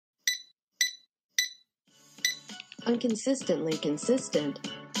Inconsistently consistent.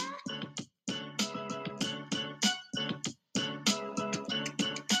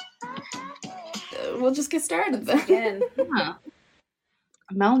 We'll just get started then. Again. Huh.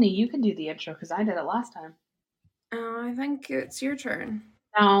 Melanie, you can do the intro because I did it last time. Oh, I think it's your turn.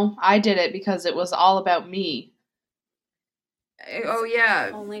 No, I did it because it was all about me. Oh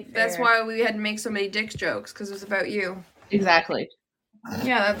yeah, Only fair. that's why we had to make so many dick jokes, because it was about you. Exactly.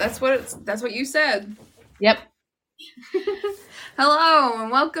 Yeah, that's what you said. Yep. Hello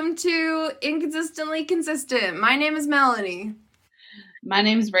and welcome to Inconsistently Consistent. My name is Melanie. My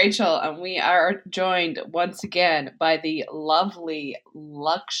name is Rachel, and we are joined once again by the lovely,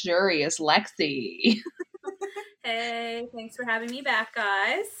 luxurious Lexi. Hey, thanks for having me back,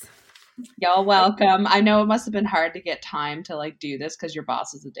 guys. Y'all welcome. I know it must have been hard to get time to do this because your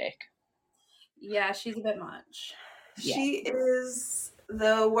boss is a dick. Yeah, she's a bit much. Yeah. She is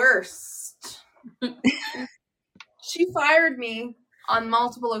the worst. She fired me on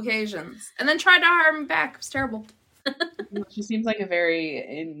multiple occasions and then tried to hire me back. It was terrible. She seems like a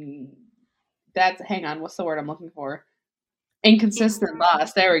very hang on, what's the word I'm looking for? Inconsistent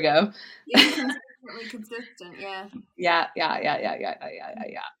boss. There we go. Inconsistently consistent, yeah. Yeah.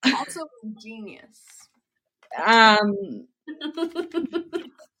 Also genius.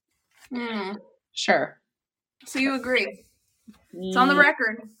 Sure. So you agree? It's on the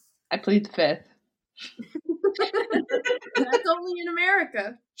record. I plead the fifth. That's only in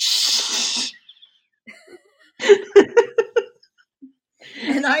America.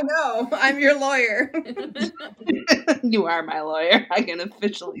 And I know. I'm your lawyer. You are my lawyer. I can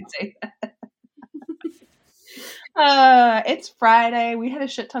officially say that. It's Friday. We had a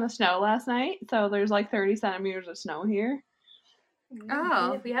shit ton of snow last night, so there's like 30 centimeters of snow here.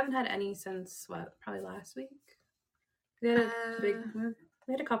 Oh. We haven't had any since, probably last week? We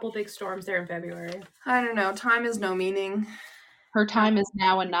had a couple big storms there in February. I don't know. Time has no meaning. Her time is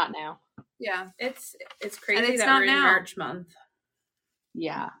now and not now. Yeah. It's crazy and it's that not we're now. in March month.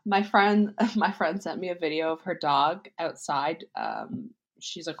 Yeah. My friend sent me a video of her dog outside.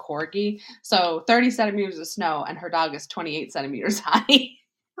 She's a corgi. So 30 centimeters of snow and her dog is 28 centimeters high.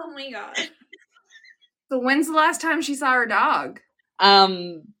 Oh my god. So when's the last time she saw her dog?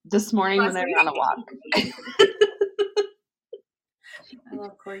 This morning when they were on a walk. I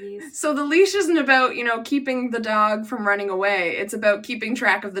love corgis. So the leash isn't about, keeping the dog from running away. It's about keeping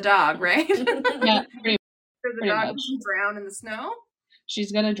track of the dog, right? Yeah, pretty the dog can drown in the snow?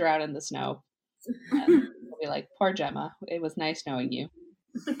 She's going to drown in the snow. And we'll be like, poor Gemma. It was nice knowing you.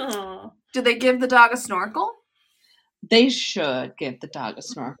 Aww. Did they give the dog a snorkel? They should give the dog a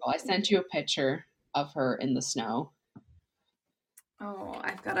snorkel. I sent you a picture of her in the snow. Oh,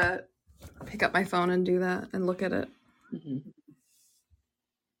 I've got to pick up my phone and do that and look at it. Mm-hmm.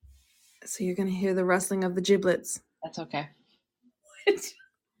 So you're going to hear the rustling of the giblets. That's okay. What?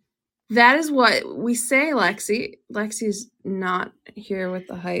 That is what we say, Lexi. Lexi's not here with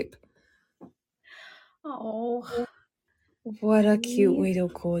the hype. Oh. What a cute little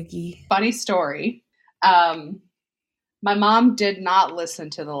corgi. Funny story. My mom did not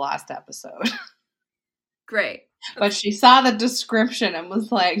listen to the last episode. Great. But she saw the description and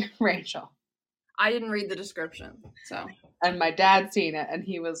was like, Rachel. I didn't read the description, so. And my dad seen it and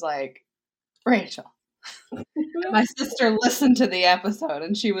he was like, Rachel. My sister listened to the episode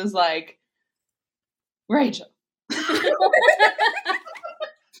and she was like, Rachel.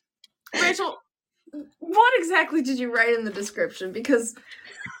 Rachel, what exactly did you write in the description? Because,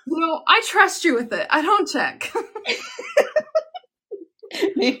 I trust you with it. I don't check.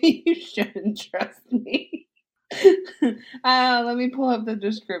 Maybe you shouldn't trust me. Let me pull up the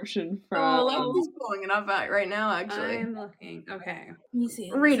description from. I'm just pulling it up right now, actually. I'm looking. Okay. Let me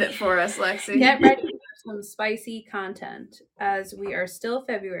see. Read it for us, Lexi. Get ready for some spicy content. As we are still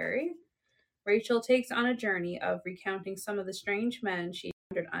February, Rachel takes on a journey of recounting some of the strange men she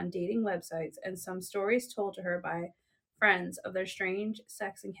encountered on dating websites and some stories told to her by friends of their strange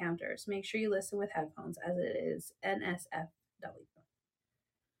sex encounters. Make sure you listen with headphones, as it is NSFW.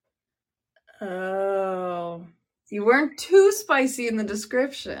 Oh. You weren't too spicy in the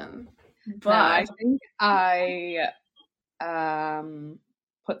description. But no, I think I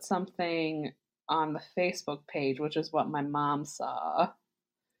put something on the Facebook page, which is what my mom saw.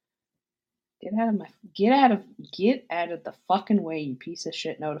 Get out of the fucking way, you piece of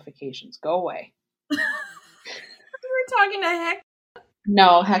shit notifications. Go away. You were talking to Hex.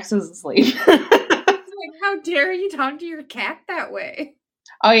 No, Hex is asleep. How dare you talk to your cat that way?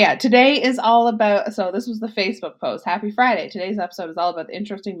 Oh yeah, today is all about, so this was the Facebook post. Happy Friday. Today's episode is all about the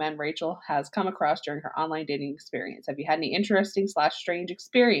interesting men Rachel has come across during her online dating experience. Have you had any interesting / strange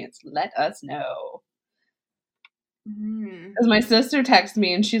experience? Let us know. Because my sister texted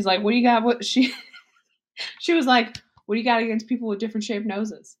me and she's like, what do you got? What she was like, what do you got against people with different shaped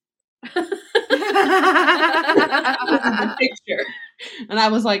noses? The picture. And I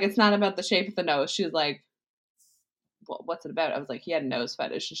was like, it's not about the shape of the nose. She was like, well, what's it about? I was like, he had a nose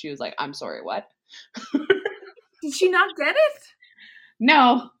fetish. And she was like, I'm sorry, what? Did she not get it?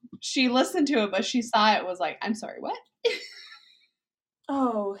 No, she listened to it, but she saw it, was like, I'm sorry, what?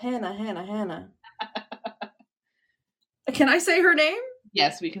 Oh, Hannah. Can I say her name?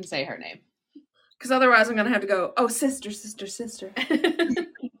 Yes, we can say her name. Because otherwise I'm going to have to go, oh, sister.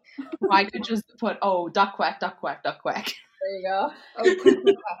 I could just put, oh, duck quack. There you go. Oh, cool.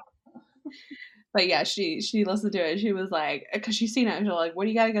 But yeah, she listened to it. She was like, because she's seen it. And she's like, what do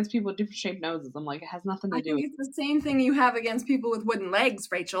you got against people with different shaped noses? I'm like, it has nothing to I do think with it's the same thing you have against people with wooden legs,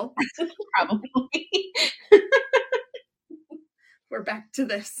 Rachel. probably. We're back to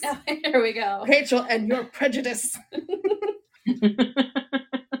this. Here we go. Rachel and your prejudice.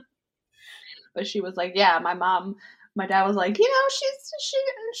 But she was like, yeah, my dad was like, you know, she's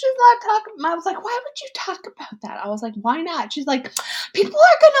allowed to talk. I was like, why would you talk about that? I was like, why not? She's like, people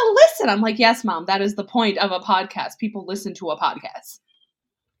are going to listen. I'm like, yes, Mom, that is the point of a podcast. People listen to a podcast.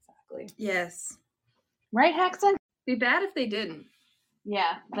 Exactly. Yes. Right, Haxon? Be bad if they didn't.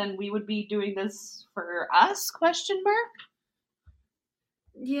 Yeah, then we would be doing this for us, question mark?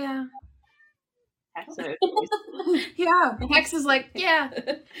 Yeah. Haxon. Yeah. Hex is like, yeah,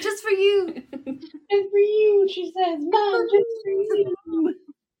 just for you. Just for you, she says, Mom, just for you.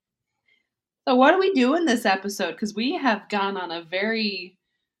 So what do we do in this episode? Because we have gone on a very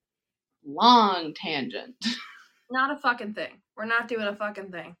long tangent. Not a fucking thing. We're not doing a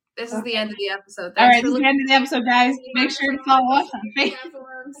fucking thing. This is the end of the episode. All right, this is the end of the episode, guys. Make sure to follow us on Facebook,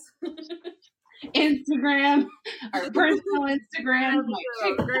 Instagram, our personal Instagram.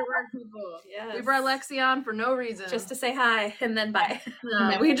 Great work, people. Yes. We brought Lexi on for no reason. Just to say hi and then bye.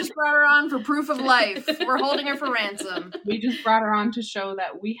 No, we just brought her on for proof of life. We're holding her for ransom. We just brought her on to show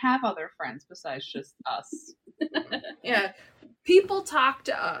that we have other friends besides just us. Yeah. People talk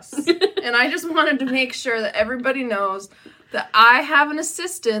to us. And I just wanted to make sure that everybody knows that I have an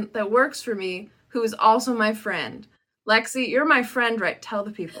assistant that works for me who is also my friend. Lexi, you're my friend, right? Tell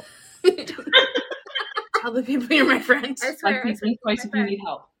the people. Tell the people you're my friend. I swear. Like, think twice if you need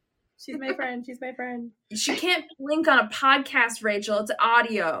help. She's my friend. She's my friend. She can't blink on a podcast, Rachel. It's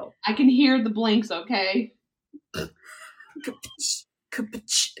audio. I can hear the blinks, okay? That's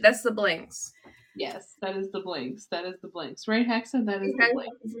the blinks. Yes, that is the blinks. That is the blinks. Right, Hexa? That is the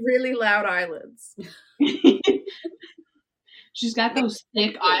blinks. Really loud eyelids. She's got those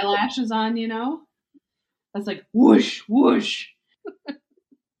thick eyelashes on, you know? That's like whoosh, whoosh.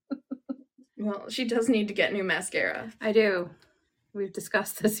 Well, she does need to get new mascara. I do. We've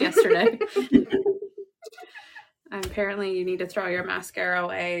discussed this yesterday. Apparently, you need to throw your mascara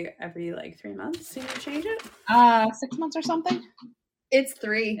away every 3 months. You need to change it? 6 months or something? It's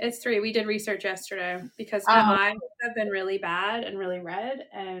 3. It's 3. We did research yesterday because my eyes have been really bad and really red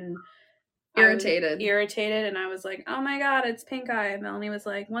and Irritated. And I was like, oh my god, it's pink eye. And Melanie was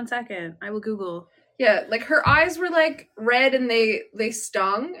like, 1 second, I will Google. Yeah, her eyes were red and they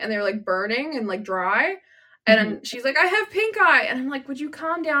stung and they were burning and dry. And she's like, I have pink eye. And I'm like, would you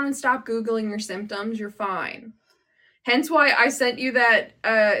calm down and stop Googling your symptoms? You're fine. Hence why I sent you that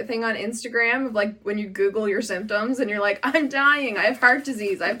thing on Instagram of when you Google your symptoms and you're like, I'm dying, I have heart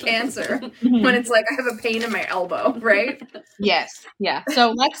disease, I have cancer. When it's I have a pain in my elbow, right? Yes. Yeah.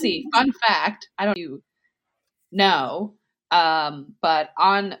 So Lexi, fun fact, I don't know, but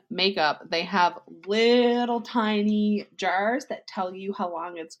on makeup, they have little tiny jars that tell you how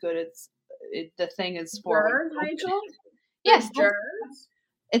long it's good. The thing is for. Jars, Rachel? Yes. Jars?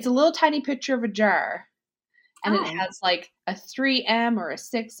 It's a little tiny picture of a jar. And it has a 3M or a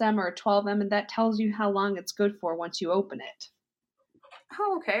 6M or a 12M, and that tells you how long it's good for once you open it.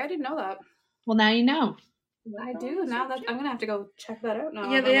 Oh, okay. I didn't know that. Well, now you know. I do. Now that I'm going to have to go check that out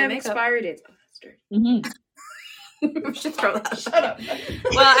now. Yeah, they have expiry dates. We should throw that. Shut up.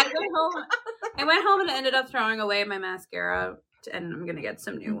 Well, I went home and ended up throwing away my mascara, and I'm going to get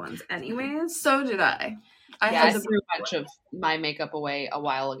some new ones anyways. So did I. I threw a bunch of my makeup away a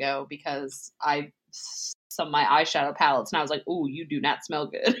while ago because some of my eyeshadow palettes, and I was like, ooh, you do not smell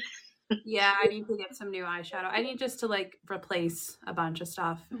good. Yeah, I need to get some new eyeshadow. I need just to replace a bunch of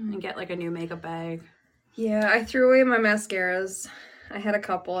stuff and get a new makeup bag. Yeah, I threw away my mascaras. I had a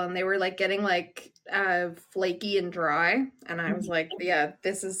couple and they were getting flaky and dry. And I was like, yeah,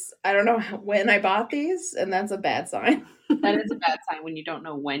 this is, I don't know when I bought these, and that's a bad sign. That is a bad sign when you don't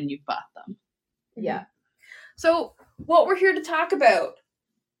know when you bought them. Yeah. So what we're here to talk about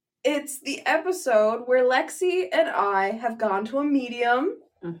It's the episode where Lexi and I have gone to a medium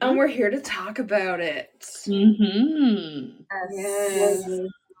Mhm. and we're here to talk about it. Mm-hmm. Yes.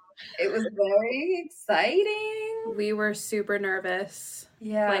 It was very exciting. We were super nervous,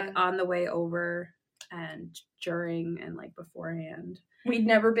 Yeah. like on the way over and during and like beforehand. We'd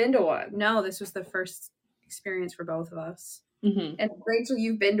never been to one. No, this was the first experience for both of us. Mm-hmm. And Rachel,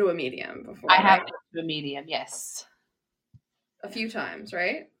 you've been to a medium before. I have right? been to a medium, yes. A few times,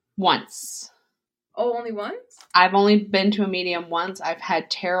 right? Once. Oh, only once? I've only been to a medium once. I've had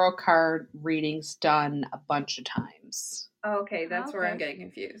tarot card readings done a bunch of times. Oh, okay, that's where I'm Okay. getting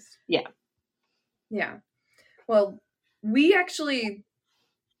confused. Yeah. Yeah. Well, we actually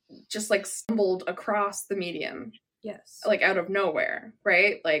just like stumbled across the medium, Yes. like out of nowhere,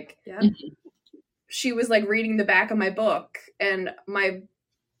 right? Like yeah. Mhm. she was like reading the back of my book, and my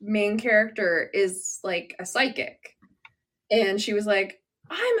main character is like a psychic. And she was like,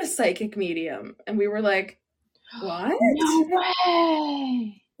 I'm a psychic medium. And we were like, what? No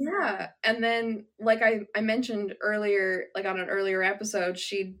way! Yeah. And then, like I mentioned earlier, like on an earlier episode,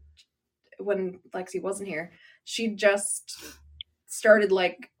 when Lexi wasn't here, she just started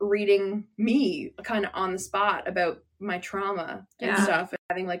like reading me kind of on the spot about my trauma and Yeah. stuff, and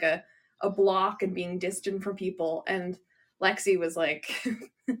having like a block and being distant from people. And Lexi was like,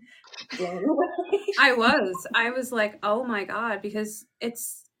 blown away. I was like, oh my God, because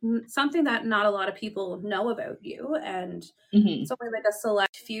it's something that not a lot of people know about you. And Mm-hmm. it's only like a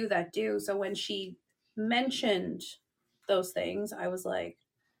select few that do. So when she mentioned those things, I was like,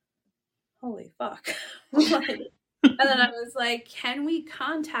 holy fuck. And then I was like, can we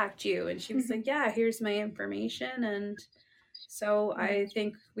contact you? And she was like, yeah, here's my information. And so I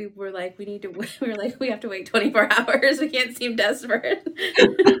think we were like, we have to wait 24 hours. We can't seem desperate.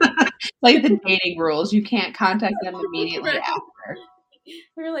 Like the dating rules, you can't contact them immediately Right. after.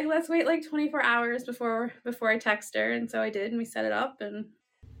 We were like, let's wait like 24 hours before I text her. And so I did, and we set it up. And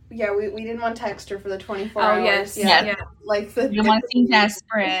Yeah, we didn't want to text her for the 24 oh hours. yes, Yeah. yeah, Like the You don't want to seem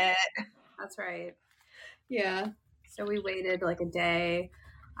desperate. that's right. Yeah. So we waited like a day.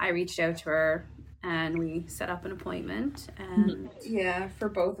 I reached out to her and we set up an appointment. And Yeah, for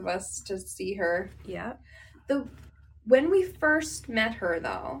both of us to see her. yeah, When we first met her,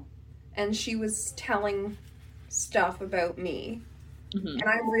 though, and she was telling stuff about me, Mm-hmm. and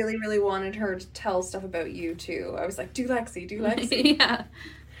I really, really wanted her to tell stuff about you, too. I was like, do Lexi. yeah,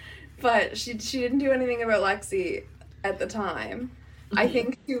 But she didn't do anything about Lexi at the time. I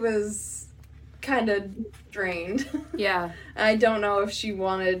think she was kind of drained. yeah, I don't know if she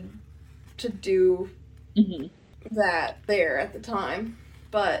wanted to do Mm-hmm. that there at the time,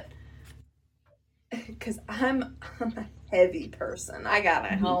 but because I'm a heavy person, I got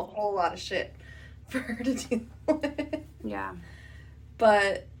a whole lot of shit for her to deal with. yeah.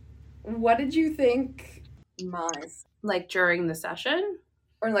 But what did you think, Like during the session.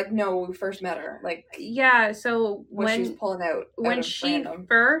 or like no, when we first met her, like Yeah. So what she was when pulling out when of she random.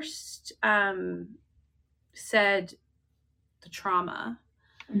 first said the trauma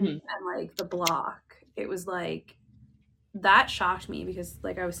Mm-hmm. and like the block, it was like that shocked me because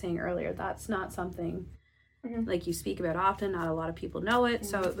like I was saying earlier, that's not something Mhm. like you speak about often. Not a lot of people know it.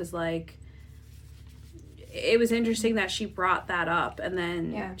 So it was like it was interesting that she brought that up, and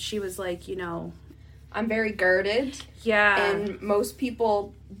then Yeah. she was like, I'm very guarded, yeah, and most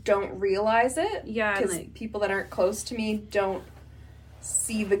people don't realize it. yeah, and Because like, people that aren't close to me don't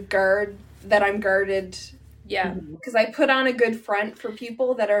see the guard that I'm guarded. yeah, Because I put on a good front for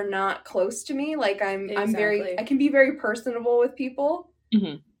people that are not close to me. Like I can be very personable with people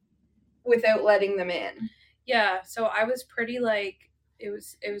Mhm. without letting them in. yeah. So I was pretty like it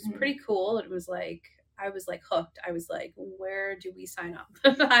was pretty cool. It was like I was like hooked. I was like, where do we sign up?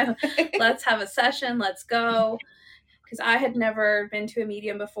 Let's have a session. Let's go. Because I had never been to a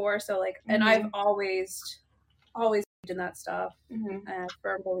medium before. So like, and I've always believed in that stuff. Mhm. A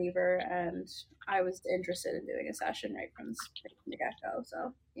firm believer, and I was interested in doing a session right from the get-go.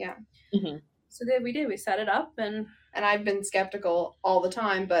 So Yeah. Mhm. so we set it up, and And I've been skeptical all the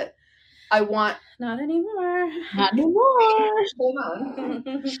time, but I want. not anymore. Not anymore. Hold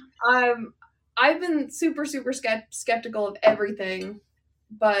on. I've been super, super skeptical of everything,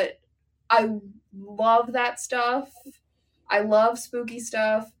 but I love that stuff. I love spooky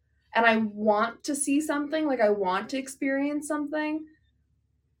stuff, and I want to see something. Like, I want to experience something.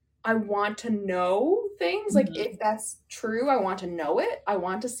 I want to know things. Like, if that's true, I want to know it. I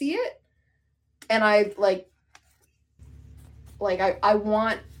want to see it. And I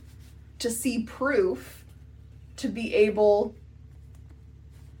want to see proof to be able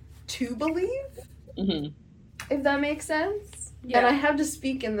to believe, Mm-hmm. if that makes sense. And I have to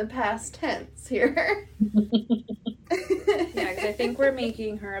speak in the past tense here. Yeah, because I think we're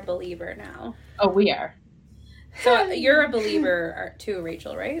making her a believer now. Oh, we are. So you're a believer too,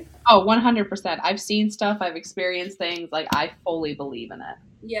 Rachel, right? Oh, 100%. I've seen stuff. I've experienced things. Like, I fully believe in it.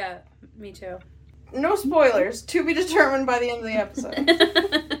 Yeah, me too. No spoilers. To be determined by the end of the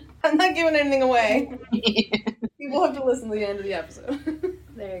episode. I'm not giving anything away. People have to listen to the end of the episode.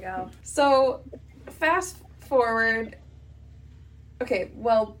 There you go. So, fast forward. Okay,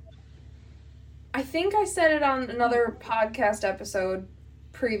 well, I think I said it on another podcast episode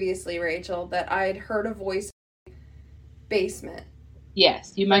previously, Rachel, that I'd heard a voice in the basement.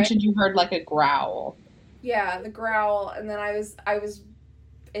 Yes, you mentioned you heard like a growl. Yeah, the growl, and then I was,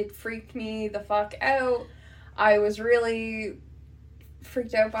 it freaked me the fuck out. I was really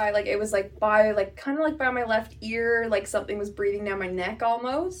freaked out by, like, it was like by, like, kind of like by my left ear, like something was breathing down my neck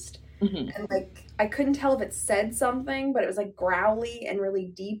almost. Mm-hmm. And, like, I couldn't tell if it said something, but it was, like, growly and really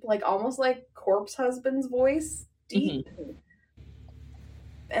deep, like, almost like Corpse Husband's voice, deep. Mm-hmm.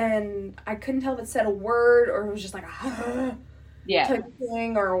 And I couldn't tell if it said a word or it was just like a Yeah. type of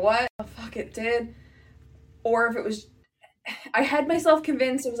thing or what the fuck it did. Or if it was, I had myself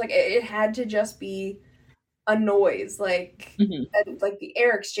convinced it was like, it had to just be a noise, like, like the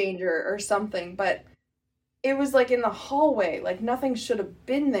air exchanger or something, but it was like in the hallway, like nothing should have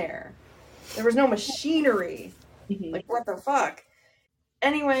been there. There was no machinery. Mm-hmm. Like, what the fuck?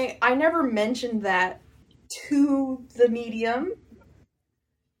 Anyway, I never mentioned that to the medium,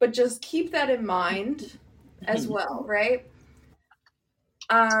 but just keep that in mind as well, right?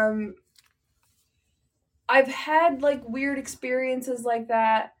 I've had, like, weird experiences like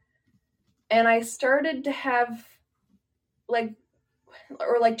that, and I started to have, like,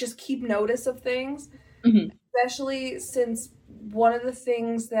 or, like, just keep notice of things, especially since one of the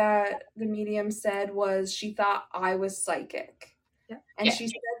things that the medium said was she thought I was psychic. Yeah. And she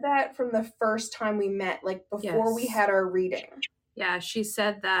said that from the first time we met, like, before we had our reading. Yeah, she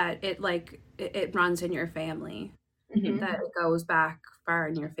said that it runs in your family, that it goes back far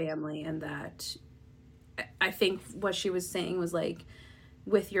in your family, and that I think what she was saying was, like,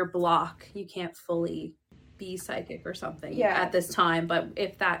 with your block, you can't fully be psychic or something at this time, but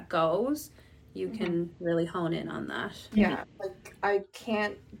if that goes, you can really hone in on that. Yeah, like, I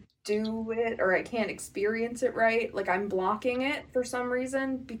can't do it or I can't experience it right. Like, I'm blocking it for some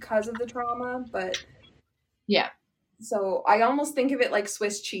reason because of the trauma, but yeah. So I almost think of it like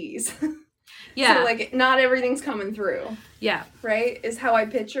Swiss cheese. Yeah. So, like, not everything's coming through. Yeah. Right? Is how I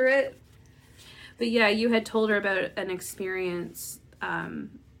picture it. But yeah, you had told her about an experience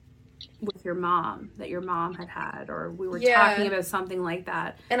with your mom that your mom had, or we were talking about something like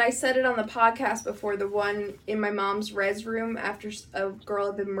that. And I said it on the podcast before, the one in my mom's res room after a girl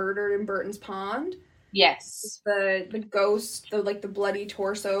had been murdered in Burton's Pond. Yes. The ghost, the bloody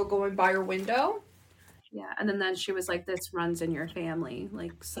torso going by her window. Yeah, and then she was like, this runs in your family,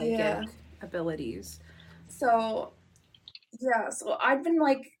 like psychic abilities. So, yeah, so I'd been,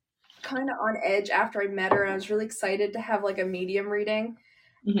 like, kind of on edge after I met her, and I was really excited to have, like, a medium reading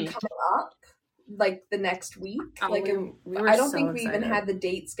coming up, like, the next week. Oh, like, I don't think we even had the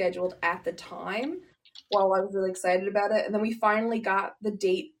date scheduled at the time. Well, I was really excited about it, and then we finally got the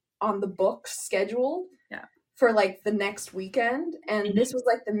date on the books scheduled for, like, the next weekend, and this was,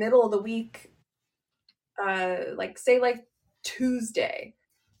 like, the middle of the week, like, say, like, Tuesday,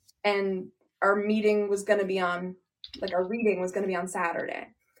 and our meeting was going to be on, like, our reading was going to be on Saturday.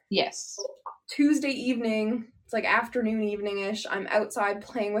 Yes. Tuesday evening, it's like afternoon, evening-ish, I'm outside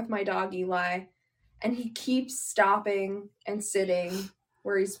playing with my dog Eli, and he keeps stopping and sitting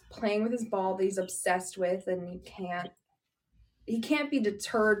where he's playing with his ball that he's obsessed with, and he can't be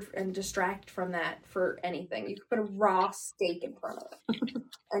deterred and distracted from that for anything. You could put a raw steak in front of it,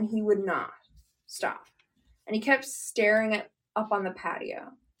 and he would not stop. And he kept staring up on the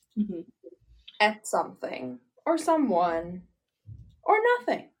patio at something or someone or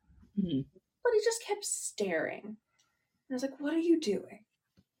nothing. But he just kept staring. And I was like, what are you doing?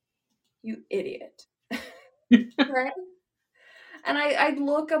 You idiot. Right? And I'd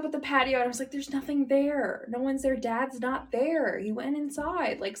look up at the patio and I was like, there's nothing there. No one's there. Dad's not there. He went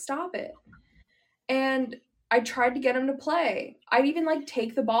inside. Like, stop it. And I tried to get him to play. I'd even, like,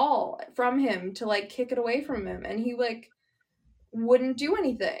 take the ball from him to, like, kick it away from him. And he, like, wouldn't do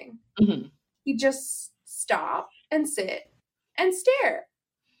anything. He'd just stop and sit and stare.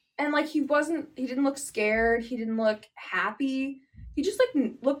 And, like, he didn't look scared. He didn't look happy. He just,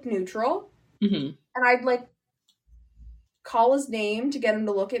 like, looked neutral. And I'd, like, call his name to get him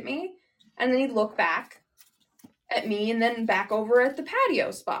to look at me. And then he'd look back at me and then back over at the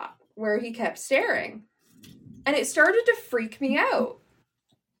patio spot where he kept staring. And it started to freak me out.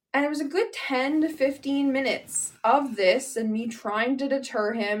 And it was a good 10 to 15 minutes of this and me trying to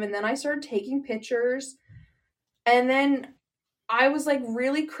deter him. And then I started taking pictures. And then I was like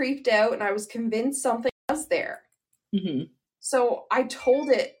really creeped out and I was convinced something was there. Mm-hmm. So I told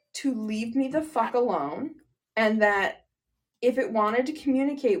it to leave me the fuck alone and that if it wanted to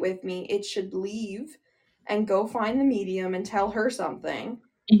communicate with me, it should leave and go find the medium and tell her something.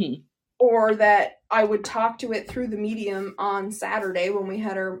 Mm-hmm. Or that I would talk to it through the medium on Saturday when we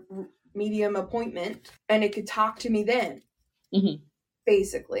had our medium appointment and it could talk to me then. Mm-hmm.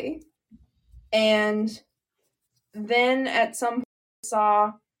 Basically. And then at some point I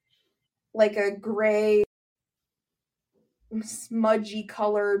saw like a gray, smudgy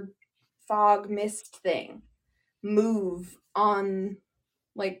colored fog mist thing move on,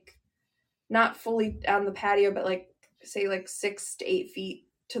 like, not fully on the patio, but like, say, like 6 to 8 feet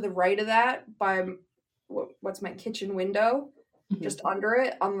to the right of that by what's my kitchen window, Mm-hmm. just under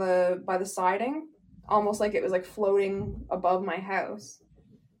it on by the siding, almost like it was like floating above my house,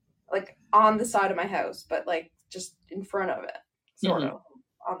 like on the side of my house, but like just in front of it, sort of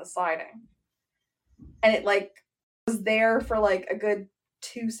on the siding. And it like was there for like a good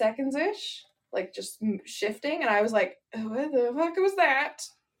 2 seconds ish, like just shifting, and I was like, what the fuck was that?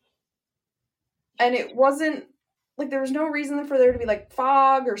 And it wasn't like, there was no reason for there to be like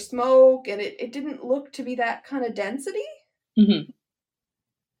fog or smoke, and it didn't look to be that kind of density. Mm-hmm.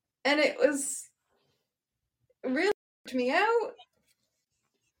 And it was really freaked me out.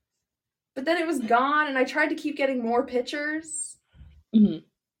 But then it was gone, and I tried to keep getting more pictures. Mm-hmm.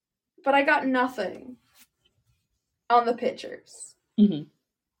 But I got nothing on the pictures. Mm-hmm.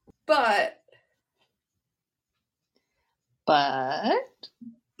 But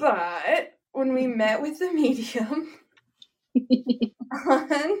when we met with the medium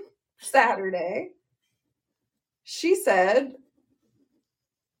on Saturday, she said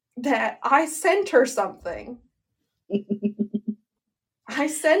that I sent her something. I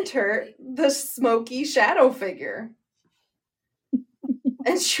sent her the smoky shadow figure.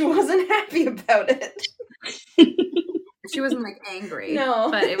 And she wasn't happy about it. She wasn't like angry. No.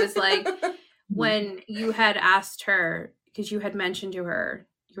 But it was like when you had asked her, because you had mentioned to her,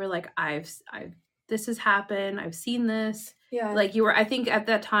 you were like, I've this has happened, I've seen this. Yeah. Like you were, I think at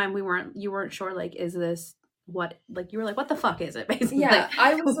that time you weren't sure, like, is this what, like you were like, what the fuck is it, basically? Yeah,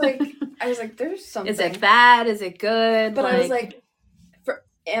 I was like, there's something. Is it bad? Is it good? But I was like,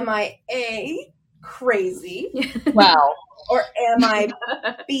 am I A, crazy? Wow. Or am I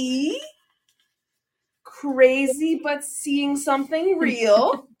B, crazy but seeing something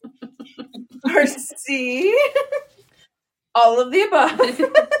real? Or C, all of the above?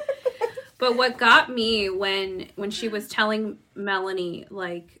 But what got me when she was telling Melanie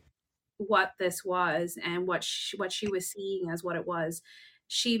like what this was and what she was seeing as what it was,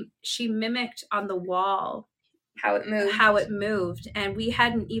 she mimicked on the wall how it moved, and we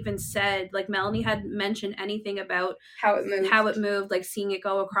hadn't even said, like, Melanie hadn't mentioned anything about how it moved, like seeing it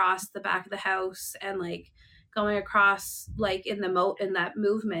go across the back of the house and like going across like in that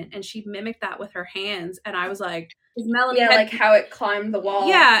movement, and she mimicked that with her hands, and I was like, Melanie like how it climbed the wall.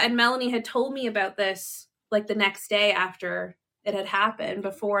 Yeah, and Melanie had told me about this like the next day after it had happened,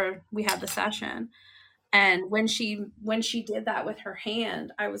 before we had the session. And when she did that with her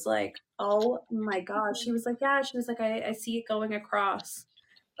hand, I was like, oh my God. She was like, yeah. She was like, I see it going across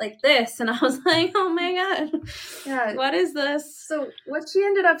like this. And I was like, oh my God. Yeah. What is this? So what she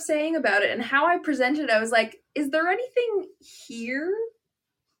ended up saying about it and how I presented it, I was like, is there anything here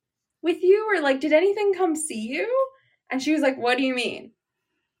with you? Or like, did anything come see you? And she was like, what do you mean?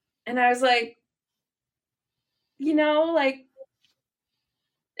 And I was like, like,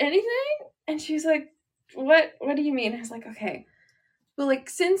 anything? And she was like, what do you mean? I was like, okay, well, like,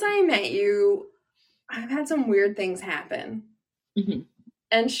 since I met you, I've had some weird things happen. Mm-hmm.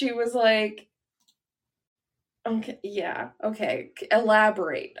 And she was like, okay, yeah, okay,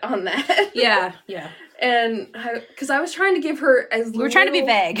 elaborate on that. Yeah. And because I was trying to give her we were trying to be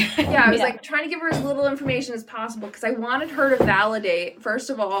vague. Yeah, I was like trying to give her as little information as possible, because I wanted her to validate, first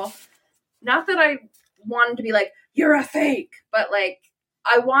of all, not that I wanted to be like, you're a fake, but like,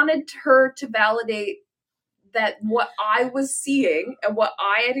 I wanted her to validate that what I was seeing and what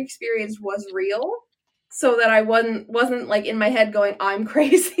I had experienced was real, so that I wasn't like in my head going, I'm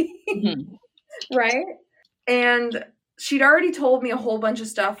crazy. Mm-hmm. Right? And she'd already told me a whole bunch of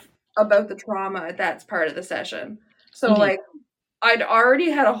stuff about the trauma that's part of the session. So like, I'd already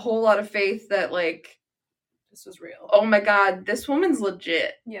had a whole lot of faith that like, this was real. Oh my God, this woman's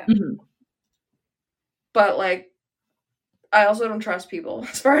legit. Yeah. Mm-hmm. But like, I also don't trust people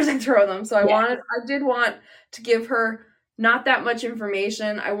as far as I throw them. So I did want to give her not that much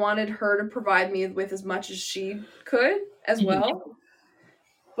information. I wanted her to provide me with as much as she could as well.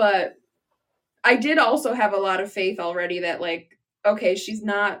 But I did also have a lot of faith already that, like, okay, she's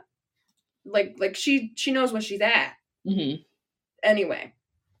not, like she knows what she's at. Anyway.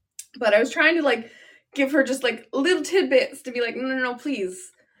 But I was trying to, like, give her just, like, little tidbits to be like, no,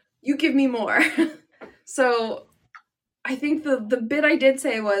 please, you give me more. So I think the bit I did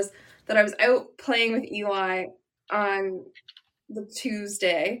say was that I was out playing with Eli on the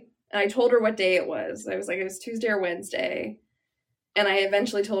Tuesday, and I told her what day it was. I was like, it was Tuesday or Wednesday. And I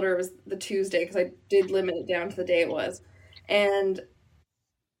eventually told her it was the Tuesday because I did limit it down to the day it was. And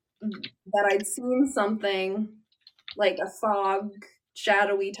that I'd seen something like a fog,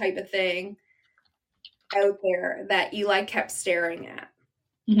 shadowy type of thing out there that Eli kept staring at.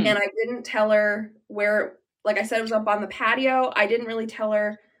 And I didn't tell her where, like I said, it was up on the patio. I didn't really tell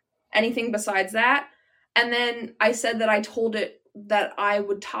her anything besides that. And then I said that I told it that I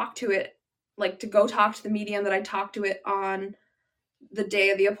would talk to it, like to go talk to the medium, that I talked to it on the day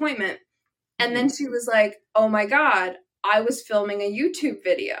of the appointment. And then she was like, oh my God, I was filming a YouTube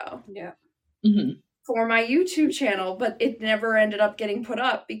video for my YouTube channel, but it never ended up getting put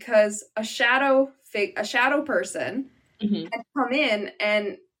up because a shadow person had come in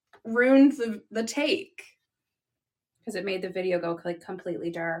and ruined the take. Because it made the video go, like, completely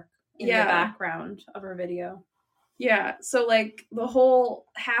dark in the background of her video. Yeah, so, like, the whole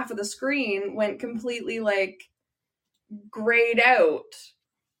half of the screen went completely, like, grayed out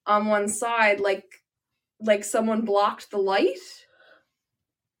on one side, like someone blocked the light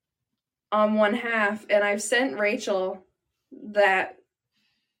on one half. And I've sent Rachel that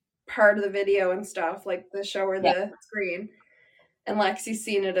part of the video and stuff, like the show her the screen, and Lexi's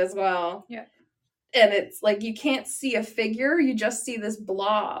seen it as well. Yeah. And it's like you can't see a figure, you just see this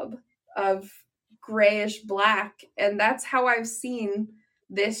blob of grayish black, and that's how I've seen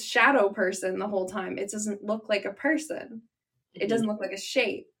this shadow person the whole time. It doesn't look like a person. It doesn't look like a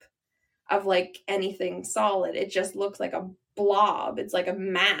shape of, like, anything solid. It just looks like a blob. It's like a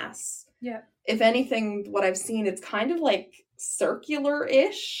mass. Yeah. If anything, what I've seen, it's kind of like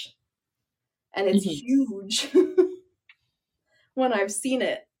circular-ish, and it's huge when I've seen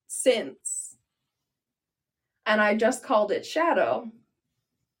it since. And I just called it shadow.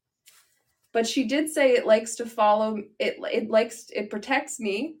 But she did say it likes to follow, it protects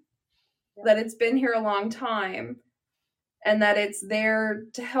me, that it's been here a long time, and that it's there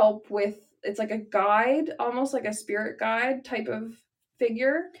to help with, it's like a guide, almost like a spirit guide type of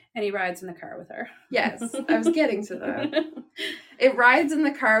figure. And he rides in the car with her. Yes, I was getting to that. It rides in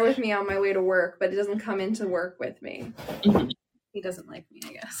the car with me on my way to work, but it doesn't come into work with me. He doesn't like me,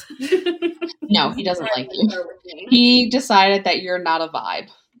 I guess. No, he doesn't like you. He decided that you're not a vibe.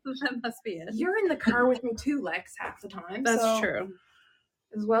 That must be it. You're in the car with me too, Lex, half the time. That's true.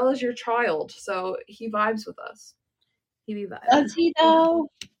 As well as your child, so he vibes with us. He be vibes. Does he though?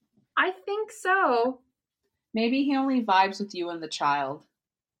 I think so. Maybe he only vibes with you and the child.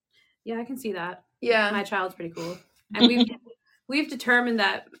 Yeah, I can see that. Yeah. My child's pretty cool. And we've determined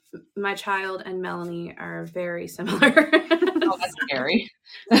that my child and Melanie are very similar. Oh, that's scary.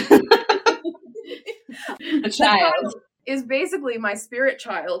 The child is basically my spirit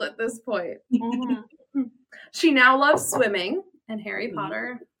child at this point. She now loves swimming. And Harry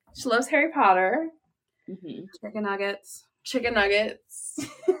Potter. She loves Harry Potter. Chicken nuggets. Chicken nuggets.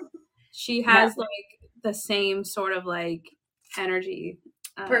 She has like the same sort of like energy.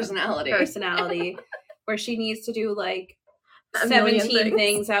 Personality. Where she needs to do like 17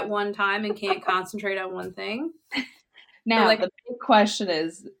 things at one time and can't concentrate on one thing. Now, the big question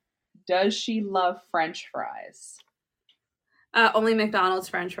is, does she love French fries? Only McDonald's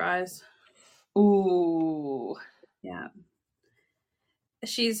French fries. Ooh. Yeah.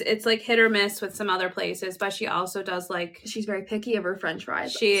 It's like hit or miss with some other places, but she also does like... She's very picky of her French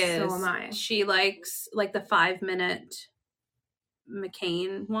fries. She is. So am I. She likes like the 5-minute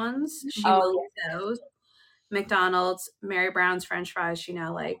McCain ones. She will eat those. McDonald's, Mary Brown's French fries, she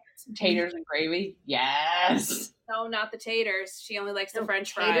now likes. Taters and gravy? Yes. No, not the taters. She only likes the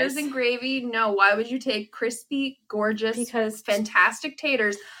French fries. Taters and gravy? No. Why would you take crispy, gorgeous, fantastic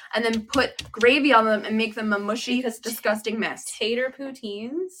taters and then put gravy on them and make them a mushy, disgusting mess? Tater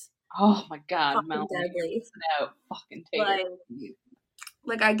poutines? Oh my God. Deadly. No, fucking taters.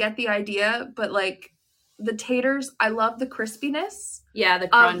 Like, I get the idea, but like, the taters, I love the crispiness. Yeah, the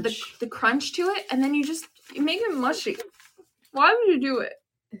crunch. The crunch to it, and then you make it mushy. Why would you do it?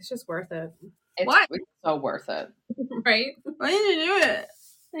 It's just worth it. It's so worth it. Right? Why did you do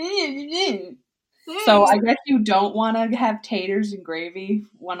it? So I guess you don't want to have taters and gravy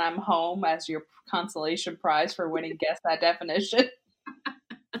when I'm home as your consolation prize for winning Guess That Definition.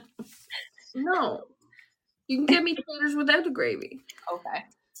 No. You can get me taters without the gravy. Okay.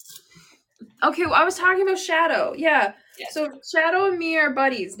 Okay, well, I was talking about Shadow. Yeah. Yes. So Shadow and me are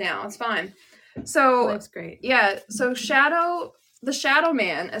buddies now. It's fine. So Life's great. yeah, so Shadow, the Shadow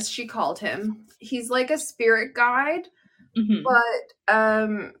Man, as she called him, he's like a spirit guide, Mhm.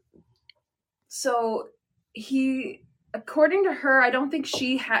 but so he, according to her, I don't think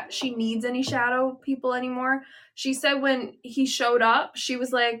she needs any shadow people anymore. She said when he showed up, she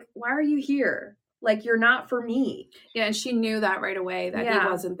was like, "Why are you here? Like, you're not for me." Yeah, and she knew that right away that Yeah. he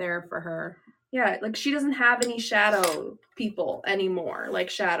wasn't there for her. Yeah, like she doesn't have any shadow people anymore, like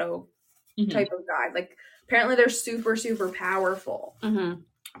shadow Mhm. type of guy. Like apparently they're super, super powerful, Mm-hmm.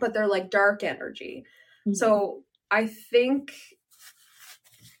 but they're like dark energy. Mhm. So I think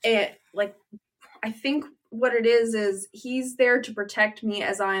I think what it is he's there to protect me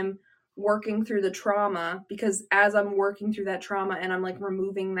as I'm working through the trauma, because as I'm working through that trauma and I'm like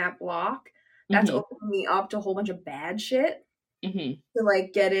removing that block, that's Mhm. opening me up to a whole bunch of bad shit Mhm. to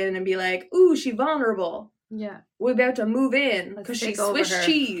like get in and be like, ooh, she vulnerable. Yeah. We're about to move in Let's because take she's over Swiss her.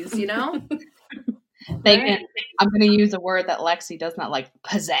 cheese, you know? They Right? can, I'm going to use a word that Lexi does not like,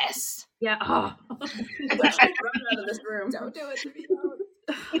 possess. Yeah. Oh. Let's run out of this room. Don't do it to me.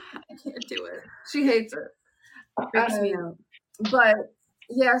 I can't do it. She hates it. Freaks me out. But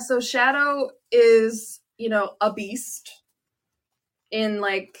yeah, so Shadow is, you know, a beast in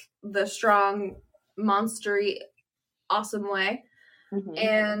like the strong, monstery, awesome way. Mhm.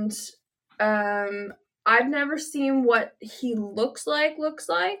 And I've never seen what he looks like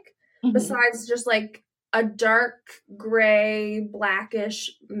Mhm. besides just like a dark gray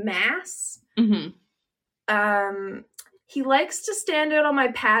blackish mass. Mhm. He likes to stand out on my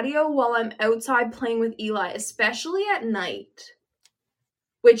patio while I'm outside playing with Eli, especially at night,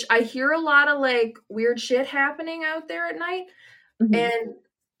 which I hear a lot of like weird shit happening out there at night. Mhm. And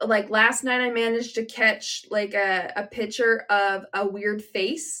like last night I managed to catch like a picture of a weird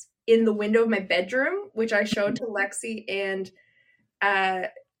face in the window of my bedroom, which I showed to Lexi and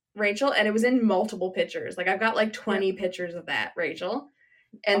Rachel, and it was in multiple pictures. Like I've got like 20 pictures of that, Rachel.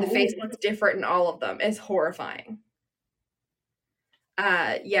 And the face looks different in all of them. It's horrifying.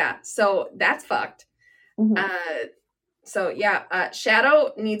 Yeah, so that's fucked. Mhm. So yeah,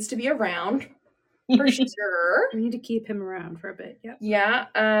 Shadow needs to be around for sure. We need to keep him around for a bit. Yep.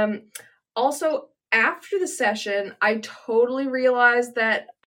 Yeah. Also, after the session, I totally realized that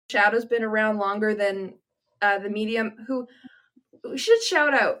Shadow's been around longer than the medium. Who we should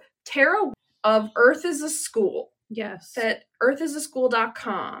shout out Tara of Earth is a School. Yes. At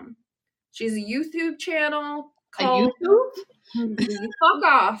earthisaschool.com. She's a YouTube channel A called YouTube? Fuck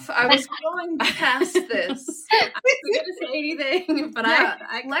off. I was going past this. I wasn't gonna say anything, but Yeah,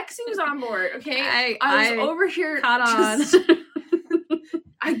 I Lexi was on board, okay? I was over here caught on. just-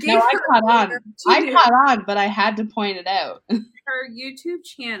 I gave No, I her caught on. to I do. caught on, but I had to point it out. Her YouTube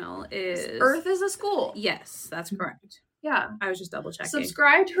channel is Earth is a School. Yes, that's correct. Yeah. I was just double checking.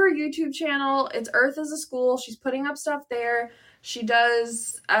 Subscribe to her YouTube channel. It's Earth is a School. She's putting up stuff there. She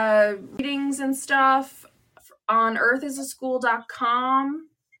does readings and stuff on earthisaschool.com.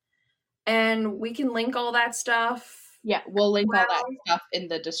 And we can link all that stuff. Yeah, we'll link all that stuff in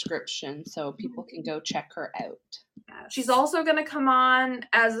the description so people can go check her out. Yes. She's also going to come on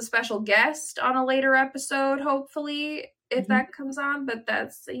as a special guest on a later episode, hopefully, if that comes on. But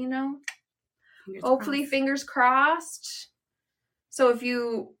that's, you know, Fingers hopefully, crossed. fingers crossed. So if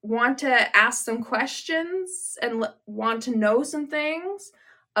you want to ask some questions and want to know some things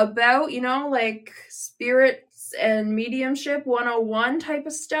about, you know, like spirits and mediumship 101 type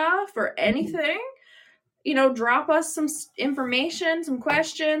of stuff or anything, you know, drop us some information, some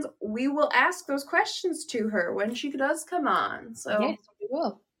questions. We will ask those questions to her when she does come on. So Yes, we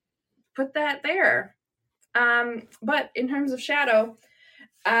will. put that there. But in terms of Shadow,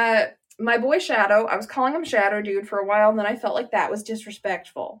 my boy Shadow, I was calling him Shadow Dude for a while, and then I felt like that was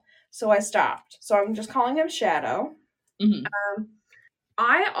disrespectful. So I stopped. So I'm just calling him Shadow. Mhm.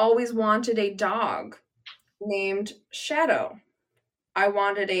 I always wanted a dog named Shadow. I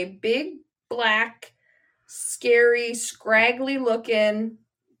wanted a big, black, scary, scraggly looking,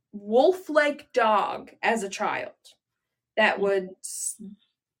 wolf-like dog as a child that would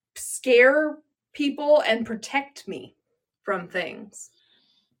scare people and protect me from things.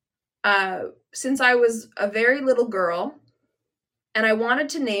 Since I was a very little girl, and I wanted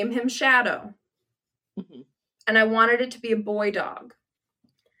to name him Shadow. Mhm. And I wanted it to be a boy dog.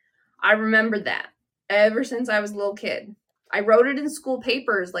 I remembered that ever since I was a little kid. I wrote it in school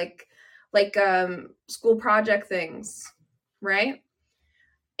papers, like like school project things, right?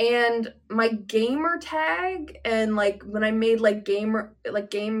 And my gamer tag and like when I made like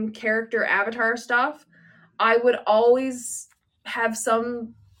game character avatar stuff, I would always have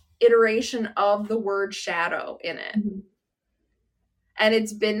some iteration of the word shadow in it. Mm-hmm. And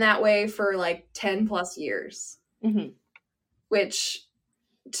it's been that way for like 10 plus years. Mm-hmm. Which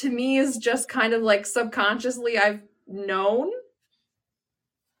to me is just kind of like subconsciously I've known.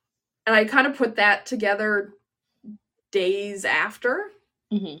 And I kind of put that together days after.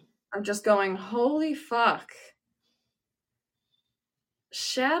 Mm-hmm. I'm just going, holy fuck.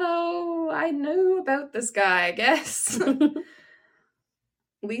 Shadow, I knew about this guy, I guess. At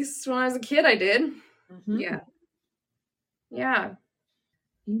least when I was a kid, I did. Mm-hmm. Yeah. Yeah.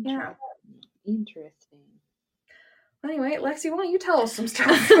 Yeah. Interesting. Anyway, Lexi, why don't you tell us some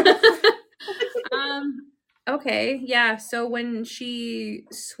stuff? Okay, yeah. So when she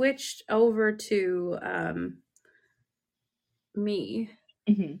switched over to me,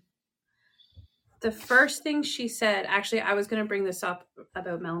 Mm-hmm. the first thing she said, actually, I was going to bring this up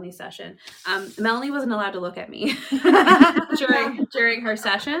about Melanie's session. Melanie wasn't allowed to look at me during her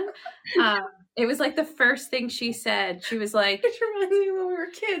session. It was like the first thing she said. She was like, Which reminds me when we were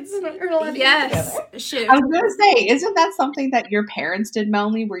kids and we were allowed to eat yes. together. I was going to say, isn't that something that your parents did,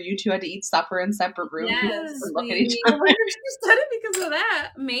 Melanie, where you two had to eat supper in separate rooms? Yes, and look at we- each I other? wonder if she said it because of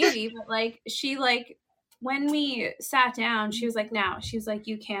that. Maybe, but like she like when we sat down, she was like, now she's like,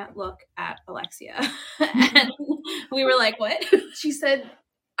 you can't look at Alexia. And we were like, what? She said,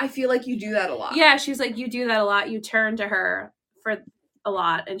 I feel like you do that a lot. Yeah, she was like, you do that a lot. You turn to her for a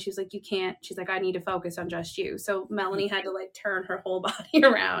lot, and she's like, you can't. She's like, I need to focus on just you. So Melanie had to like turn her whole body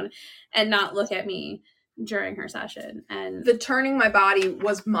around and not look at me during her session. And The turning my body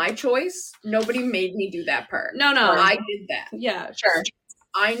was my choice. Nobody made me do that part. no, I did that. yeah, Sure.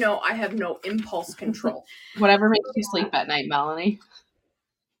 I know I have no impulse control. Whatever makes you sleep at night, Melanie.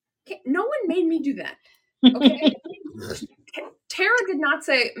 Okay, no one made me do that. Okay? Tara did not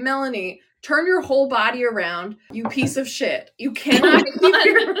say, Melanie, turn your whole body around, you piece of shit. You cannot keep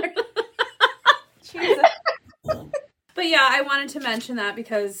your... Jesus. But yeah, I wanted to mention that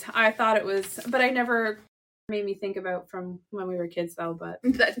because I thought it was, but I never made me think about from when we were kids though, but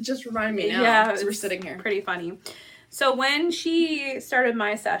That just reminded me now. Yeah, because we're it's sitting here. pretty funny. So when she started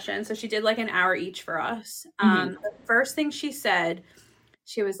my session, so she did like an hour each for us. The first thing she said,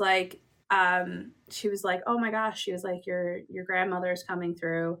 she was like, oh my gosh, she was like, your grandmother's coming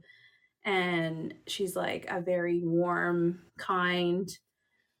through, and she's like a very warm, kind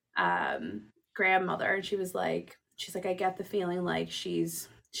grandmother. And she's like, I get the feeling like she's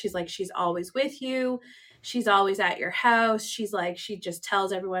always with you. She's always at your house. She's like, she just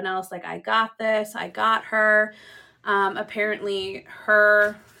tells everyone else like, I got this, I got her. Apparently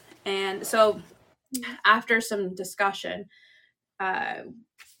her, and so after some discussion,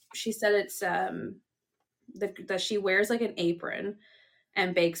 she said it's that she wears like an apron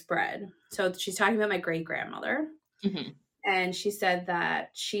and bakes bread. So she's talking about my great grandmother. Mm-hmm. And she said that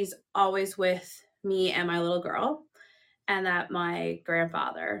she's always with me and my little girl, and that my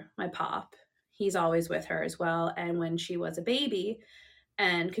grandfather, my pop, he's always with her as well. And when she was a baby,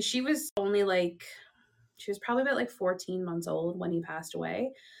 and because she was only like, she was probably about like 14 months old when he passed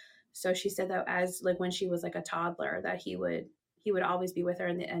away. So she said that as like when she was like a toddler, that he would always be with her,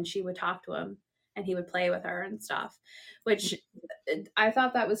 and she would talk to him and he would play with her and stuff, which I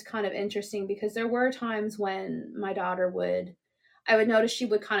thought that was kind of interesting because there were times when my daughter I would notice she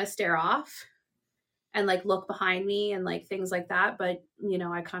would kind of stare off and like look behind me and like things like that. But, you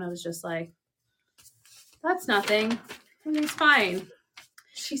know, I kind of was just like, that's nothing. It's fine.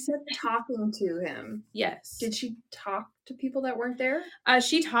 She said talking to him. Yes. Did she talk to people that weren't there?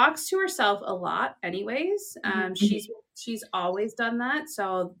 She talks to herself a lot anyways. She's always done that.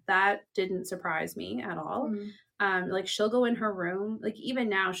 So that didn't surprise me at all. Like she'll go in her room, like even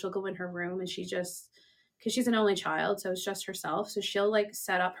now she'll go in her room and she just, because she's an only child, so it's just herself. So she'll like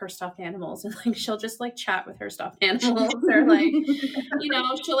set up her stuffed animals and like she'll just like chat with her stuffed animals, or like, you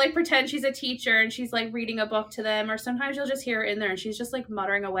know, she'll like pretend she's a teacher and she's like reading a book to them, or sometimes you'll just hear her in there and she's just like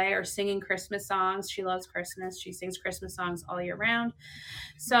muttering away or singing Christmas songs. She loves Christmas. She sings Christmas songs all year round.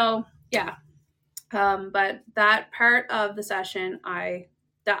 So yeah. But that part of the session, I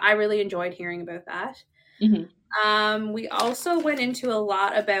really enjoyed hearing about that. Mm-hmm. We also went into a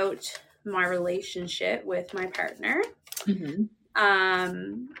lot about my relationship with my partner.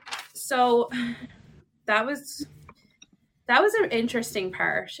 Mm-hmm. So that was an interesting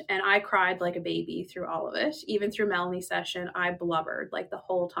part, and I cried like a baby through all of it. Even through Melanie's session, I blubbered like the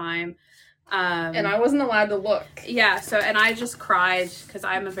whole time. And I wasn't allowed to look. Yeah, so, and I just cried because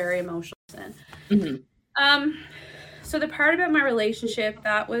I'm a very emotional person. Mm-hmm. So the part about my relationship,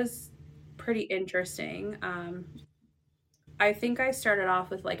 that was pretty interesting. I think I started off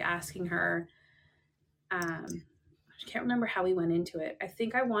with like asking her, I can't remember how we went into it. I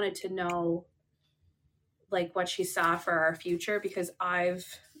think I wanted to know like what she saw for our future, because I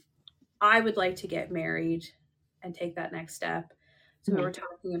would like to get married and take that next step. So we were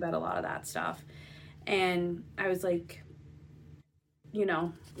talking about a lot of that stuff. And I was like, you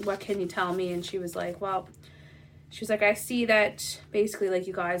know, what can you tell me? And she was like, I see that basically like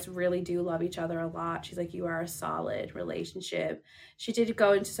you guys really do love each other a lot. She's like, you are a solid relationship. She did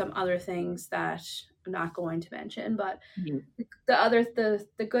go into some other things that I'm not going to mention, but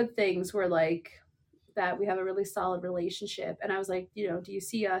the good things were like that we have a really solid relationship. And I was like, you know, do you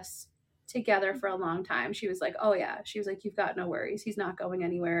see us together for a long time? She was like, oh yeah. She was like, you've got no worries. He's not going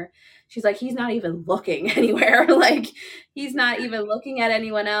anywhere. She's like, he's not even looking anywhere. Like he's not even looking at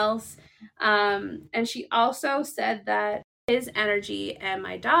anyone else. And she also said that his energy and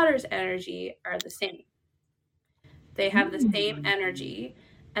my daughter's energy are the same. They have the same energy,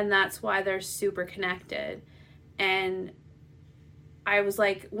 and that's why they're super connected. And I was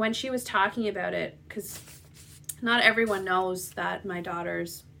like, when she was talking about it, because not everyone knows that my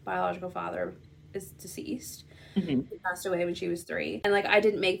daughter's biological father is deceased. He passed away when she was 3. And like, I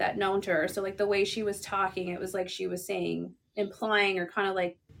didn't make that known to her. So like the way she was talking, it was like she was saying, implying or kind of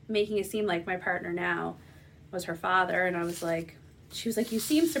like making it seem like my partner now was her father. And I was like, she was like, you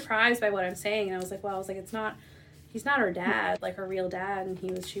seem surprised by what I'm saying. And I was like, well, I was like, he's not her dad, like her real dad.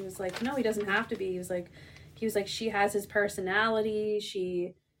 And she was like, no, he doesn't have to be. He was like, she has his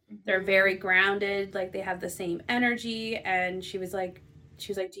personality. They're very grounded. Like they have the same energy. And she was like,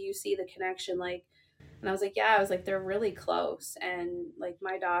 do you see the connection? Like, and I was like, yeah, I was like, they're really close. And like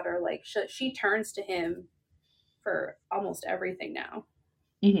my daughter, like she turns to him for almost everything now.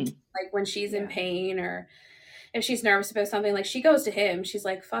 Like when she's in pain or if she's nervous about something, like she goes to him. She's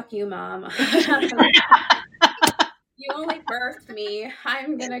like, fuck you, mom. You only birthed me.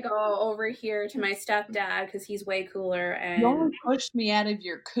 I'm going to go over here to my stepdad because he's way cooler. And you only pushed me out of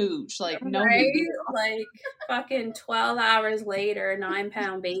your cooch. Like, no right? big deal. Like fucking 12 hours later,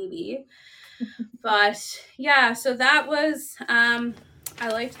 9-pound baby. But yeah, so that was, I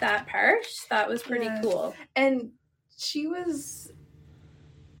liked that part. That was pretty cool. And she was,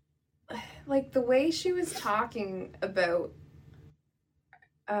 like, the way she was talking about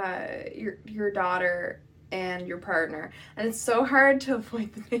your daughter and your partner, and it's so hard to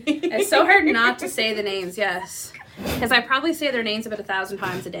avoid the names. It's so hard not to say the names, yes, because I probably say their names about 1,000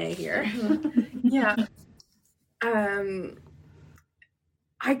 times a day here. Yeah.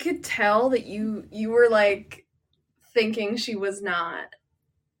 I could tell that you were like thinking she was not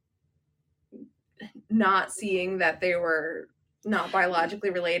seeing that they were not biologically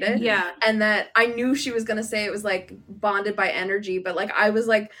related. Yeah. And that I knew she was gonna say it was like bonded by energy, but like I was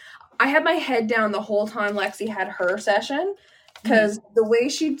like, I had my head down the whole time Lexi had her session, because the way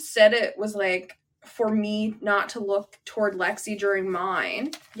she said it was like for me not to look toward Lexi during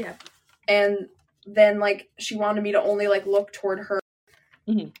mine. Yeah. And then like she wanted me to only like look toward her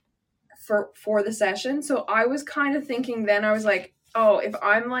for the session. So I was kind of thinking then, I was like, oh, if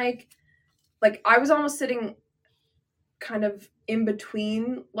I'm like I was almost sitting kind of in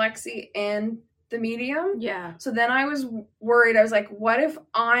between Lexi and the medium. Yeah. So then I was worried. I was like, what if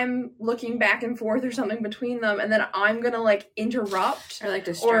I'm looking back and forth or something between them, and then I'm gonna like interrupt or like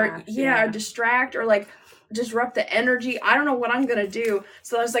distract, distract or like disrupt the energy. I don't know what I'm gonna do.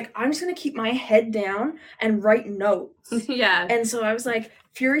 So I was like, I'm just gonna keep my head down and write notes. Yeah. And so I was like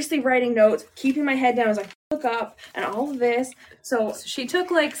furiously writing notes, keeping my head down. I was like, look up and all of this. So she took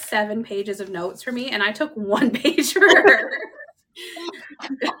like 7 pages of notes for me, and I took 1 page for her.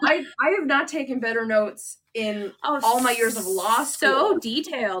 I have not taken better notes in all my years of law school. So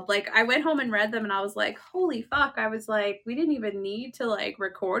detailed. Like I went home and read them, and I was like, holy fuck. I was like, we didn't even need to like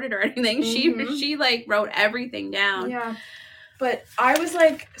record it or anything. She like wrote everything down. Yeah. But I was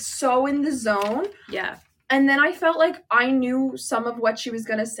like so in the zone. Yeah. And then I felt like I knew some of what she was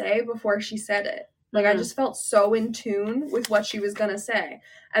going to say before she said it. Like I just felt so in tune with what she was going to say.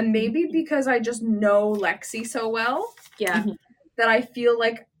 And maybe because I just know Lexi so well. Yeah. That I feel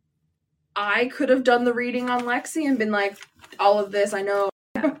like I could have done the reading on Lexi and been like, all of this, I know.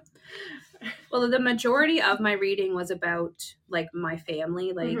 Well, the majority of my reading was about like my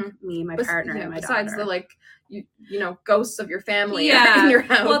family, like me, my partner, and my besides daughter. the like you know ghosts of your family Yeah. in your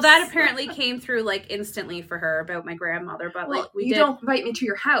house. Well, that apparently came through like instantly for her about my grandmother, but well, like we you did. don't invite me to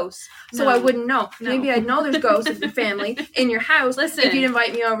your house, so No. I wouldn't know. No. Maybe I'd know there's ghosts of your family in your house. Listen, if you'd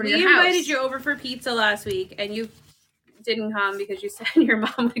invite me over to we your house. invited you over for pizza last week, and you didn't come because you said your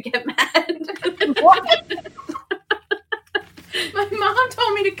mom would get mad. My mom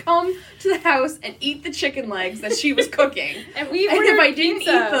told me to come to the house and eat the chicken legs that she was cooking. and if I didn't eat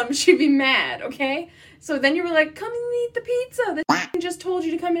them, she'd be mad, okay? So then you were like, come and eat the pizza. The just told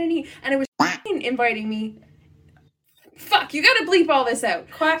you to come in and eat. And it was inviting me. Fuck, you gotta bleep all this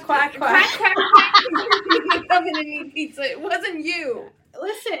out. Quack, quack, Quack, quack. quack, quack. Come in and eat pizza. It wasn't you.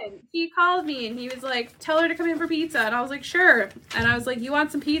 Listen, he called me and he was like, tell her to come in for pizza. And I was like, sure. And I was like, you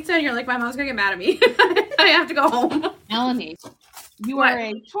want some pizza? And you're like, my mom's gonna get mad at me. I have to go home. Melanie, you are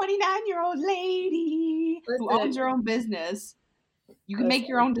a 29-year-old lady who Listen. owns your own business. You can make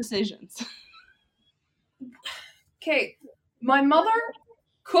your own decisions. Okay, my mother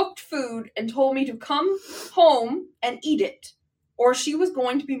cooked food and told me to come home and eat it, or she was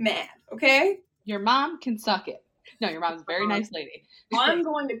going to be mad, okay? Your mom can suck it. No, your mom's a very nice lady. I'm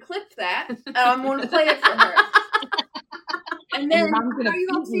going to clip that, and I'm going to play it for her. And then, your mom's gonna how are you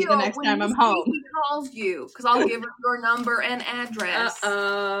beat going to me the feel next when time I'm Miss home. Casey calls you? Because I'll give her your number and address.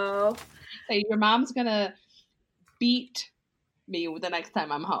 Uh-oh. Hey, your mom's gonna beat me the next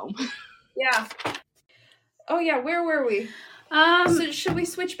time I'm home. Yeah. Oh, yeah, where were we? So should we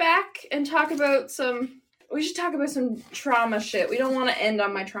switch back and talk about some... We should talk about some trauma shit. We don't want to end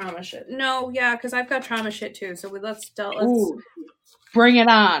on my trauma shit. No, yeah, because I've got trauma shit too. So let's Ooh, bring it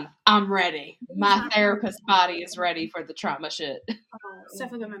on. I'm ready. My therapist body is ready for the trauma shit.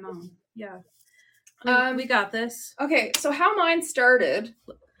 stuff about my mom. Yeah. We got this. Okay, so how mine started,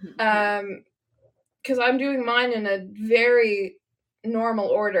 because I'm doing mine in a very normal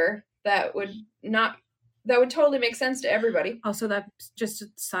order that would totally make sense to everybody. Also, that just a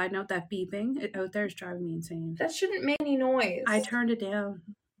side note, that beeping out there is driving me insane. That shouldn't make any noise. I turned it down.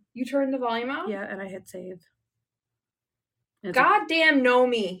 You turned the volume up? Yeah, and I hit save. Goddamn know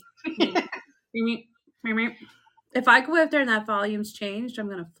me. If I go out there and that volume's changed, I'm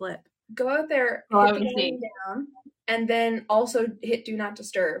gonna flip. Go out there, Oh, hit the volume down, and then also hit Do Not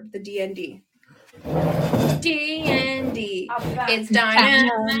Disturb, the DND. DND. It's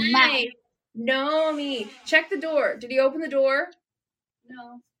dynamite. Know me. Check the door. Did he open the door?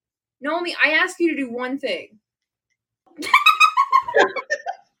 No. Know me. I asked you to do one thing.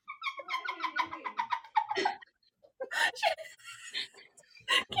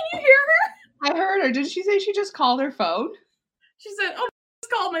 Can you hear her? I heard her. Did she say she just called her phone? She said, "Oh, I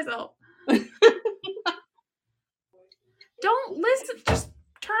just called myself." Don't listen. Just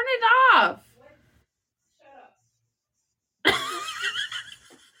turn it off.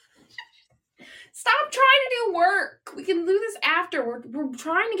 Stop trying to do work. We can do this after. We're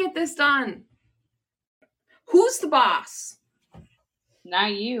trying to get this done. Who's the boss?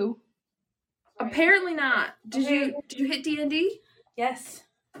 Not you. Apparently not. Did you hit D&D? Yes.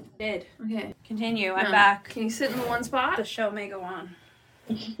 Did. Okay. Continue. I'm back. Can you sit in the one spot? The show may go on.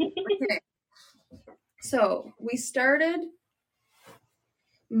 Okay. So we started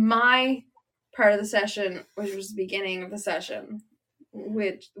my part of the session, which was the beginning of the session,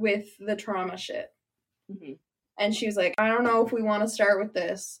 with the trauma shit. Mm-hmm. And she was like, I don't know if we want to start with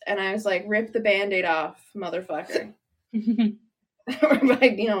this. And I was like, rip the Band-Aid off, motherfucker. I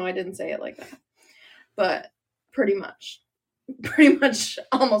didn't say it like that. But pretty much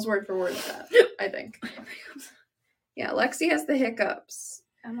almost word for word that, I think. Yeah, Lexi has the hiccups.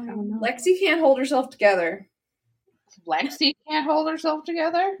 Oh, no. Lexi can't hold herself together. Lexi can't hold herself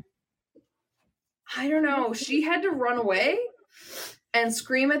together? I don't know. She had to run away and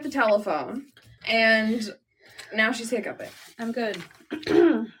scream at the telephone. And now she's hiccuping. I'm good.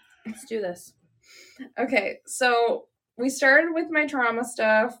 Let's do this. Okay, so we started with my trauma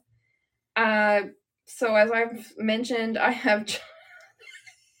stuff. So as I've mentioned, I have...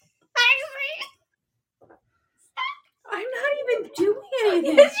 I'm not even doing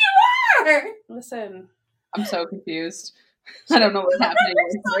anything. Yes, you are! Listen. I'm so confused. I don't know what's happening.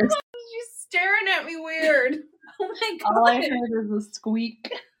 She's staring at me weird. Oh my god. All I heard is a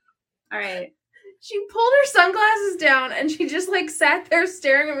squeak. All right. She pulled her sunglasses down and she just sat there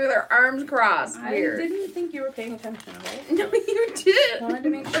staring at me with her arms crossed. Weird. I didn't think you were paying attention, okay? No, you did. I wanted to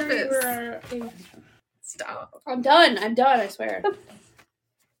make sure you were paying attention. Stop. I'm done, I swear.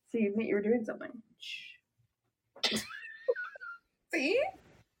 So you admit you were doing something. See?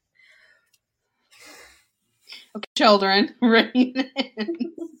 Okay, children, rein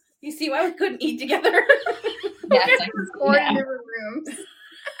in. You see why we couldn't eat together? Yes, I can see Four now. different rooms.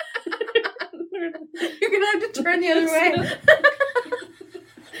 You're gonna have to turn the other way.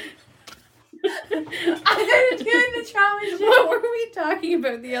 I'm doing the trauma shit. What were we talking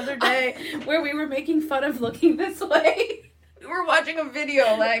about the other day where we were making fun of looking this way? We were watching a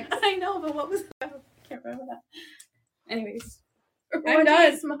video, Lex. I know, but what was that? I can't remember that. Anyways, We were I'm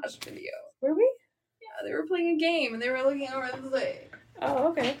watching done. a Smosh video. were we? Yeah, they were playing a game and they were looking over this way. Oh,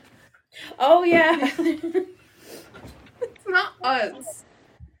 okay. Oh, yeah. It's not us.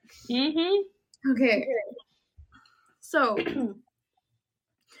 Mm-hmm. Okay. So,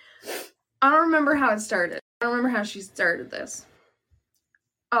 I don't remember how it started. I don't remember how she started this.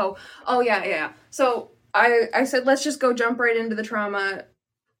 Oh, yeah. So, I said, let's just go jump right into the trauma,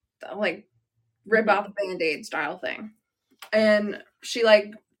 like, rip off the Band-Aid style thing. And she,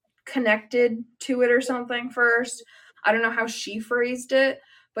 like, connected to it or something first. I don't know how she phrased it,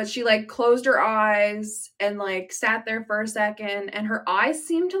 but she, like, closed her eyes and, like, sat there for a second, and her eyes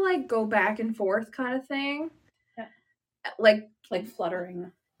seemed to, like, go back and forth kind of thing. Yeah. Like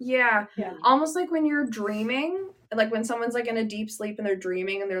fluttering. Yeah. Yeah. Almost like when you're dreaming, like when someone's, like, in a deep sleep and they're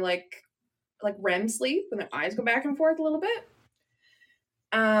dreaming and they're, like REM sleep, when their eyes go back and forth a little bit.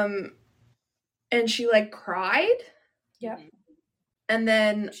 And she, like, cried. Yeah. And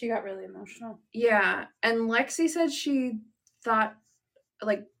then, She got really emotional. yeah. And Lexi said she thought,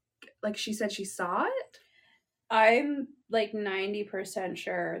 like she said she saw it. I'm like 90%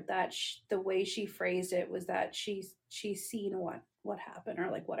 sure that the way she phrased it was that she's seen what happened or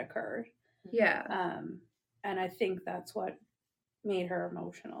like what occurred. Yeah. And I think that's what made her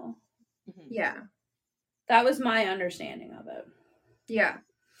emotional. Yeah. That was my understanding of it. Yeah.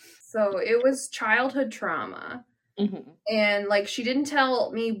 So it was childhood trauma. Mm-hmm. And, like, she didn't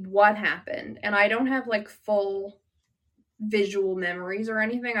tell me what happened. And I don't have, like, full visual memories or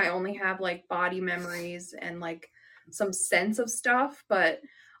anything. I only have, like, body memories and, like, some sense of stuff. And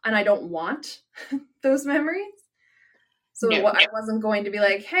I don't want those memories. So No. I wasn't going to be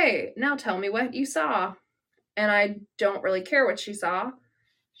like, hey, now tell me what you saw. And I don't really care what she saw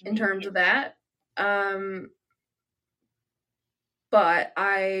in terms of that. But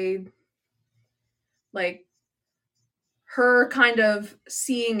I, like, her kind of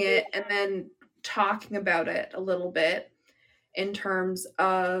seeing it and then talking about it a little bit in terms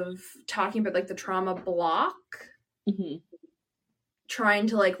of talking about, like, the trauma block, Mm-hmm. trying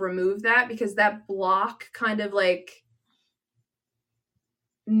to, like, remove that, because that block kind of, like,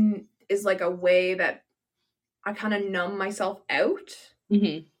 is like a way that I kind of numb myself out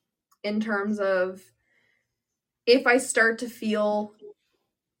Mm-hmm. in terms of if I start to feel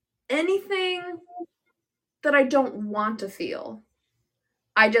anything that I don't want to feel,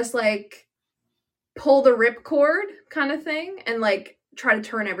 I just, like, pull the ripcord kind of thing and, like, try to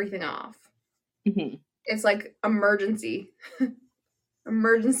turn everything off. Mm-hmm. It's like emergency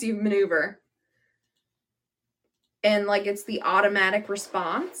maneuver. And, like, it's the automatic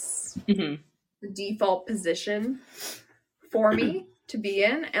response, Mm-hmm. the default position for me to be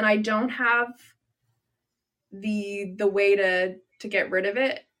in, and I don't have the way to get rid of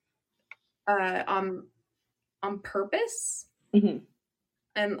it on purpose. Mm-hmm.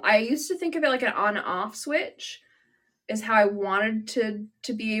 And I used to think of it like an on-off switch is how I wanted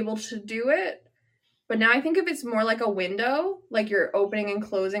to be able to do it. But now I think of it's more like a window, like you're opening and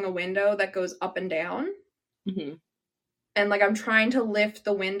closing a window that goes up and down. Mm-hmm. And, like, I'm trying to lift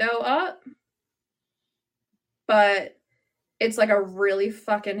the window up, but it's like a really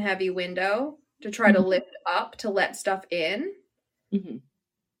fucking heavy window to try to lift up to let stuff in, Mm-hmm.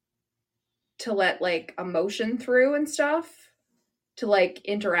 to let, like, emotion through and stuff, to, like,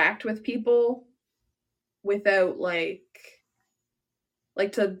 interact with people without, like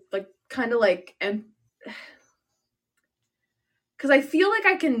to, like, kind of, like, and because I feel like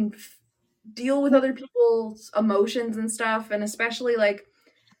I can deal with other people's emotions and stuff, and especially, like,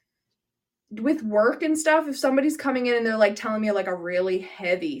 with work and stuff, if somebody's coming in and they're, like, telling me, like, a really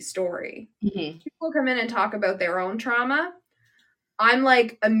heavy story, Mm-hmm. people come in and talk about their own trauma, I'm,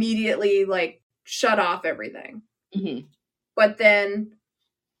 like, immediately, like, shut off everything. Mm-hmm. But then,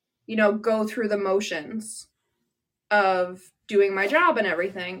 you know, go through the motions of doing my job and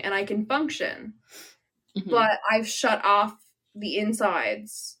everything, and I can function. Mm-hmm. But I've shut off the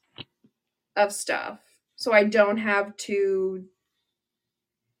insides of stuff, so I don't have to,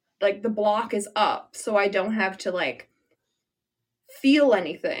 like, the block is up, so I don't have to, like, feel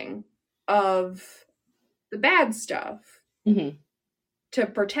anything of the bad stuff Mm-hmm. to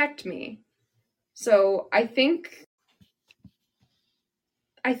protect me. So I think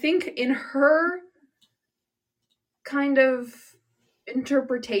in her kind of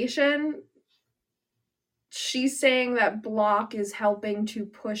interpretation, she's saying that block is helping to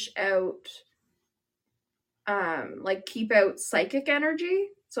push out, like keep out psychic energy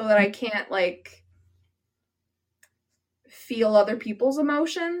so that I can't like feel other people's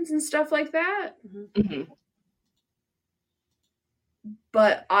emotions and stuff like that. Mhm.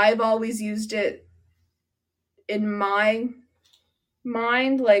 But I've always used it in my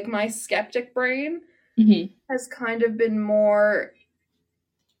mind, like my skeptic brain Mhm. has kind of been more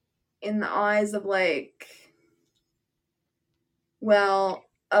in the eyes of like, well,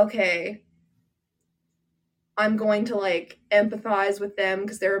 okay, I'm going to like empathize with them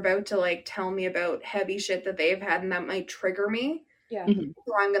because they're about to like tell me about heavy shit that they've had and that might trigger me. Yeah. Mhm.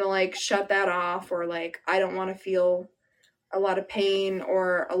 So I'm gonna like shut that off, or like I don't want to feel a lot of pain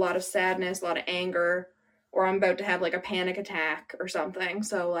or a lot of sadness, a lot of anger, or I'm about to have like a panic attack or something.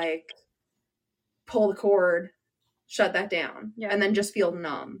 So like pull the cord, shut that down, Yeah. and then just feel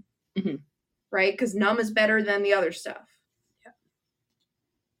numb. Mhm. Right? Because numb is better than the other stuff. Yeah.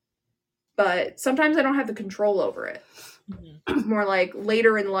 But sometimes I don't have the control over it. Mhm. It's more like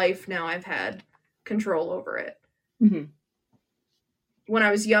later in life now I've had control over it. Mhm. When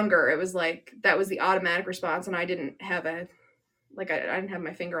I was younger, it was like that was the automatic response, and I didn't have a like I didn't have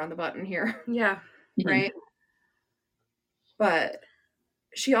my finger on the button here, Yeah. Mhm. right? But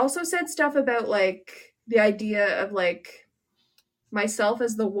she also said stuff about like the idea of like myself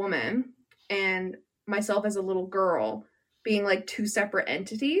as the woman and myself as a little girl being like two separate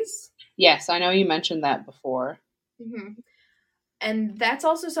entities. Yes, I know you mentioned that before. Mm-hmm. And that's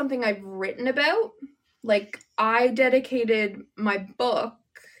also something I've written about. Like, I dedicated my book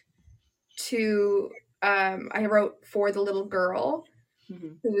to, I wrote for the little girl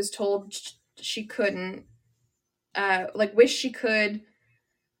Mhm. who was told she couldn't, like, wished she could,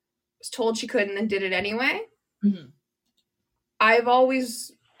 was told she couldn't, and did it anyway. Mhm. I've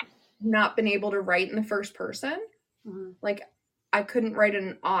always not been able to write in the first person. Mhm. Like, I couldn't write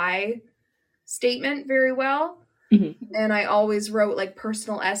an I statement very well. Mhm. And I always wrote like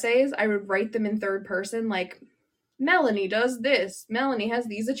personal essays. I would write them in third person, like Melanie does this, Melanie has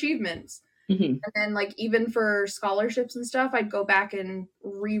these achievements. Mhm. And then like even for scholarships and stuff, I'd go back and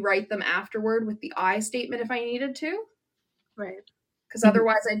rewrite them afterward with the I statement if I needed to. Right. Because Mhm.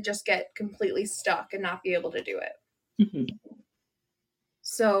 otherwise I'd just get completely stuck and not be able to do it. Mhm.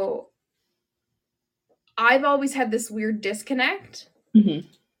 So I've always had this weird disconnect. Mhm.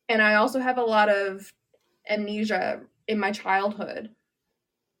 And I also have a lot of amnesia in my childhood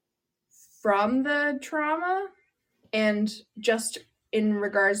from the trauma, and just in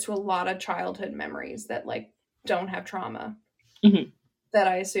regards to a lot of childhood memories that like don't have trauma, Mhm. that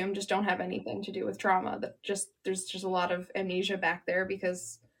I assume just don't have anything to do with trauma, that just there's just a lot of amnesia back there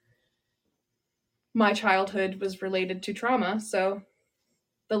because my childhood was related to trauma. So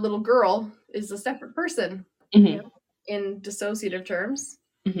the little girl is a separate person Mhm. in dissociative terms,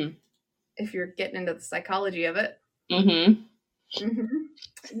 Mhm. if you're getting into the psychology of it. Mhm.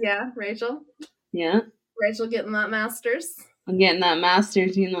 Yeah, Rachel Yeah, getting that master's. I'm getting that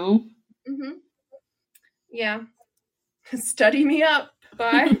master's, you know. Yeah. Study me up.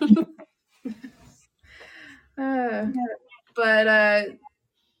 Bye. But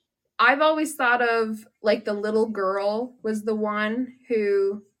I've always thought of like the little girl was the one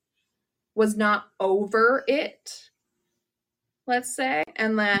who was not over it, let's say,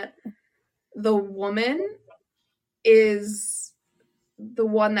 and that the woman is the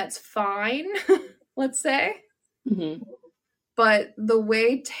one that's fine, let's say. Mhm. But the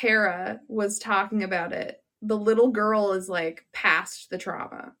way Tara was talking about it, the little girl is like past the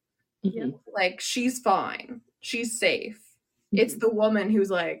trauma. Mhm. Like she's fine. She's safe. Mhm. It's the woman who's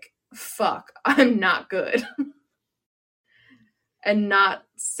like, fuck, I'm not good. And not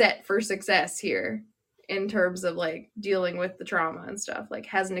set for success here in terms of like dealing with the trauma and stuff. Like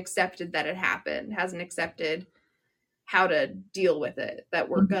hasn't accepted that it happened, hasn't accepted how to deal with it, that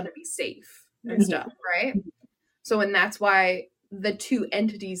we're Mhm. gonna be safe and Mhm. stuff, right? So, and that's why the two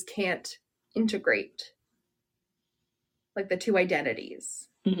entities can't integrate, like the two identities,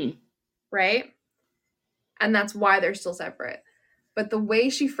 Mhm. right? And that's why they're still separate. But the way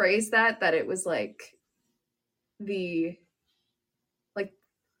she phrased that it was like the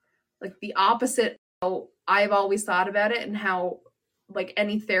like the opposite how I've always thought about it, and how like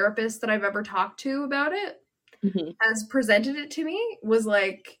any therapist that I've ever talked to about it Mhm. has presented it to me was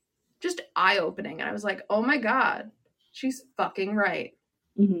like just eye-opening. And I was like, oh my god, she's fucking right.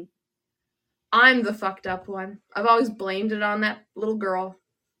 Mhm. I'm the fucked up one. I've always blamed it on that little girl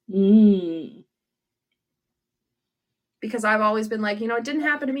Mm. because I've always been like, it didn't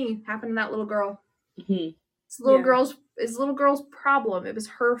happen to me, it happened to that little girl. Mhm. It's little Yeah. girl's problem. It was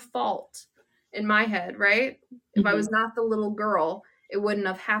her fault in my head, right? If I was not the little girl, it wouldn't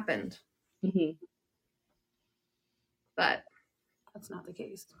have happened. Mm-hmm. But That's not the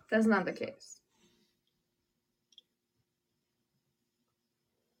case. that's not the case.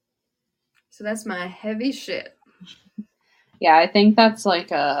 So that's my heavy shit. Yeah, I think that's like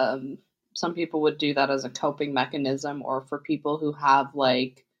some people would do that as a coping mechanism, or for people who have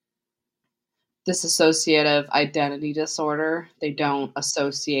like dissociative identity disorder, they don't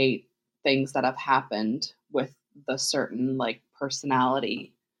associate things that have happened with the certain like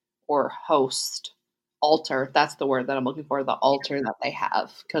personality or host alter. That's the word that I'm looking for, the alter that they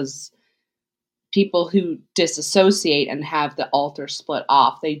have. Because people who disassociate and have the alter split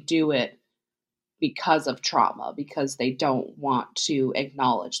off, they do it because of trauma, because they don't want to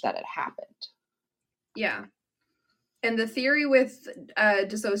acknowledge that it happened. Yeah. And the theory with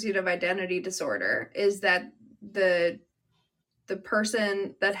dissociative identity disorder is that the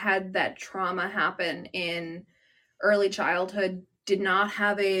person that had that trauma happen in early childhood did not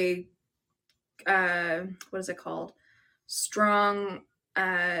have a what is it called? Strong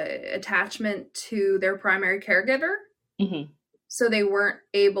attachment to their primary caregiver. Mm-hmm. So they weren't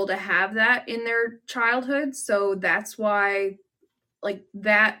able to have that in their childhood. So that's why, like,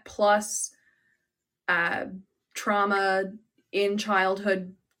 that plus trauma in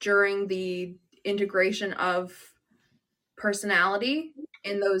childhood during the integration of personality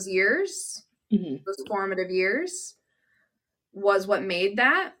in those years, those formative years, was what made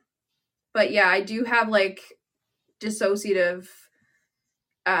that. But yeah, I do have like dissociative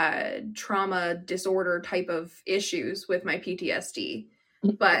trauma disorder type of issues with my PTSD,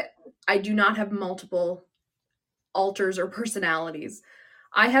 but I do not have multiple alters or personalities.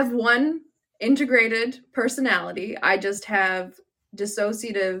 I have one integrated personality. I just have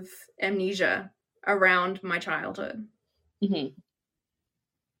dissociative amnesia around my childhood. Mm-hmm.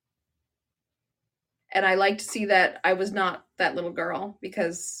 And I like to see that I was not that little girl,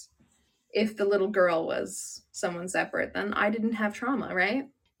 because if the little girl was someone separate, then I didn't have trauma, right?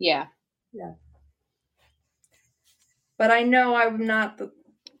 Yeah. Yeah. But I know I'm not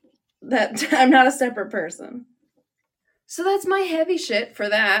I'm not a separate person. So that's my heavy shit for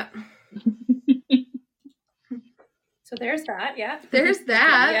that. So there's that, yeah. There's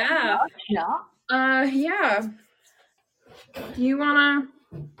that. Yeah. Yeah. You wanna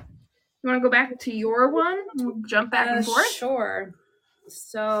go back to your one? We'll jump back and forth? Sure.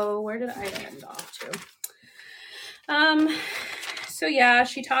 So where did I end off to? So yeah,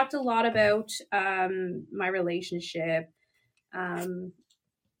 she talked a lot about my relationship. I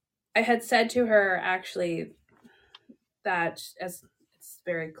had said to her actually that, as it's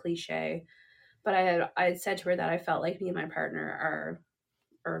very cliche, but I had said to her that I felt like me and my partner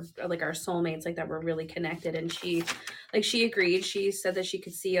are like our soulmates, like that we're really connected, and she agreed. She said that she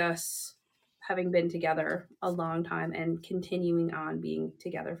could see us having been together a long time and continuing on being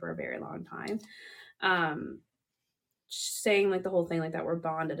together for a very long time. Saying like the whole thing like that we're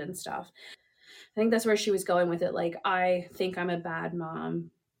bonded and stuff. I think that's where she was going with it. Like, I think I'm a bad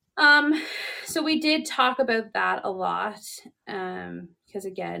mom. So we did talk about that a lot. Because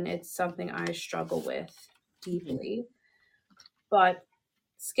again, it's something I struggle with deeply. But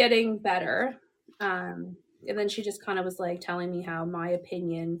it's getting better. And then she just kind of was like telling me how my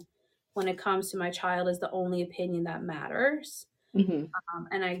opinion when it comes to my child is the only opinion that matters. Mm-hmm.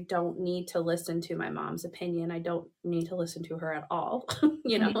 And I don't need to listen to my mom's opinion. I don't need to listen to her at all.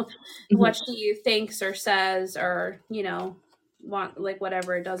 You know, Mm-hmm. what she thinks or says, or, you know,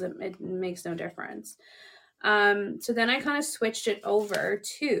 whatever, it makes no difference. So then I kind of switched it over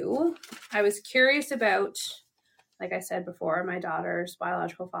to, I was curious about, like I said before, my daughter's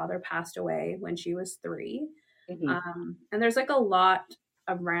biological father passed away when she was 3. Mm-hmm. And there's like a lot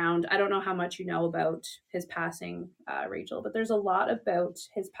around, I don't know how much you know about his passing, Rachel, but there's a lot about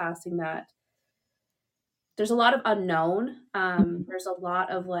his passing that there's a lot of unknown. There's a lot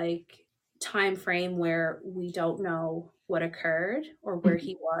of like time frame where we don't know what occurred or where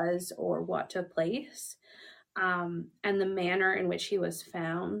he was or what took place. And the manner in which he was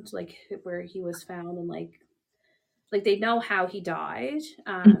found, like where he was found, and like they know how he died.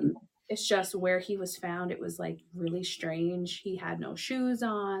 It's just where he was found, it was like really strange. He had no shoes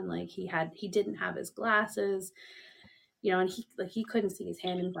on, like he didn't have his glasses, you know, and he couldn't see his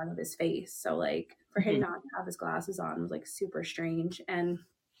hand in front of his face. So like for him not to have his glasses on was like super strange. And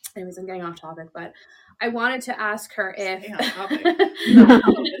anyways, I'm getting off topic, but I wanted to ask her if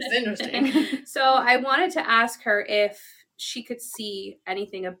It's interesting. So I wanted to ask her if she could see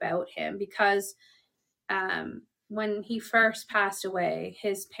anything about him, because when he first passed away,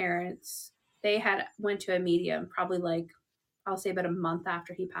 his parents they had went to a medium probably like, I'll say about a month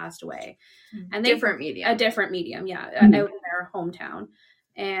after he passed away. And they Different medium. A different medium, yeah, Mhm. out in their hometown.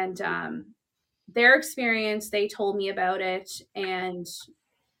 And their experience, they told me about it, and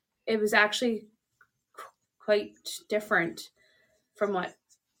it was actually quite different from what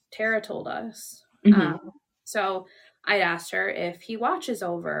Tara told us. Mhm. So I asked her if he watches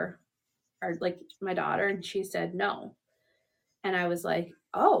over our, like, my daughter, and she said no. And I was like,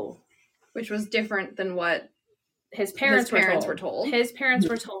 oh. Which was different than what His parents were told. His parents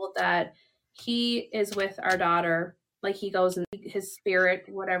were told that he is with our daughter, like he goes and his spirit,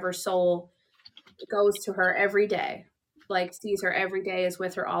 whatever soul, goes to her every day, like sees her every day, is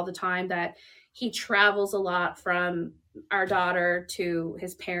with her all the time, that he travels a lot from our daughter to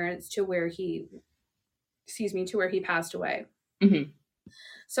his parents to where he passed away. Mhm.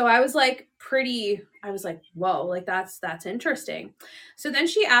 So I was like, whoa, like that's interesting. So then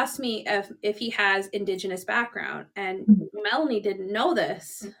she asked me if he has Indigenous background, and Melanie didn't know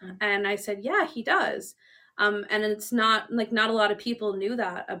this. And I said, yeah, he does. And it's not a lot of people knew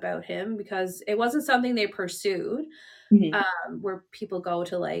that about him, because it wasn't something they pursued, where people go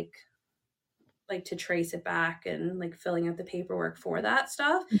to like to trace it back and like filling out the paperwork for that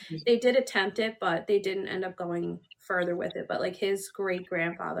stuff. They did attempt it, but they didn't end up going further with it. But like his great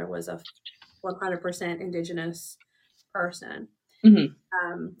grandfather was a 100% Indigenous person.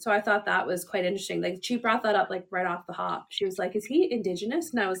 So I thought that was quite interesting. Like she brought that up like right off the hop. She was like, is he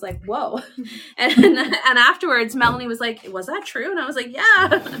Indigenous? And I was like, whoa. and afterwards Melanie was like, was that true? And I was like,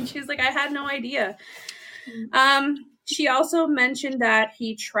 yeah. And she was like, I had no idea. She also mentioned that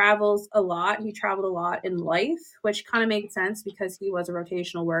he travels a lot. He traveled a lot in life, which kind of made sense because he was a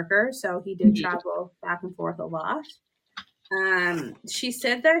rotational worker. So he did travel back and forth a lot. She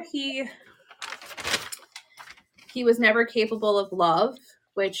said that he was never capable of love,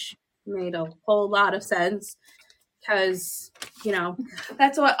 which made a whole lot of sense because, you know,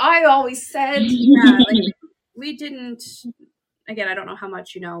 that's what I always said. Yeah, like we didn't. Again, I don't know how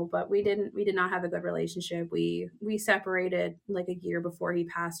much you know, but we did not have a good relationship. We separated like a year before he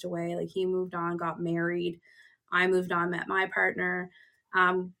passed away. Like he moved on, got married. I moved on, met my partner.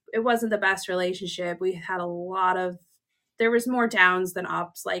 It wasn't the best relationship. We had there was more downs than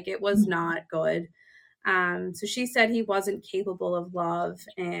ups. Like it was not good. So she said he wasn't capable of love,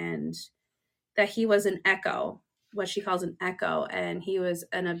 and that he was an echo, what she calls an echo. And he was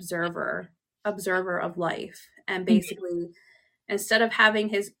an observer of life. And basically, instead of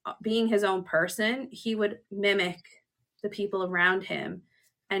being his own person, he would mimic the people around him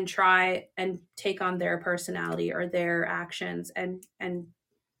and try and take on their personality or their actions and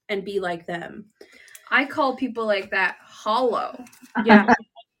be like them. I call people like that hollow. Yeah.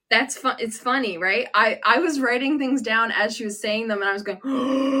 That's fun. It's funny, right? I was writing things down as she was saying them, and I was going,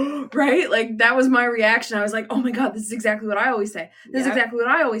 oh, right? Like that was my reaction. I was like, oh my God, this is exactly what I always say. This is exactly what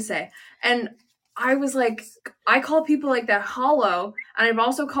I always say. And I was like, I call people like that hollow, and I've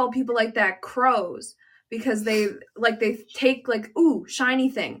also called people like that crows, because they take like, ooh, shiny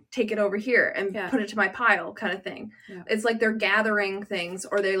thing, take it over here and put it to my pile kind of thing. Yeah. It's like they're gathering things,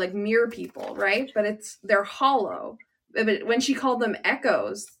 or they like mirror people, right? But they're hollow. But when she called them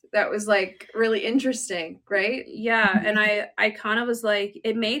echoes, that was like really interesting, right? Yeah. And I kind of was like,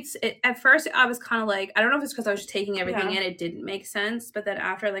 at first I was kind of like, I don't know if it's because I was just taking everything in, it didn't make sense. But then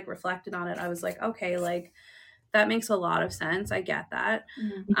after I like reflected on it, I was like, okay, like that makes a lot of sense. I get that.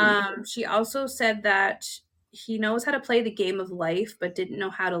 She also said that he knows how to play the game of life, but didn't know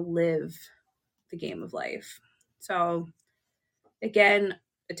how to live the game of life. So again,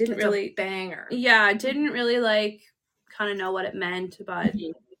 it didn't really banger. Yeah, I didn't really like kind of know what it meant, but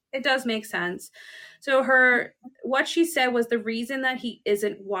it does make sense. So what she said was the reason that he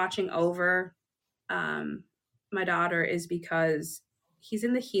isn't watching over my daughter is because he's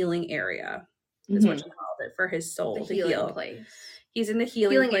in the healing area, is what she called it, for his soul to heal. Place. He's in the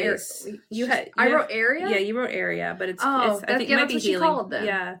healing place. I wrote area? Yeah, you wrote area, but it's I think it might be healing. She called them.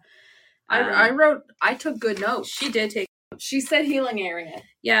 Yeah. I took good notes. She did take. She said healing area.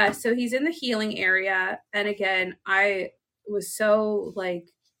 Yeah, so he's in the healing area. And again, I was so like,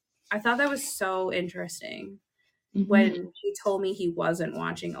 I thought that was so interesting when she told me he wasn't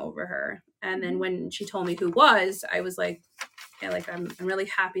watching over her. And then when she told me who was, I was like, yeah, like I'm really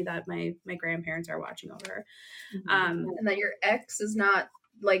happy that my grandparents are watching over her. And that your ex is not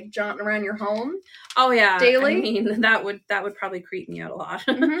like jaunting around your home. Oh yeah, daily. I mean, that would probably creep me out a lot.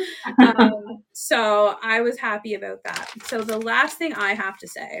 So I was happy about that. So the last thing I have to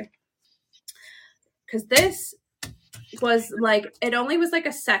say, because this was like, it only was like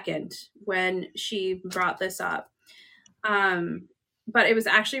a second when she brought this up. but it was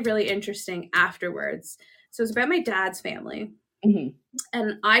actually really interesting afterwards. So it's about my dad's family. Mhm.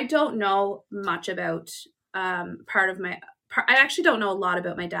 And I don't know much about I actually don't know a lot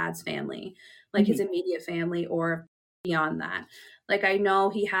about my dad's family, like his immediate family or beyond that. Like I know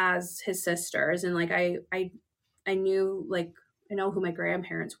he has his sisters, and like I knew, like I know who my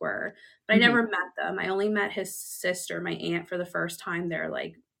grandparents were, but I never met them. I only met his sister, my aunt, for the first time there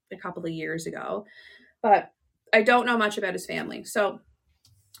like a couple of years ago. But I don't know much about his family. So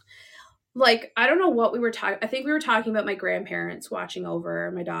like I don't know what we were talking. I think we were talking about my grandparents watching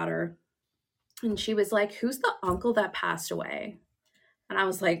over my daughter, and she was like, "Who's the uncle that passed away?" And I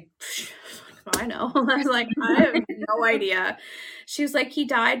was like, I know. I was like, I have no idea. She was like, he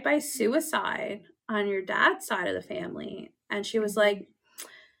died by suicide on your dad's side of the family. And she was like,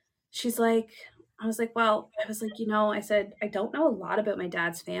 I was like, well, I was like, I said, I don't know a lot about my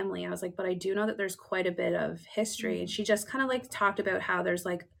dad's family. I was like, but I do know that there's quite a bit of history. And she just kind of like talked about how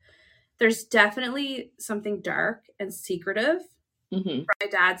there's definitely something dark and secretive from my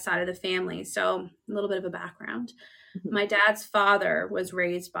dad's side of the family. So a little bit of a background. My dad's father was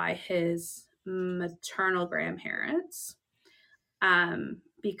raised by his maternal grandparents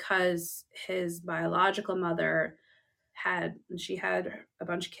because his biological mother had a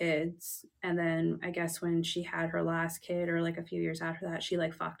bunch of kids, and then I guess when she had her last kid, or like a few years after that, she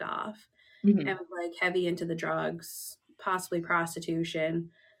like fucked off and was like heavy into the drugs, possibly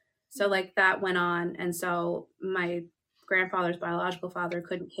prostitution. So like that went on, and so my grandfather's biological father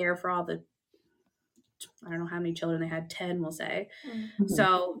couldn't care for all the, I don't know how many children they had, 10 we'll say.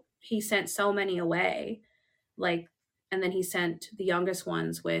 So he sent so many away, like, and then he sent the youngest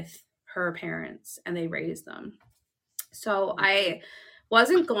ones with her parents and they raised them. So I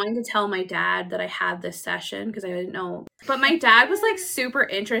wasn't going to tell my dad that I had this session because I didn't know, but my dad was like super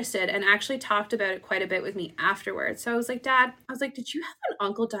interested and actually talked about it quite a bit with me afterwards. So I was like, Dad, I was like, did you have an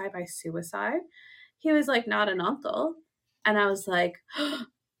uncle die by suicide? He was like, not an uncle. And I was like,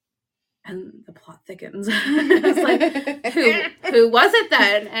 and the plot thickens. I was like, who was it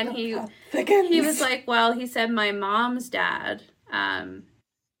then? And he was like, well, he said my mom's dad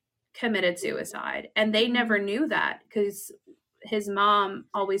committed suicide, and they never knew that because his mom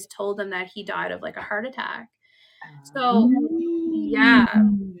always told them that he died of like a heart attack. So yeah.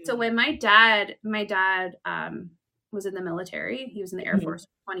 So when my dad was in the military, he was in the Air Force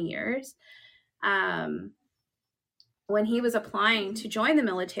for 20 years. When he was applying to join the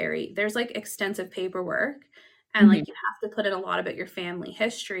military, there's like extensive paperwork, and like you have to put in a lot about your family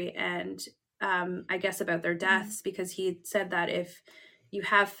history and I guess about their deaths, because he said that if you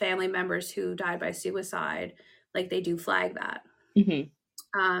have family members who died by suicide, like they do flag that.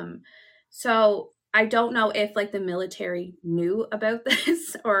 So I don't know if like the military knew about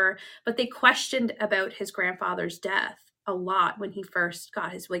this but they questioned about his grandfather's death a lot when he first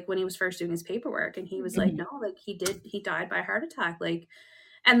got when he was first doing his paperwork, and he was like, no, like he died by heart attack, like,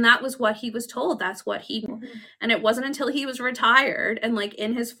 and that was what he was told. That's what he and it wasn't until he was retired and like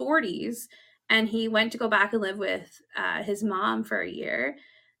in his 40s and he went to go back and live with his mom for a year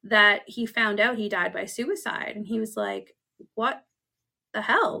that he found out he died by suicide. And he was like, what the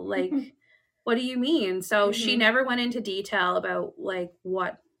hell? Like, what do you mean? So she never went into detail about like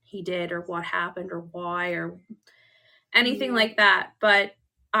what he did or what happened or why or anything like that. But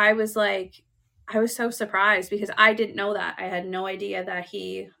I was so surprised because I didn't know that. I had no idea that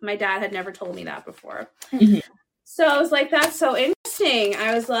my dad had never told me that before. So I was like, that's so interesting.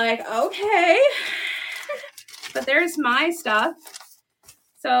 I was like, okay. But there's my stuff.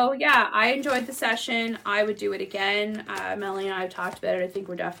 So yeah, I enjoyed the session. I would do it again. Melanie and I have talked about it. I think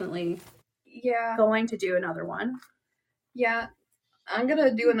we're definitely going to do another one. Yeah, I'm going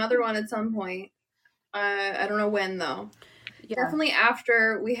to do another one at some point. I don't know when though. Yeah. Definitely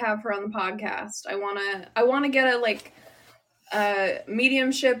after we have her on the podcast. I want to get a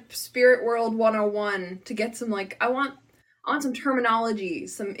mediumship spirit world 101 to get some I want some terminology,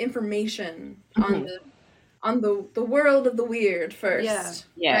 some information on the world of the weird first. Yeah.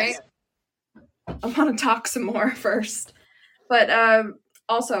 Yes. Right? I want to talk some more first. But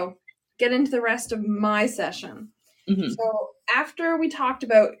also get into the rest of my session. So after we talked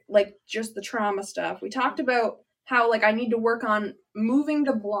about just the trauma stuff, we talked about how I need to work on moving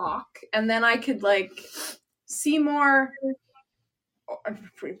the block, and then I could see more,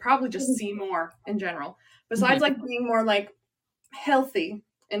 probably just see more in general. Besides being more healthy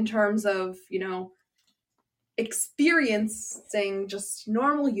in terms of, experiencing just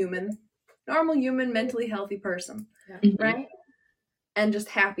normal human, mentally healthy person, right? And just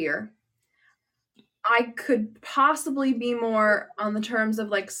happier. I could possibly be more on the terms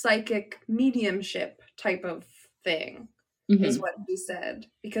of psychic mediumship type of thing. is what he said,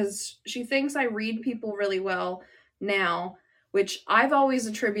 because she thinks I read people really well now, which I've always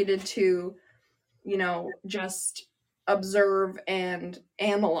attributed to, you know, just observe and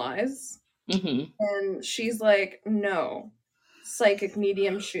analyze. And she's like, no, psychic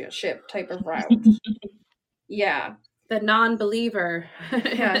mediumship type of route. Yeah. The non-believer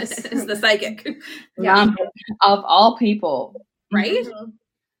Yes. is the psychic. Yeah. Of all people. Right?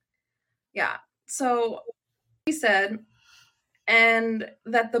 Yeah. So he said, and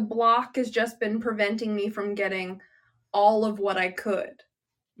that the block has just been preventing me from getting all of what I could.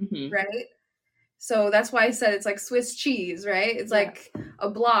 Right? So that's why I said it's like Swiss cheese, right? It's like a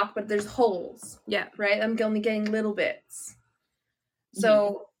block, but there's holes. Yeah. Right? I'm only getting little bits.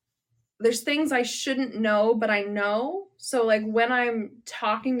 So there's things I shouldn't know, but I know. So like when I'm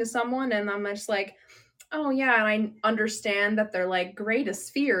talking to someone and I'm just like, oh yeah, and I understand that their like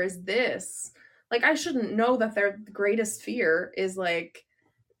greatest fear is this. Like I shouldn't know that their greatest fear is like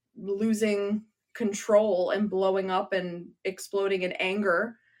losing control and blowing up and exploding in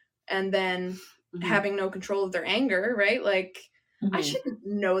anger and then having no control of their anger, right? Like I shouldn't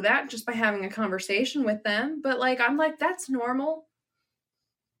know that just by having a conversation with them. But like I'm like, that's normal.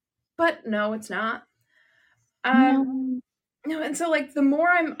 But no, it's not. No, and so like the more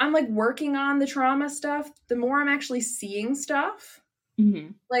I'm like working on the trauma stuff, the more I'm actually seeing stuff.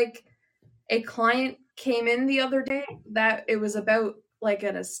 Like a client came in the other day that it was about like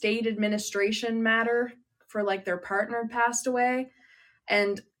an estate administration matter for like their partner passed away,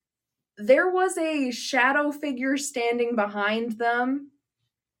 and there was a shadow figure standing behind them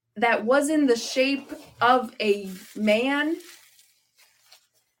that was in the shape of a man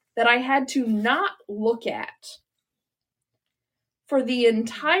that I had to not look at for the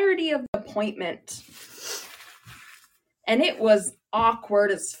entirety of the appointment. And it was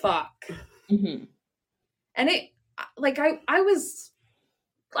awkward as fuck. And it, like, I'm like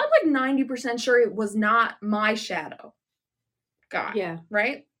 90% sure it was not my shadow guy. Yeah.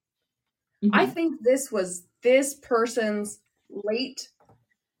 Right? I think this was this person's late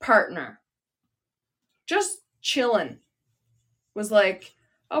partner. Just chilling. Was like,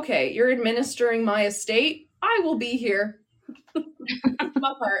 okay, you're administering my estate. I will be here.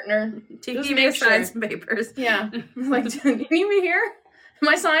 My partner. Just Just make make sign sure. some papers. Yeah. Like, do you need me here? Am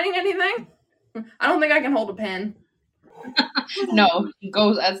I signing anything? I don't think I can hold a pen. No,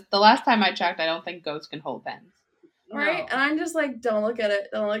 ghosts, as the last time I checked, I don't think ghosts can hold pens. Right? No. And I'm just like, don't look at it.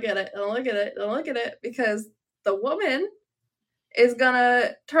 Don't look at it. Don't look at it. Don't look at it. Because the woman is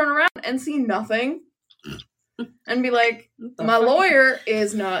gonna turn around and see nothing. And be like, my lawyer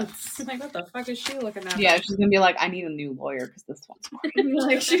is nuts. I'm like, what the fuck is she looking at? Yeah, she's gonna be like, I need a new lawyer because this one's mine.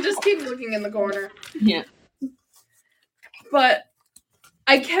 Like, she just keeps looking in the corner. Yeah. But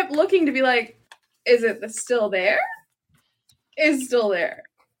I kept looking to be like, is it still there? Is still there.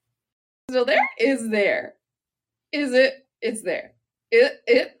 Still there? Is there. Is it? It's there.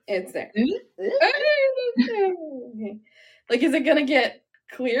 It's there. Like, is it gonna get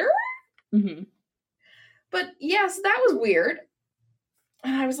clearer? But yes, that was weird.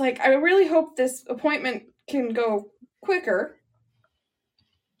 And I was like, I really hope this appointment can go quicker.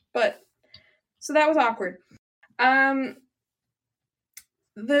 But so that was awkward. The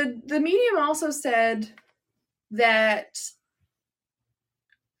medium also said that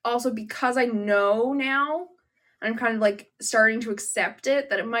also because I know now, I'm kind of like starting to accept it,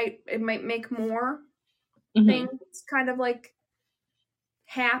 that it might make more things kind of like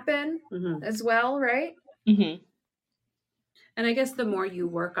happen as well, right? And I guess the more you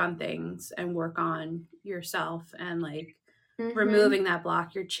work on things and work on yourself and like removing that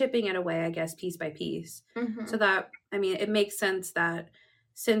block, you're chipping it away, I guess, piece by piece. So that, I mean, it makes sense that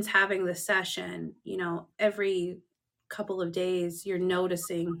since having the session, you know, every couple of days you're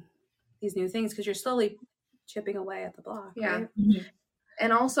noticing these new things because you're slowly chipping away at the block. Yeah. Right?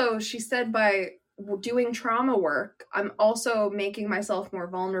 And also she said by doing trauma work, I'm also making myself more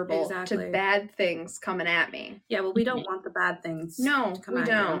vulnerable to bad things coming at me. Yeah, well, we don't want the bad things. No, to come we at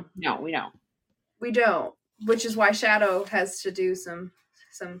don't. You. No, we don't. We don't. Which is why Shadow has to do some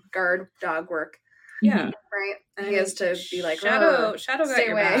guard dog work. Yeah. Right? And he has to be like, Shadow got stay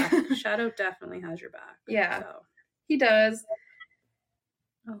your away. back. Shadow definitely has your back. Yeah. So. He does.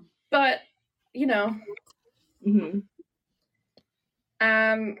 Oh. But, you know.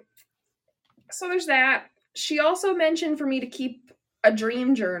 So there's that. She also mentioned for me to keep a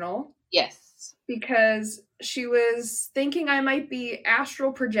dream journal. Yes. Because she was thinking I might be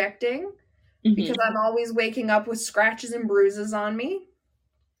astral projecting. Because I'm always waking up with scratches and bruises on me.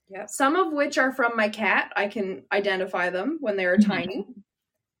 Yeah. Some of which are from my cat. I can identify them when they're tiny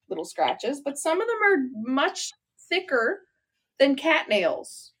little scratches. But some of them are much thicker than cat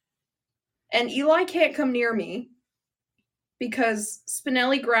nails. And Eli can't come near me because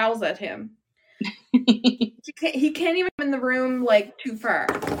Spinelli growls at him. He can't even come in the room, like, too far.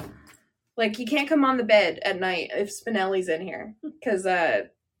 Like, he can't come on the bed at night if Spinelli's in here. Because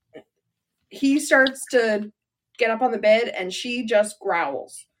he starts to get up on the bed and she just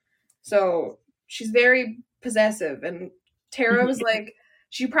growls. So she's very possessive. And Tara was like,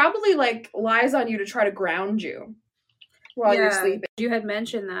 she probably, like, lies on you to try to ground you while you're sleeping. You had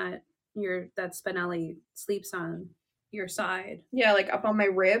mentioned that that Spinelli sleeps on your side. Yeah, like up on my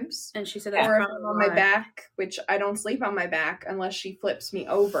ribs. And she said that's or if probably I'm on my back, which I don't sleep on my back unless she flips me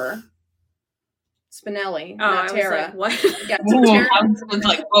over. Spinelli, not Tara. Like, what? Yeah, so Tara, I was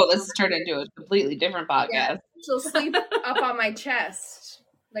like, whoa, this has turned into a completely different podcast. Yeah, she'll sleep up on my chest,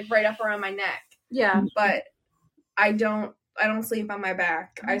 like right up around my neck. Yeah. But I don't sleep on my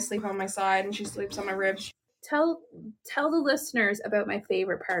back. I sleep on my side and she sleeps on my ribs. Tell the listeners about my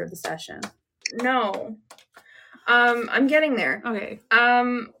favorite part of the session. No. I'm getting there. Okay.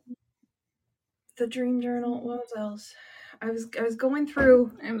 The dream journal. What was else? I was going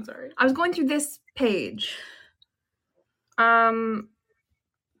through. I'm sorry. I was going through this page. Oh,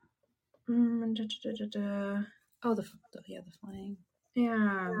 the flying.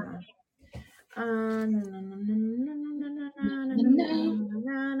 Yeah.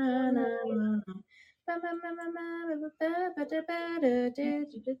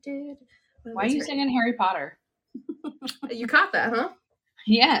 Why are you singing Harry Potter? You caught that, huh?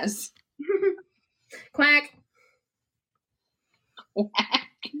 Yes. Quack.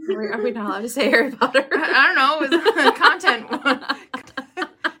 Are we not allowed to say Harry Potter? I don't know. It's content.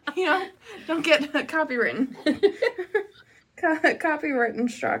 Don't get copywritten. Copywritten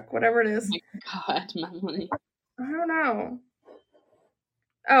struck, whatever it is. Oh my God, Melanie. I don't know.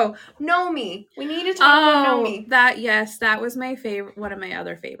 Oh, Nomi. We need to talk about Nomi. That was my favorite. One of my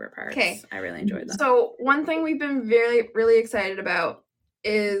other favorite parts. Okay, I really enjoyed that. So one thing we've been really, really excited about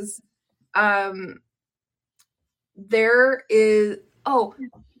is, there is also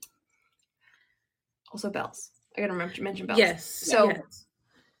bells. I gotta remember to mention bells. Yes. So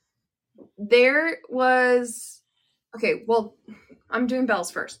there was. Okay, well, I'm doing bells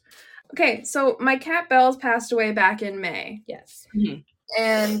first. Okay, so my cat Bells passed away back in May. Yes. Mm-hmm.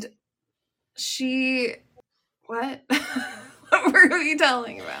 And she, what? What were we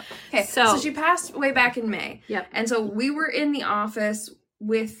telling about? Okay, so she passed away back in May. Yep. And so we were in the office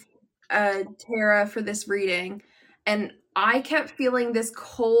with Tara for this reading, and I kept feeling this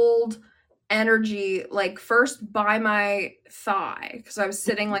cold energy, like first by my thigh, because I was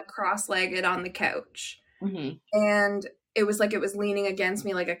sitting like cross-legged on the couch. Mm-hmm. And it was like it was leaning against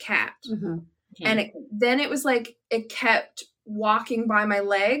me like a cat. Mm-hmm. And then it was like it kept walking by my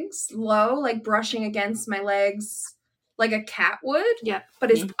legs low, like brushing against my legs like a cat would. Yeah.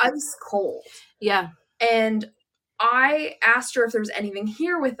 But it's ice cold. Yeah. And I asked her if there was anything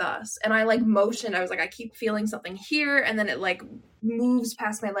here with us. And I like motioned. I was like, I keep feeling something here. And then it like moves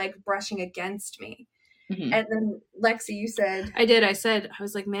past my leg, brushing against me. Mm-hmm. And then Lexi, you said. I did. I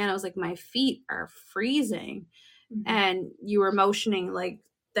was like, my feet are freezing. Mm-hmm. And you were motioning like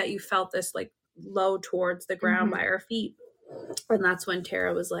that you felt this like low towards the ground by our feet. And that's when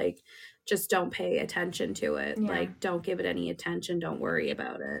Tara was like, just don't pay attention to it. Yeah. Like, don't give it any attention. Don't worry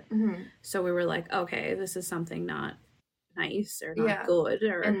about it. Mm-hmm. So we were like, okay, this is something not nice or not good.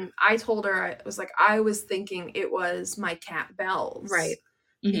 And I told her, I was thinking it was my cat Bells. Right.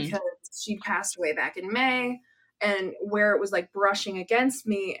 Because she passed away back in May, and where it was like brushing against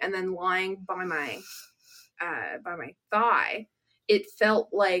me and then lying by my thigh, it felt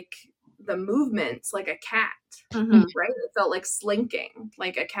like the movements like a cat, right? It felt like slinking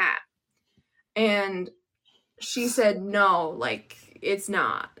like a cat. And she said, no, like it's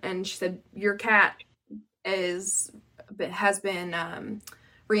not. And she said, your cat has been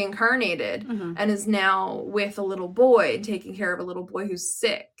reincarnated and is now with a little boy, taking care of a little boy who's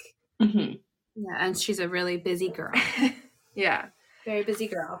sick. Mm-hmm. Yeah, and she's a really busy girl. Yeah. Very busy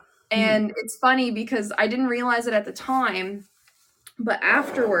girl. And it's funny because I didn't realize it at the time, but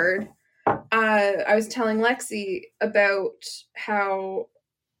afterward, I was telling Lexi about how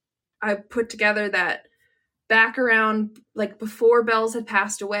I put together that back around, like before Bells had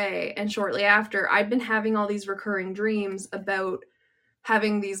passed away and shortly after, I'd been having all these recurring dreams about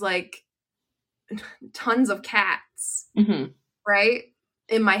having these like tons of cats, right,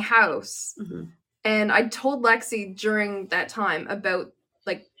 in my house. And I told Lexi during that time about,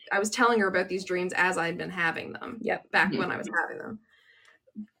 like, I was telling her about these dreams as I'd been having them. Yep. Back when I was having them.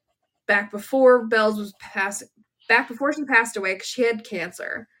 Back before Bells was back before she passed away, because she had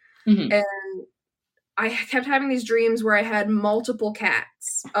cancer. And I kept having these dreams where I had multiple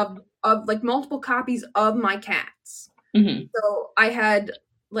cats of like multiple copies of my cats. Mm-hmm. So I had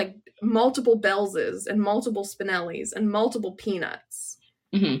like multiple Bellses and multiple Spinellis and multiple Peanuts.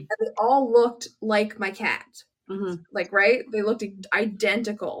 Mm-hmm. And they all looked like my cat. Mm-hmm. Like, right? They looked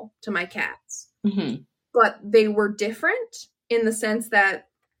identical to my cats. Mm-hmm. But they were different in the sense that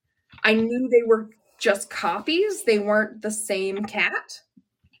I knew they were just copies. They weren't the same cat.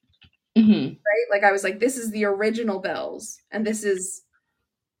 Mm-hmm. Right? Like I was like, this is the original Bells, and this is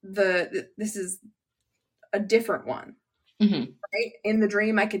a different one. Mm-hmm. Right? In the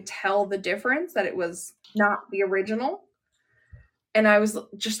dream, I could tell the difference, that it was not the original. And I was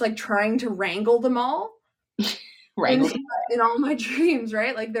just like trying to wrangle them all. Wrangle. In all my dreams,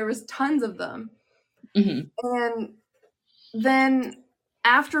 right? Like there was tons of them. Mm-hmm. And then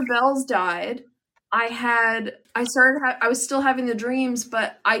after Bells died, I was still having the dreams,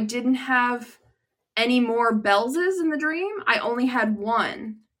 but I didn't have any more Bellses in the dream. I only had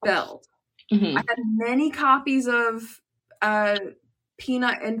one Bell. Mm-hmm. I had many copies of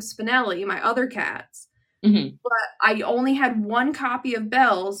Peanut and Spinelli, my other cats. Mm-hmm. But I only had one copy of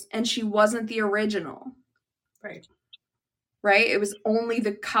Bells, and she wasn't the original. Right. Right? It was only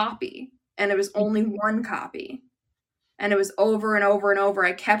the copy, and it was only one copy. And it was over and over and over.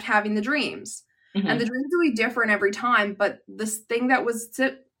 I kept having the dreams. Mm-hmm. And the dreams would be different every time, but this thing that was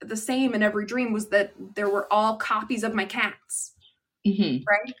the same in every dream was that there were all copies of my cats. Mm-hmm.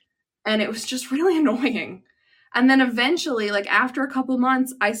 Right? And it was just really annoying. And then eventually, like after a couple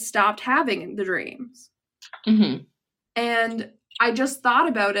months, I stopped having the dreams. Mm-hmm. And I just thought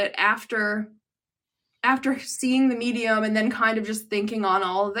about it after seeing the medium and then kind of just thinking on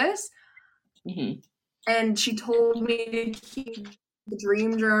all of this. Mm-hmm. And she told me to keep the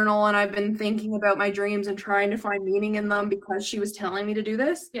dream journal, and I've been thinking about my dreams and trying to find meaning in them because she was telling me to do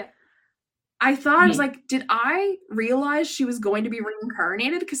this. Yeah. I thought, I was like, did I realize she was going to be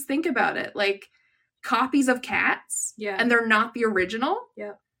reincarnated? Because think about it, like copies of cats, Yeah. and they're not the original.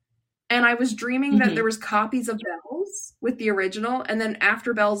 Yeah. And I was dreaming that there was copies of Bells with the original, and then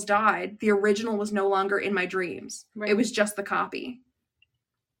after Bells died, the original was no longer in my dreams. Right. It was just the copy.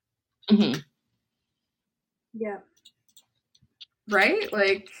 Mm-hmm. Yeah. Right?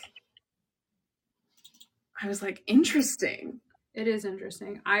 Like, I was like, interesting. It is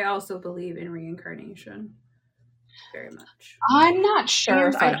interesting. I also believe in reincarnation. Very much. I'm not sure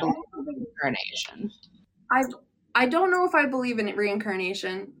And if I believe in reincarnation. I don't know if I believe in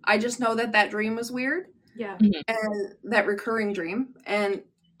reincarnation. I just know that dream was weird, Yeah. and that recurring dream. And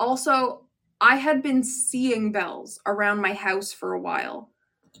also, I had been seeing Bells around my house for a while.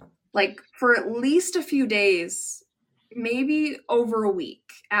 Like, for at least a few days, maybe over a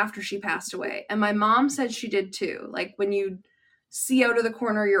week after she passed away. And my mom said she did too. Like, when you see out of the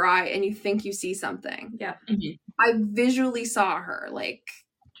corner of your eye and you think you see something. Yeah. Mm-hmm. I visually saw her, like,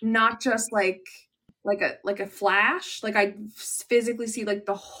 not just like a flash. Like, I physically see like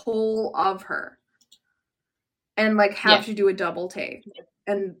the whole of her, and like have to do a double take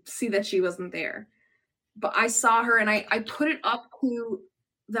and see that she wasn't there. But I saw her, and I put it up to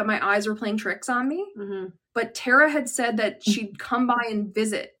that my eyes were playing tricks on me. Mm-hmm. But Tara had said that she'd come by and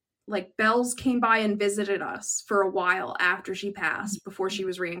visit. Like, Bells came by and visited us for a while after she passed, before she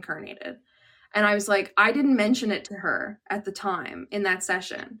was reincarnated. And I was like, I didn't mention it to her at the time in that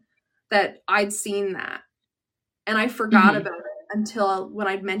session that I'd seen that. And I forgot about it until when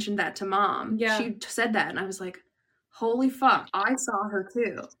I'd mentioned that to Mom. Yeah. She said that, and I was like, holy fuck, I saw her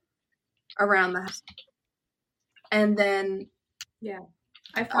too around the house. And then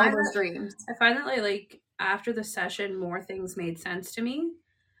I all find those that, dreams. I find that like after the session, more things made sense to me.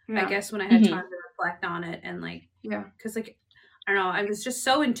 Yeah. I guess when I had time to reflect on it, and like, Yeah. because like, I don't know, I was just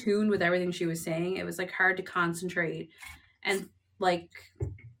so in tune with everything she was saying. It was like hard to concentrate and like,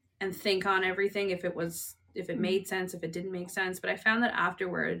 and think on everything if it made sense, if it didn't make sense. But I found that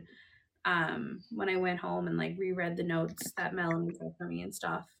afterward, when I went home and like reread the notes that Melanie said for me and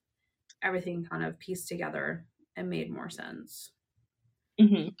stuff, everything kind of pieced together and made more sense.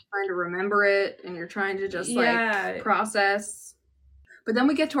 Mm-hmm. Trying to remember it, and you're trying to just Yeah. like process. But then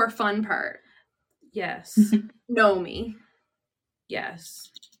we get to our fun part. Yes. Know me. Yes.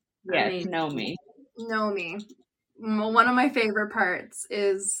 Yes, know me. Know me. One of my favorite parts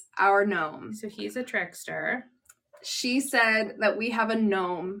is our gnome. So he's a trickster. She said that we have a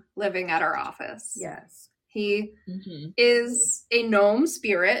gnome living at our office. Yes. He is a gnome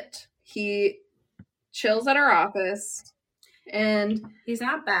spirit. He chills at our office. And He's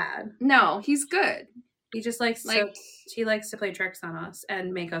not bad. no, he's good. He just likes Like, he likes to play tricks on us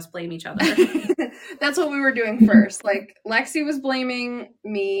and make us blame each other. that's what we were doing first. Like, Lexi was blaming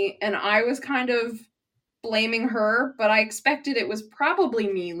me, and I was kind of blaming her, but I expected it was probably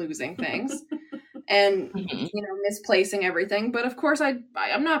me losing things and misplacing everything. But of course, I'm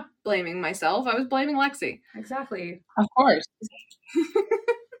not blaming myself. I was blaming Lexi. Exactly. Of course.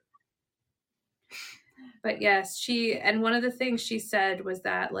 But yes, and one of the things she said was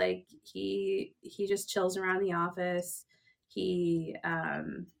that like he just chills around the office. He's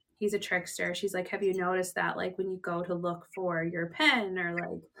a trickster. She's like, have you noticed that like when you go to look for your pen or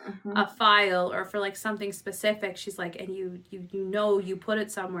like a file or for like something specific, she's like, and you put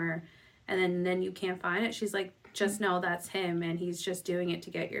it somewhere and then you can't find it. She's like, just know that's him and he's just doing it to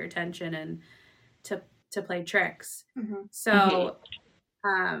get your attention and to play tricks. So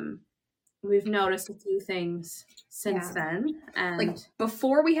we've noticed a few things since then. And like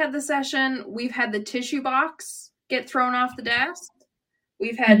before we had the session, we've had the tissue box get thrown off the desk.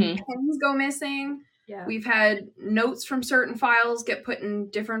 We've had pens go missing. Yeah. We've had notes from certain files get put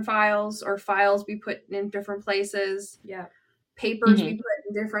in different files or files be put in different places. Yeah. Papers be put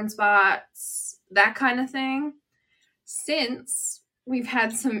in different spots. That kind of thing. Since we've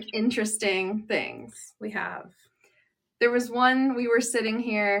had some interesting things. We have. There was one, we were sitting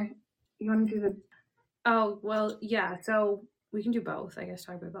here. You want to do the... Oh, well, yeah. So we can do both. I guess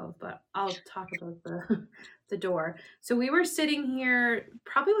talk about both, but I'll talk about the door. So we were sitting here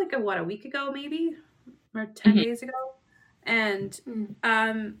probably like a week ago, maybe, or 10 days ago. And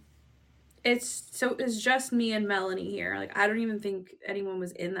it's just me and Melanie here. Like, I don't even think anyone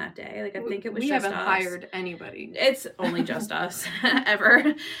was in that day. Like, I think it was just us. We haven't hired anybody. It's only just us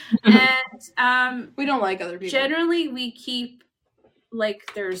ever. And we don't like other people. Generally, we keep, like,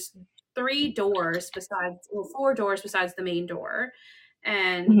 there's 4 doors besides the main door.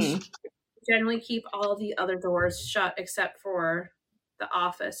 And generally keep all the other doors shut except for the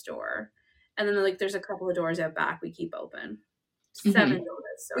office door. And then, like, there's a couple of doors out back we keep open. 7 doors.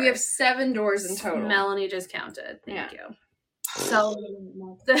 Sorry. We have 7 doors in total. Melanie just counted. Thank you. So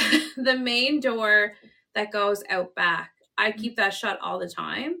the main door that goes out back, I keep that shut all the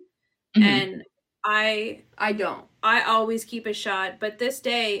time. And I don't. I always keep it shut. But this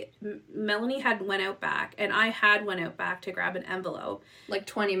day, Melanie had went out back, and I had went out back to grab an envelope. Like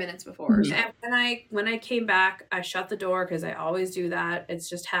 20 minutes before. And when I came back, I shut the door because I always do that. It's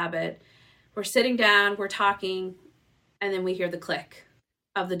just habit. We're sitting down, we're talking, and then we hear the click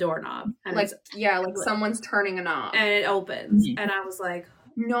of the doorknob. And like someone's turning a knob. And it opens. And I was like...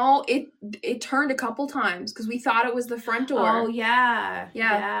 No, it turned a couple times because we thought it was the front door. Oh, yeah.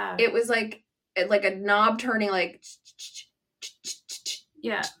 Yeah. It was like a knob turning like...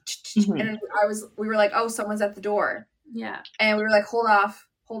 Yeah. And we were like, oh, someone's at the door. Yeah. And we were like, hold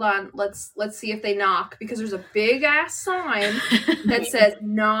on, let's see if they knock, because there's a big ass sign that says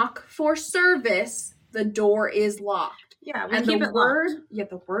knock for service. The door is locked. Yeah, and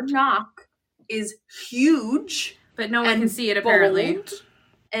the word knock is huge, but no one can see it apparently.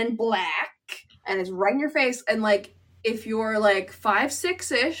 And black, and it's right in your face. And like, if you're like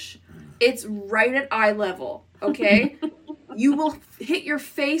 5'6" it's right at eye level. Okay, you will hit your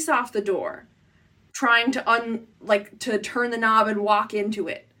face off the door trying to to turn the knob and walk into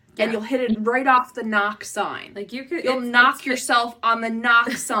it. Yeah. And you'll hit it right off the knock sign. Like you'll knock yourself on the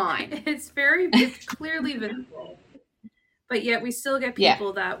knock sign. It's clearly visible. But yet we still get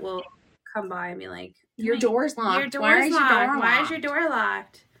people that will come by and be like, your door's locked. Your door's locked. Why is your door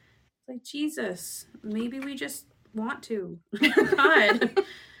locked? Like, Jesus, maybe we just want to. God.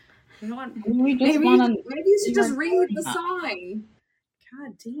 Maybe you should just read the sign.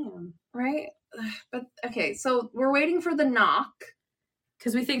 God damn. Right? But, okay, so we're waiting for the knock.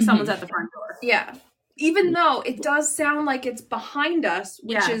 Because we think someone's at the front door. Yeah. Even though it does sound like it's behind us,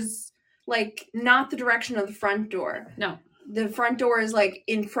 which is, like, not the direction of the front door. No. The front door is, like,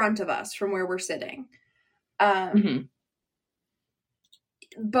 in front of us from where we're sitting. But,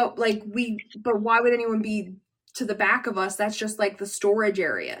 like, but why would anyone be to the back of us? That's just, like, the storage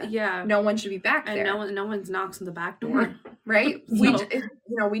area. Yeah. No one should be back there. And no one's knocks on the back door. Right? We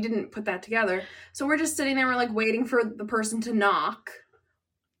didn't put that together. So we're just sitting there, we're, like, waiting for the person to knock.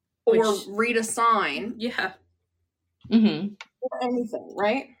 Or read a sign. Yeah. Or anything,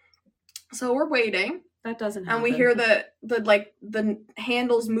 right? So we're waiting. That doesn't happen. And we hear the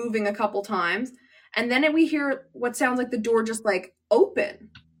handles moving a couple times. And then we hear what sounds like the door just, like, open.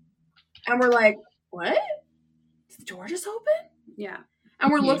 And we're like, what? Did the door just open? Yeah.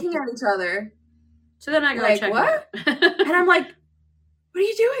 And we're looking at each other. So then I go, like, check what? And I'm like, what are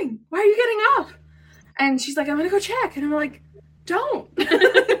you doing? Why are you getting up? And she's like, I'm going to go check. And I'm like, don't. They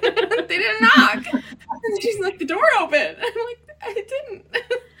didn't knock. And she's like, the door open. And I'm like, I didn't.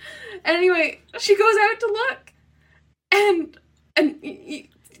 And anyway, she goes out to look. And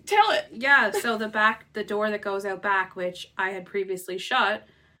Tell it. Yeah, so the door that goes out back, which I had previously shut,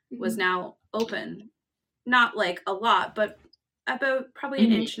 was now open. Not like a lot, but about probably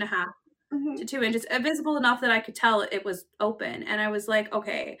an inch and a half to 2 inches, visible enough that I could tell it was open. And I was like,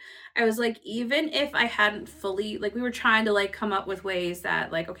 okay. I was like, even if I hadn't fully, like, we were trying to like come up with ways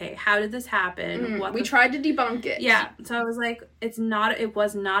that like, okay, how did this happen? We tried to debunk it. Yeah. So I was like, it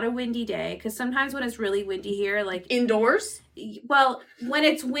was not a windy day. Because sometimes when it's really windy here, like Indoors? well, when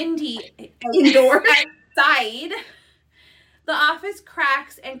it's windy Indoors? outside, the office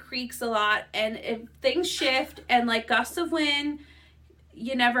cracks and creaks a lot, and if things shift and like gusts of wind,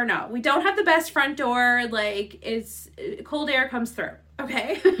 you never know. We don't have the best front door. Like, it's cold air comes through.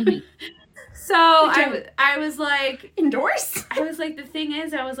 Okay. So I was like, indoors? I was like, the thing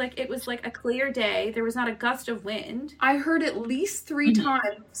is, I was like, it was like a clear day. There was not a gust of wind. I heard at least 3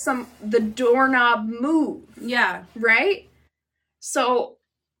 times the doorknob move. Yeah. Right? So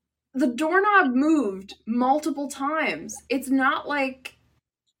the doorknob moved multiple times. It's not like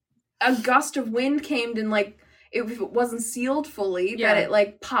a gust of wind came and like if it wasn't sealed fully that it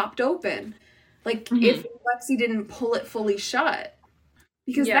like popped open. Like if Lexi didn't pull it fully shut.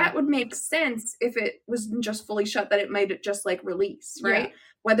 Because that would make sense if it wasn't just fully shut, that it might just like release, right? Yeah.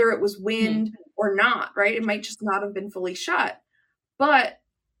 Whether it was wind or not, right? It might just not have been fully shut. But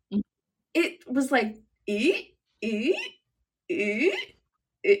it was like, and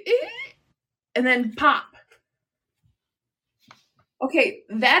then pop. Okay,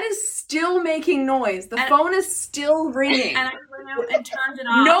 that is still making noise. The phone is still ringing. And I went out and turned it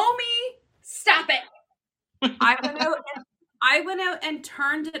off. Nomi, stop it. I went out and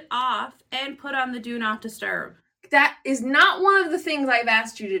turned it off and put on the do not disturb. That is not one of the things I've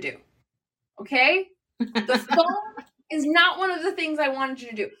asked you to do. Okay? The phone is not one of the things I wanted you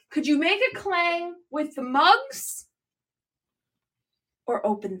to do. Could you make a clang with the mugs? Or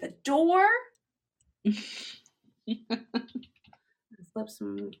open the door? Flip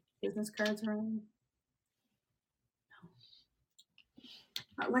some business cards around.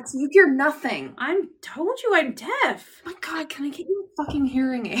 Lexi, you hear nothing. Told you I'm deaf. Oh my God, can I get you a fucking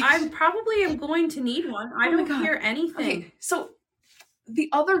hearing aid? I probably am going to need one. I don't hear anything. Okay, so the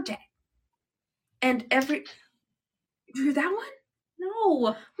other day, and you hear that one?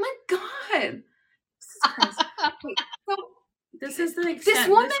 No. My God. Wait, so this is the extent. This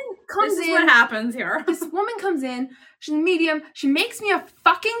woman comes in. This is what happens here. This woman comes in. She's medium. She makes me a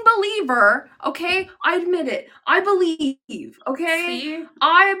fucking believer. Okay? I admit it. I believe. Okay? See?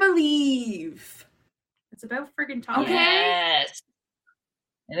 I believe. It's about friggin' time. Okay? Yes.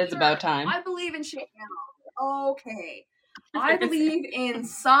 It is about time. I believe in shit now. Okay. I believe in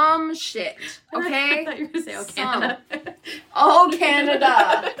some shit. Okay? I thought you were going to say, oh, Canada. Oh,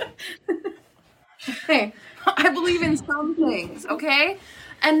 Canada. Okay. I believe in some things, okay?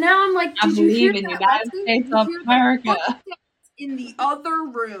 And now I'm like, did you hear that? United States of America. In the other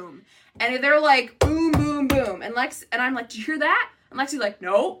room. And they're like, boom, boom, boom. And I'm like, did you hear that? And Lexi's like,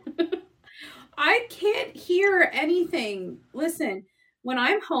 no. I can't hear anything. Listen, when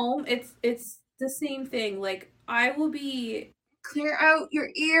I'm home, it's the same thing. Like, I will be... Clear out your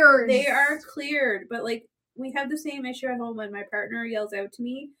ears. They are cleared. But, like, we have the same issue at home when my partner yells out to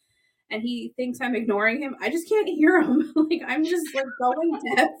me. And he thinks I'm ignoring him. I just can't hear him. Like, I'm just, like, going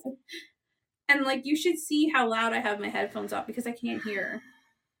deaf. And, like, you should see how loud I have my headphones up because I can't hear.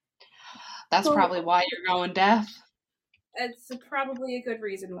 That's probably why you're going deaf. It's probably a good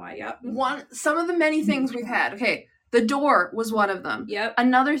reason why, yep. Some of the many things we've had. Okay, the door was one of them. Yep.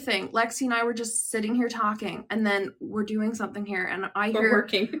 Another thing, Lexi and I were just sitting here talking, and then we're doing something here, and We're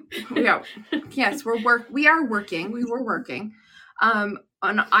working. Yeah. Yes, we are working. We were working.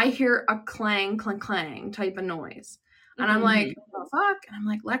 And I hear a clang, clang, clang type of noise. And I'm like, what the fuck? And I'm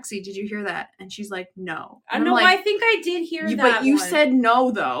like, Lexi, did you hear that? And she's like, no. No, like, I think I did hear that. But you said no,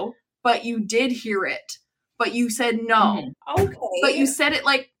 though. But you did hear it. But you said no. Okay. But you said it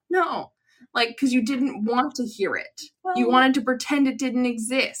like, no. Like, because you didn't want to hear it. Well, you wanted to pretend it didn't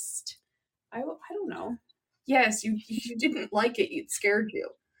exist. I don't know. Yes, you didn't like it. It scared you.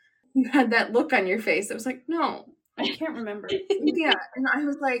 You had that look on your face that was like, no. I can't remember. Yeah, and I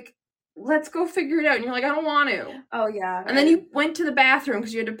was like, let's go figure it out. And you're like, I don't want to. Oh, yeah. And then you went to the bathroom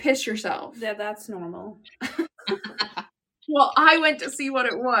because you had to piss yourself. Yeah, that's normal. Well, I went to see what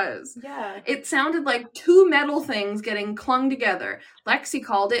it was. Yeah. It sounded like 2 metal things getting clung together. Lexi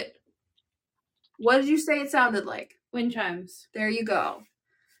called it, what did you say it sounded like? Wind chimes. There you go.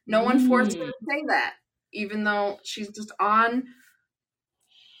 No one forced her to say that, even though she's just on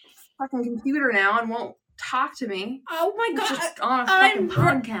fucking computer now and won't talk to me. Oh my God. Just on a fucking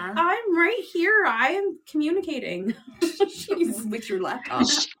podcast. I'm right here. I am communicating. With your laptop.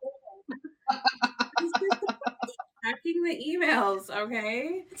 checking the emails,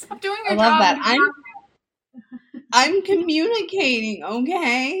 okay? Stop doing I your love job. that. I'm communicating,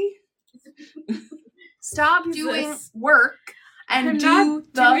 okay? Stop Jesus. doing work and I'm do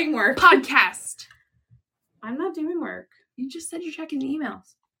not the doing work. podcast. I'm not doing work. You just said you're checking the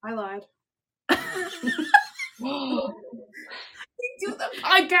emails. I lied. Do the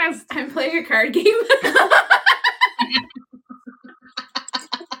podcast. I'm playing a card game.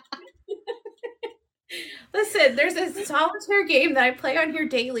 Listen, there's a solitaire game that I play on here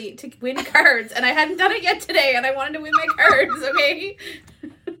daily to win cards, and I hadn't done it yet today, and I wanted to win my cards, okay?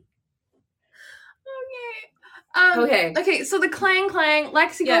 Okay. Okay, so the clang.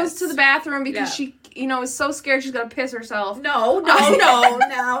 Lexi Yes. goes to the bathroom because Yeah. she, is so scared she's gonna piss herself. No. That's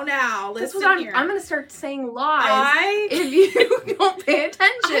Listen what here. I'm gonna start saying lies I if you don't pay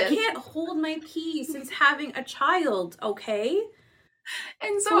attention. can't hold my pee since having a child, okay?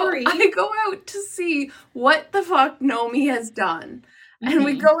 And so Sorry. I go out to see what the fuck Nomi has done. And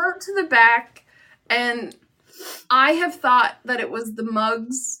we go out to the back, and I have thought that it was the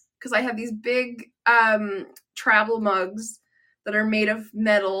mugs, because I have these big travel mugs that are made of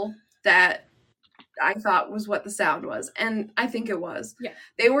metal that I thought was what the sound was. And I think it was. Yeah.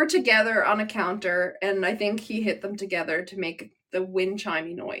 They were together on a counter, and I think he hit them together to make the wind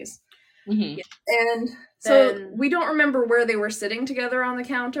chimey noise. Mm-hmm. And so Then- we don't remember where they were sitting together on the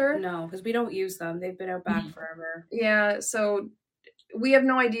counter. No, because we don't use them. They've been out back Mhm. forever. Yeah, so we have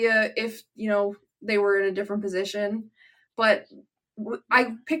no idea if, they were in a different position. But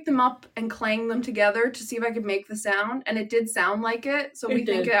I picked them up and clanged them together to see if I could make the sound, and it did sound like it. So It we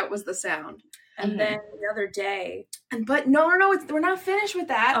think did. that was the sound. And Mhm. then the other day, But no, we're not finished with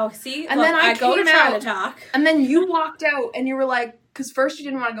that. oh, see? And then I go to came try out. to talk. And then you walked out and you were like, because first you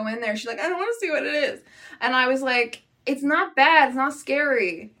didn't want to go in there. She's like, I don't want to see what it is. And I was like, it's not bad. It's not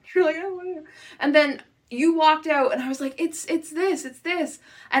scary. You're like, I don't want to. And then you walked out and I was like, it's this.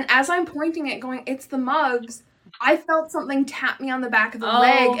 And as I'm pointing it, going, it's the mugs, I felt something tap me on the back of the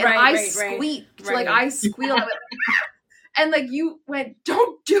leg. And I squeaked. right. Like I squealed. I went, and like you went,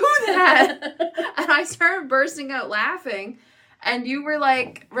 don't do that. And I started bursting out laughing. And you were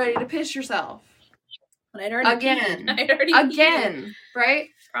like ready to piss yourself. But I'd already Again. peed. I'd already peed. Again, right?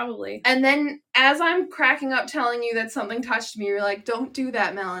 Probably. And then as I'm cracking up telling you that something touched me, you're like, don't do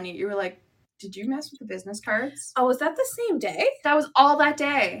that, Melanie. You were like, did you mess with the business cards? Oh, was that the same day? That was all that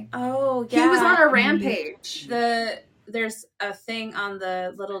day. Oh, yeah. He was on a rampage. There's a thing on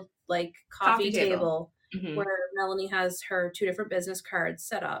the little coffee table Mhm. where Melanie has her 2 different business cards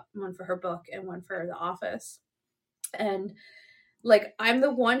set up, one for her book and one for the office. And I'm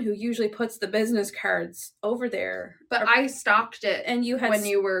the one who usually puts the business cards over there. But I stocked it And you had when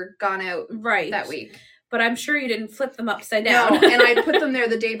you were gone out right that week. But I'm sure you didn't flip them upside No, down. and I put them there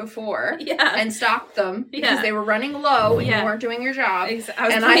the day before yeah. and stocked them because Yeah. they were running low and Yeah. you weren't doing your job. I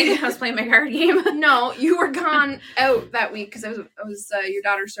and was playing my card game. No, you were gone out that week because it was your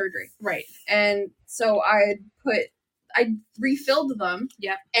daughter's surgery. Right. And so I refilled them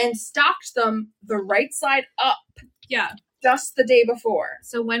Yeah. and stocked them the right side up Yeah. just the day before.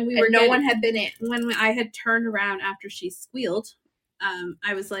 So when we And were no one had been in. when I had turned around after she squealed,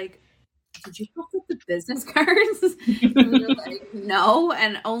 I was like, did you fuck with the business cards? And we were like, no.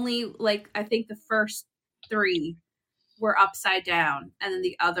 And only I think the first 3 were upside down and then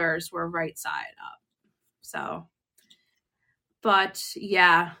the others were right side up. So, but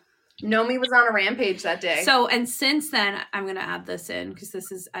yeah. Nomi was on a rampage that day. So, and since then, I'm going to add this in because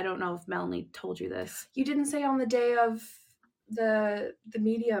this is, I don't know if Melanie told you this. you didn't say on the day of the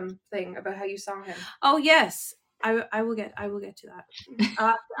medium thing about how you saw him. Oh, yes. I will get to that.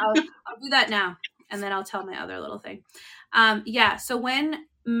 I'll do that now, and then I'll tell my other little thing. Yeah. So when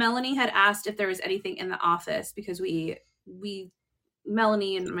Melanie had asked if there was anything in the office, because we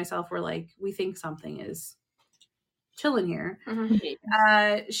Melanie and myself were like, we think something is chilling here.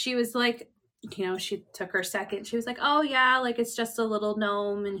 Mm-hmm. She was like, she took her second. She was like, oh yeah, it's just a little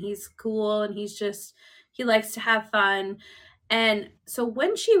gnome, and he's cool, and he likes to have fun. And so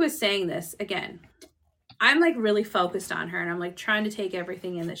when she was saying this again, I'm really focused on her and I'm trying to take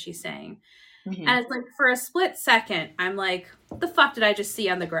everything in that she's saying. Mhm. And it's for a split second, I'm like, what the fuck did I just see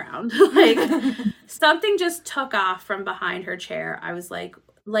on the ground? Something just took off from behind her chair. I was like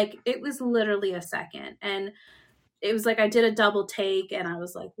it was literally a second. And it was I did a double take and I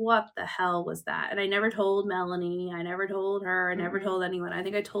was like, what the hell was that? And I never told Melanie. I never told her. I never told anyone. I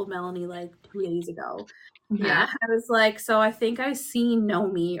think I told Melanie 2 days ago. Yeah. I was like, so I think I seen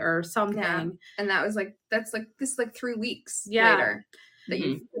Nomi or something. Yeah. And that was that's this 3 weeks Yeah. later that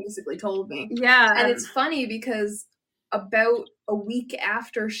you basically told me. Yeah. And it's funny because about a week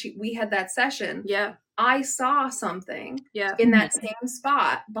after we had that session, Yeah. I saw something Yeah. in that same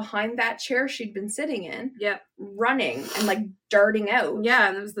spot behind that chair she'd been sitting in, Yep. running and like darting out. Yeah,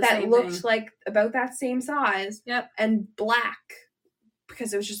 and it was the that same looked thing. like about that same size. Yep. And black,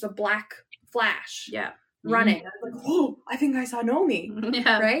 because it was just a black flash. Yeah. Running. I was like, oh, I think I saw Nomi.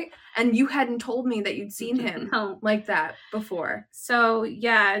 Yeah. Right? And you hadn't told me that you'd seen him No. like that before. So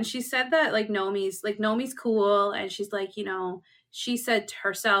yeah, and she said that like Nomi's cool, and she's like, you know, she said to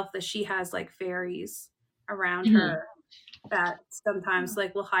herself that she has like fairies around her that sometimes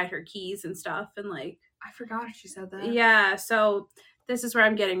like will hide her keys and stuff, and like I forgot she said that. yeah. So this is where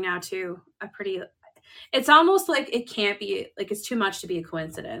I'm getting now to it's almost like it can't be like it's too much to be a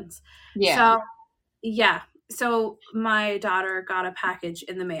coincidence. Yeah. So yeah. So my daughter got a package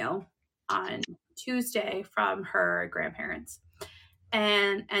in the mail on Tuesday from her grandparents.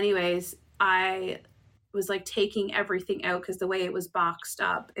 And anyways, I was like taking everything out because the way it was boxed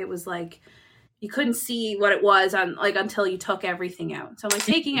up, it was like you couldn't see what it was on like until you took everything out. So I'm like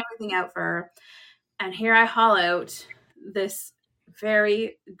taking everything out for her. And here I haul out this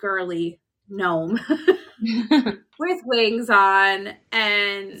very girly gnome with wings on,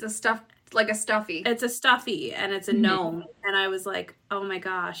 and It's a stuffy. it's a stuffy, and it's a gnome. And I was like, oh my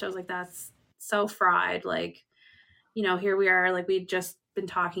gosh. I was like, that's so fried. Like, you know, here we are, like we'd just been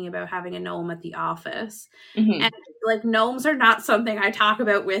talking about having a gnome at the office. And like gnomes are not something I talk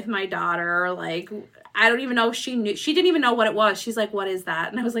about with my daughter. Or, like, I don't even know if she didn't even know what it was. She's like, what is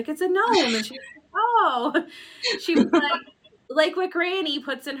that? And I was like, it's a gnome. And she was like, oh. She was like what Granny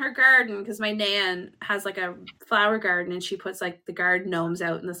puts in her garden, because my nan has like a flower garden and she puts like the garden gnomes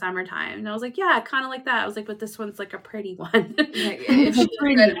out in the summertime. And I was like, yeah, kind of like that. I was like, but this one's like a pretty one. If she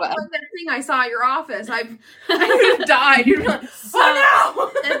Pretty said, well. "Oh, that thing I saw at your office, I would have died." You'd be like,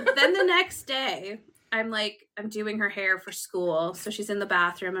 oh no! And then the next day, I'm doing her hair for school. So she's in the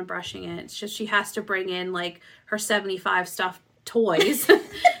bathroom and brushing it. It's just she has to bring in like her 75 stuffed toys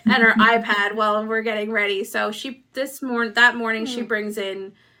and her iPad while we're getting ready. So that morning she brings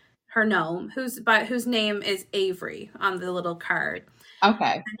in her gnome, whose name is Avery on the little card.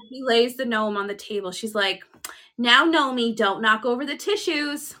 Okay. And he lays the gnome on the table. She's like, now Nomi, don't knock over the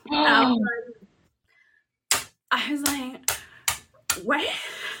tissues. I was like, what?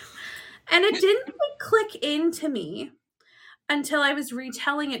 And it didn't like, click into me until I was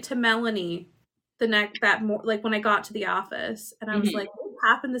retelling it to Melanie when I got to the office, and I was like, what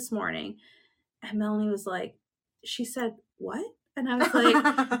happened this morning? And Melanie was like, she said, what? And I was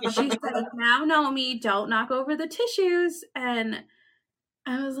like, she said, now Nomi, don't knock over the tissues. And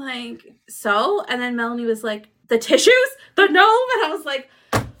I was like, so? And then Melanie was like, the tissues? The gnome? And I was like,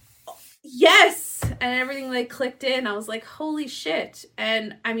 yes. And everything like clicked in. I was like, holy shit.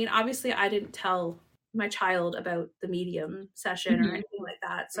 And I mean, obviously I didn't tell my child about the medium session or anything like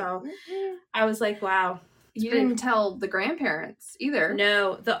that. So I was like, wow. You didn't tell the grandparents either.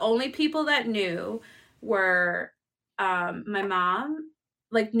 No, the only people that knew were my mom,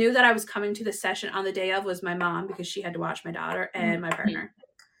 like knew that I was coming to the session on the day of was my mom, because she had to watch my daughter, and my partner.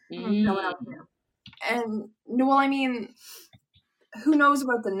 No one else knew. And well, I mean, who knows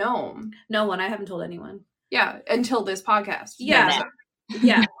about the gnome? No one. I haven't told anyone. Yeah, until this podcast. Yeah.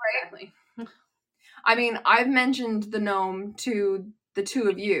 Yeah, exactly. I mean, I've mentioned the gnome to the two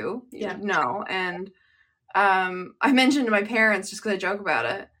of you. Yeah. No, and I mentioned to my parents just because I joke about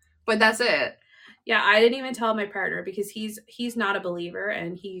it, but that's it. Yeah, I didn't even tell my partner because he's not a believer,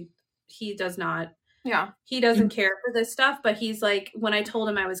 and he does not. Yeah. He doesn't care for this stuff, but he's like, when I told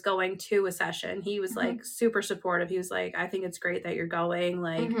him I was going to a session, he was like super supportive. He was like, I think it's great that you're going,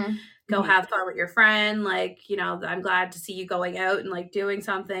 like go have fun with your friend. Like, you know, I'm glad to see you going out and like doing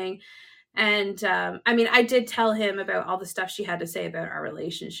something. And I mean, I did tell him about all the stuff she had to say about our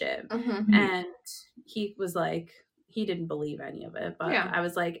relationship. And he was like, he didn't believe any of it, but I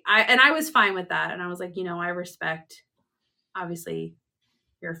was like, I was fine with that. And I was like, you know, I respect obviously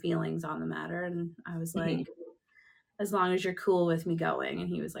your feelings on the matter. And I was like, as long as you're cool with me going. And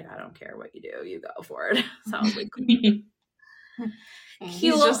he was like, I don't care what you do, you go for it. So I was like, cool.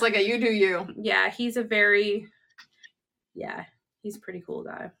 He's just like a you do you. Yeah, he's a he's a pretty cool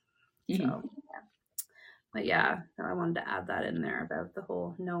guy. So but yeah, I wanted to add that in there about the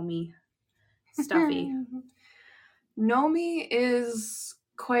whole Nomi stuffy. Nomi is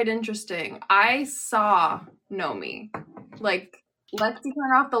quite interesting. I saw Nomi like Lexi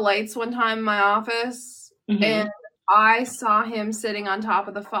turned off the lights one time in my office, and I saw him sitting on top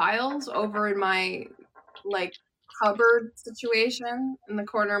of the files over in my like cupboard situation in the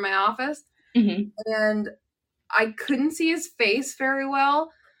corner of my office, and I couldn't see his face very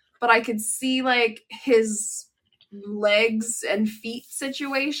well, but I could see like his legs and feet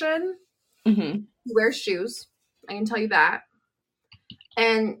situation. Mm-hmm. He wears shoes. I can tell you that.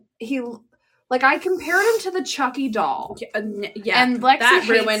 And he, like, I compared him to the Chucky doll. Yeah, and Lexi that hates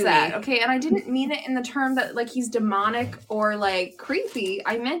ruined that. me. Okay, and I didn't mean it in the term that, like, he's demonic or, like, creepy.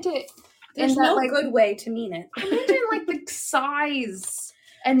 I meant it There's in that, no like, good way to mean it. I meant it in, like, the size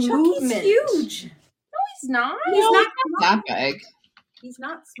and Chucky's movement. huge. No, he's not. He's not that big. He's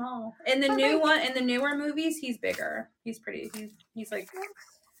not small. In the new one, in the newer movies, he's bigger. He's pretty. He's like.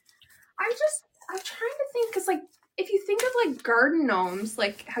 I'm trying to think, because, like, if you think of, like, garden gnomes,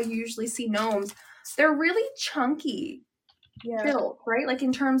 like how you usually see gnomes, they're really chunky built, right? Like,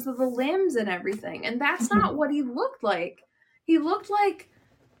 in terms of the limbs and everything. And that's not what he looked like. He looked like...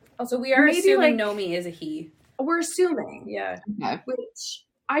 Also, we are maybe, assuming like, Nomi is a he. We're assuming. Yeah. Okay. Which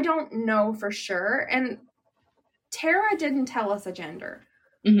I don't know for sure. And Tara didn't tell us a gender.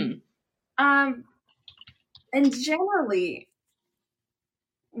 Mm-hmm. And generally,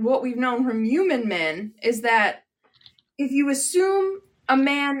 what we've known from human men is that if you assume a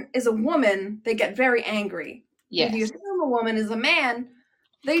man is a woman, they get very angry. Yes. If you assume a woman is a man,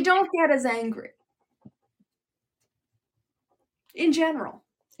 they don't get as angry. In general.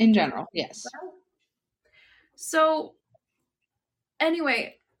 In general, yes. So,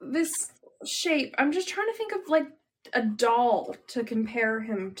 anyway, this shape, I'm just trying to think of, like, a doll to compare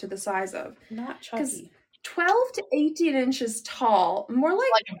him to the size of. Not Chucky. 12 to 18 inches tall, more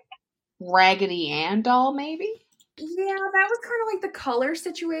like Raggedy Ann doll, maybe? yeah, that was kind of like the color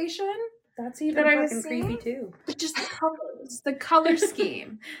situation. That's even that I was fucking creepy seeing? too. But just the color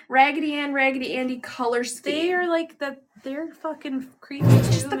scheme. Raggedy Ann, Raggedy Andy color scheme. They're like they're fucking creepy too.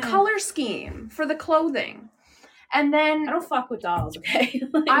 Just the man. color scheme for the clothing. And then I don't fuck with dolls, okay?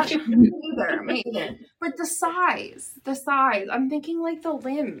 me either. But the size. I'm thinking like the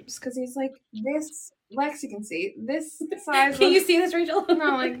limbs, because he's like this. Lexi can see this size. Can you see this, Rachel?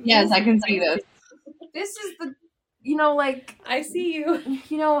 No, like Yes, I can see this. This is the, you know, like I see you.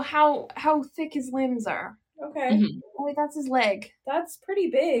 you know how thick his limbs are. Okay, Mm-hmm. Like that's his leg. that's pretty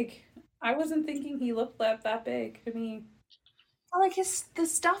big. I wasn't thinking he looked that big to me. Like the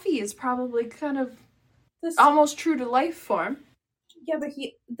stuffy is probably kind of This, almost true to life form. yeah, but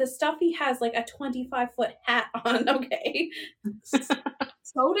the stuffy has like a 25-foot hat on. Okay,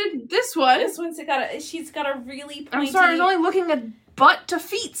 So did this one. this one's she's got a really pointy. I'm sorry, I was only looking at butt to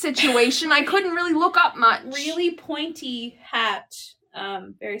feet situation. I couldn't really look up much. really pointy hat,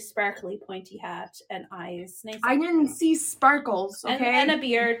 very sparkly pointy hat and eyes. Nice. I didn't see sparkles, okay? and a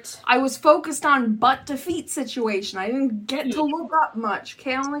beard. I was focused on butt to feet situation. I didn't get to look up much,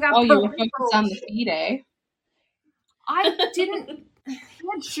 okay? I only got Oh, you were peripherals. focused on the feet, eh? I didn't... He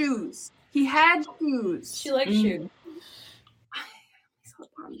had shoes. He had shoes. She likes Mm. shoes.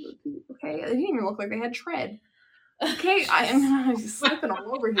 Okay, they didn't even look like they had tread. Okay, I'm slipping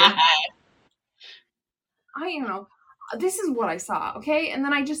all over here. I don't know. This is what I saw, okay? And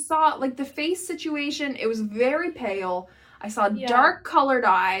then I just saw, like, the face situation. It was very pale. I saw Yeah. dark colored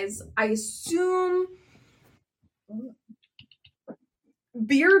eyes. I assume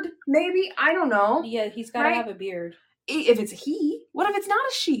beard, maybe? I don't know. Yeah, he's got to Right? have a beard. If it's a he, what if it's not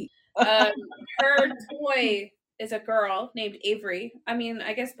a she? Her toy is a girl named Avery. I mean,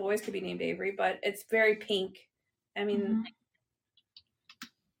 I guess boys could be named Avery, but it's very pink. I mean,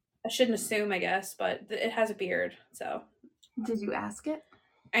 I shouldn't assume, I guess, but it has a beard. So, Did you ask it?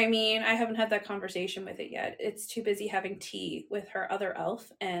 I mean, I haven't had that conversation with it yet. It's too busy having tea with her other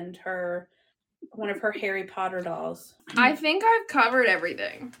elf and one of her Harry Potter dolls. I think I've covered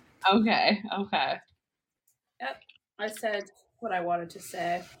everything. Okay. I said what I wanted to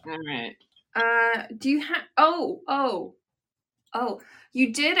say. All right. Do you have... Oh.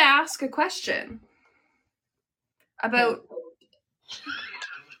 You did ask a question about...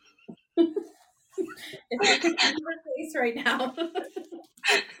 If you can see her face right now.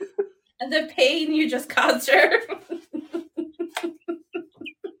 And the pain you just caused her.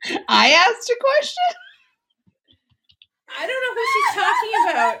 I asked a question? I don't know who she's talking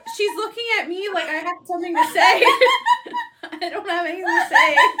about. She's looking at me like I have something to say. I don't have anything to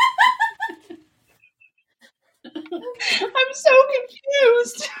say. I'm so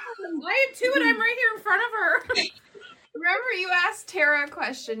confused. I am too, and I'm right here in front of her. Remember you asked Tara a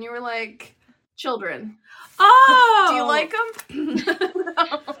question. You were like, children. Oh! Do you like them?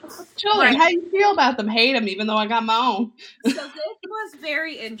 Children, how do you feel about them? Hate them, even though I got my own. So this was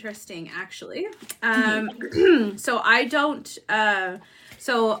very interesting, actually. So I don't.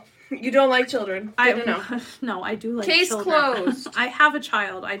 So You don't like children. I don't know. No, I do like Case children. closed. I have a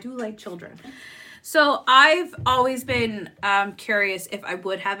child. I do like children. So I've always been curious if I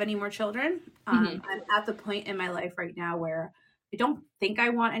would have any more children. I'm at the point in my life right now where I don't think I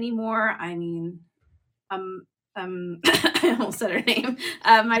want any more. I mean, I almost said her name.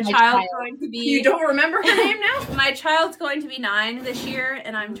 My child's going to be. You don't remember her name now? My child's going to be 9 this year,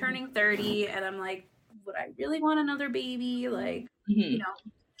 and I'm turning 30, and I'm like, would I really want another baby? Like, you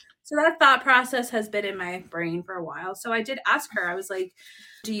know. So that thought process has been in my brain for a while. So I did ask her. I was like,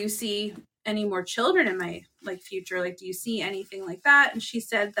 do you see any more children in my like future? Like, do you see anything like that? And she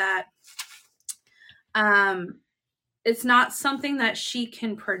said that it's not something that she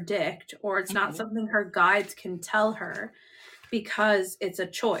can predict, or it's not something her guides can tell her, because it's a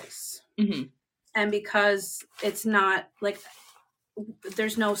choice. And because it's not like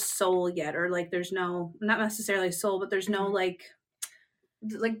there's no soul yet, or like there's no, not necessarily soul, but there's no like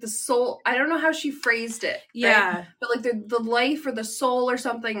the soul, I don't know how she phrased it. Yeah. Right? But like the life or the soul or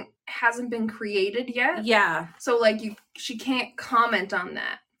something hasn't been created yet. Yeah. So like she can't comment on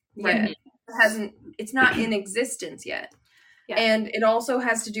that yet. It's not in existence yet. Yeah. And it also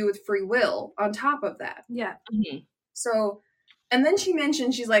has to do with free will on top of that. Yeah. So, and then she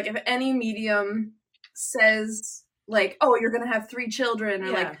mentioned, she's like, if any medium says like, oh, you're going to have 3 children,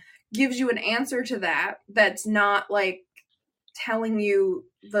 or like gives you an answer to that, that's not like telling you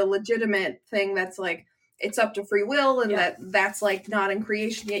the legitimate thing, that's like, it's up to free will, and that's like not in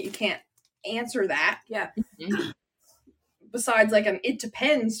creation yet, you can't answer that. Yeah. Besides like an it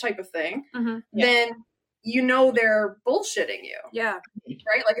depends type of thing, then you know they're bullshitting you. Yeah.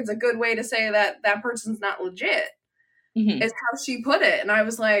 Right? Like, it's a good way to say that that person's not legit. Is how she put it. And I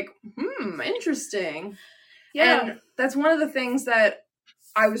was like, interesting. Yeah. And that's one of the things that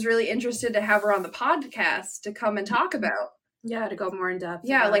I was really interested to have her on the podcast to come and talk about. Yeah, to go more in depth.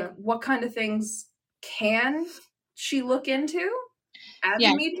 Yeah, like what kind of things can she look into?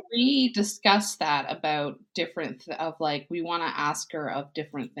 We discussed that about different like we want to ask her of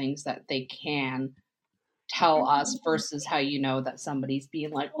different things that they can tell us versus how you know that somebody's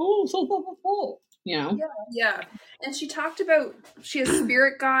being like, oh, so you know. Yeah. And she talked about, she has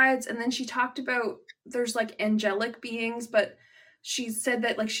spirit guides, and then she talked about there's like angelic beings, but she said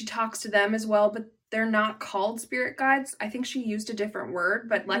that like she talks to them as well, but they're not called spirit guides. I think she used a different word,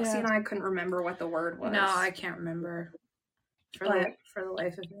 but Lexi and I couldn't remember what the word was. No, I can't remember. For the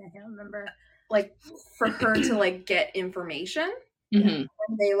life of me, I can't remember. Like, for her to like get information, and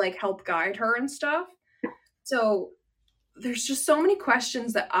they like help guide her and stuff. So there's just so many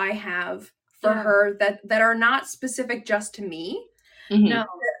questions that I have for her that are not specific just to me. No,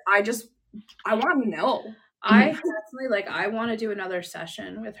 I want to know. I definitely I want to do another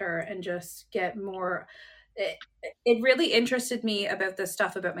session with her and just get more. It really interested me about the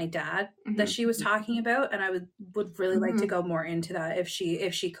stuff about my dad that she was talking about, and I would really like to go more into that if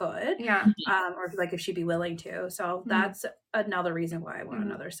she could, or like if she'd be willing to. So that's another reason why I want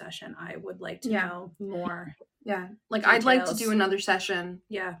another session. I would like to know more. Yeah, like details. I'd like to do another session.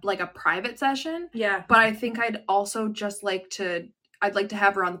 Yeah, like a private session. Yeah, but I think I'd also just I'd like to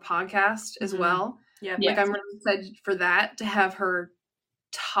have her on the podcast as well. Yeah, like I'm really excited for that, to have her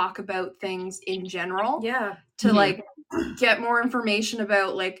talk about things in general. Yeah, to like get more information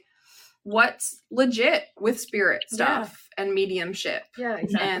about like what's legit with spirit stuff and mediumship. Yeah,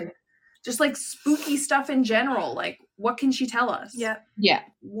 exactly. And just like spooky stuff in general. Like, what can she tell us? Yeah. Yeah.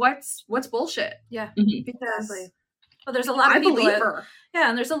 What's bullshit? Yeah. Because well, there's a lot of people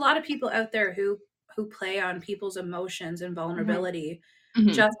and there's a lot of people out there who play on people's emotions and vulnerability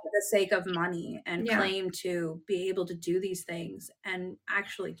just for the sake of money, and claim to be able to do these things and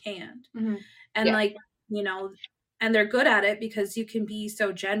actually can't. And like, you know, and they're good at it because you can be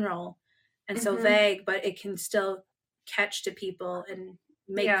so general and so vague, but it can still catch to people and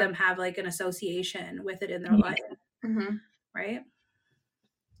make them have like an association with it in their life. Right.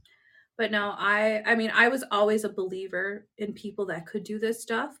 But no, I mean, I was always a believer in people that could do this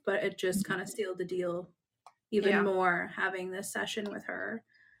stuff, but it just kind of sealed the deal even more having this session with her.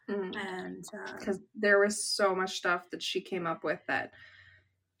 And because there was so much stuff that she came up with that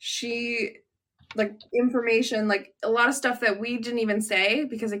she like information, like a lot of stuff that we didn't even say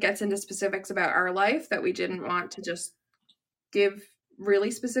because it gets into specifics about our life that we didn't want to just give really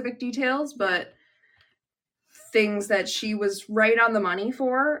specific details, but things that she was right on the money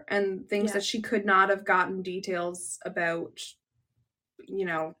for, and things that she could not have gotten details about, you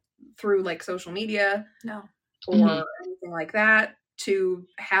know, through like social media or anything like that, to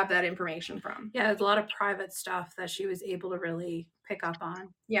have that information from. Yeah, there's a lot of private stuff that she was able to really pick up on.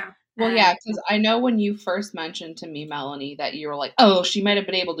 Yeah. Well, yeah, because I know when you first mentioned to me, Melanie, that you were like, oh, she might have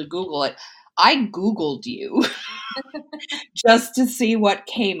been able to Google it. I Googled you just to see what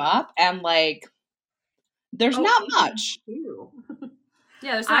came up, and like, there's not much.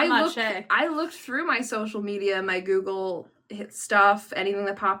 Yeah, there's not much. I looked through my social media, my Google stuff, anything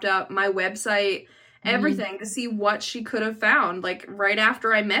that popped up, my website, everything to see what she could have found, like right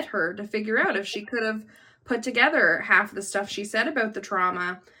after I met her, to figure out if she could have put together half the stuff she said about the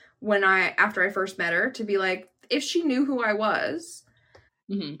trauma after I first met her, to be like, if she knew who I was,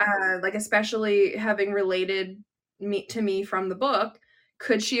 like especially having related to me from the book,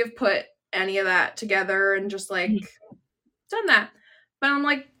 could she have put any of that together and just like done that? But I'm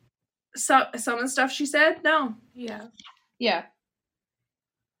like, some of the stuff she said, no. Yeah.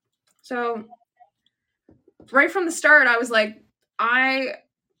 So right from the start, I was like, I'm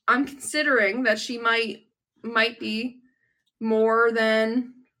considering that she might be more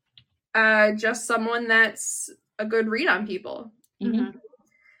than just someone that's a good read on people.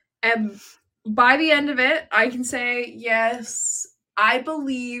 And by the end of it, I can say, yes, I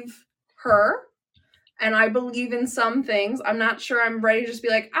believe her, and I believe in some things. I'm not sure I'm ready to just be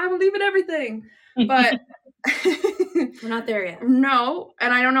like, I believe in everything, but we're not there yet. No,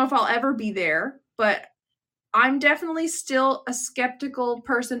 and I don't know if I'll ever be there, but I'm definitely still a skeptical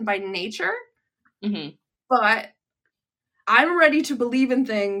person by nature. But I'm ready to believe in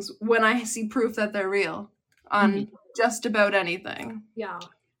things when I see proof that they're real on just about anything. Yeah.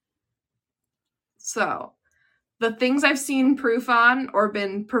 So, the things I've seen proof on, or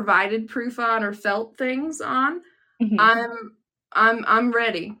been provided proof on, or felt things on, I'm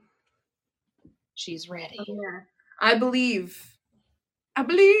ready. She's ready. I believe. I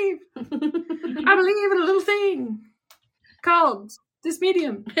believe in a little thing called this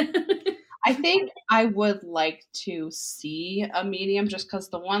medium. I think I would like to see a medium, just because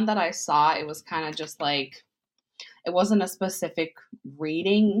the one that I saw, it was kind of just like, it wasn't a specific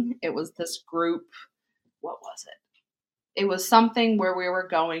reading. It was this group. What was it? It was something where we were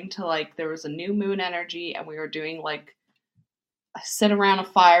going to, like, there was a new moon energy, and we were doing like a sit around a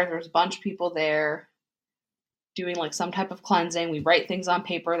fire. There was a bunch of people there doing like some type of cleansing. We write things on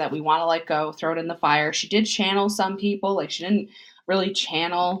paper that we want to let go, throw it in the fire. She did channel some people. Like, she didn't really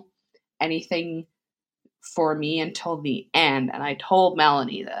channel anything for me until the end. And I told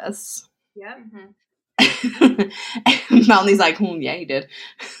Melanie this. Yeah. And Melanie's like, yeah, you did.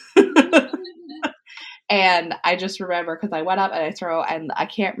 And I just remember, because I went up and I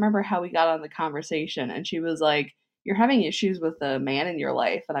can't remember how we got on the conversation. And she was like, you're having issues with the man in your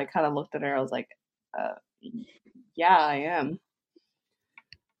life. And I kind of looked at her. I was like, yeah, I am.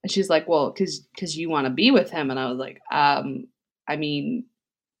 And she's like, well, because you want to be with him. And I was like, I mean,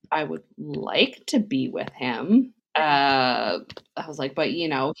 I would like to be with him. I was like, but you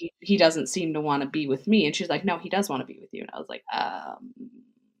know, he doesn't seem to want to be with me. And she's like, no, he does want to be with you. And I was like,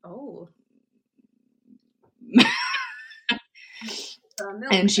 oh.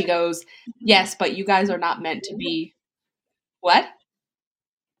 And she goes, yes, but you guys are not meant to be. What?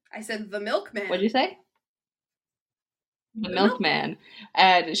 I said the milkman. What'd you say? The milkman.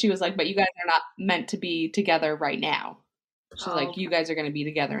 And she was like, but you guys are not meant to be together right now. She's like, you guys are going to be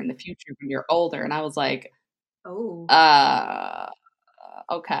together in the future when you're older. And I was like, oh,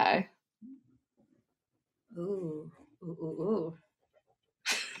 okay. Ooh.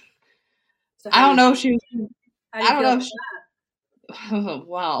 So I don't know if she was. I don't know if she.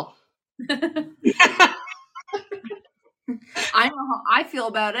 Well. I know how I feel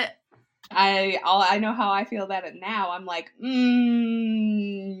about it. I know how I feel about it now. I'm like, no.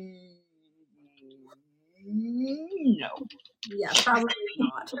 Yeah, probably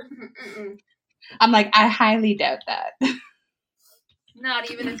not. I'm like, I highly doubt that. Not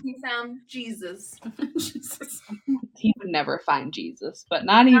even if he found Jesus. He would never find Jesus, but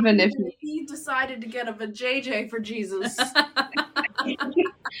not even if he decided to get a vajayjay for Jesus.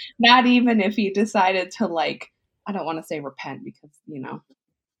 Not even if he decided to, like, I don't want to say repent because, you know,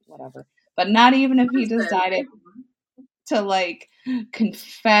 whatever. But not even if he decided to, like,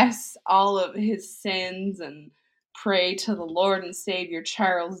 confess all of his sins and pray to the Lord and Savior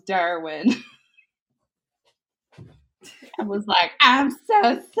Charles Darwin. I was like, I'm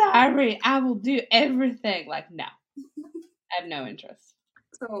so sorry. I will do everything. Like, no. I have no interest.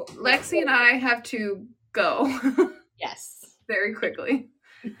 So Lexi and I have to go. Yes. Very quickly.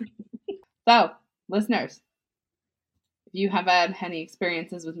 So, listeners, if you have had any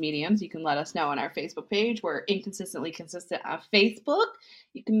experiences with mediums, you can let us know on our Facebook page. We're Inconsistently Consistent on Facebook.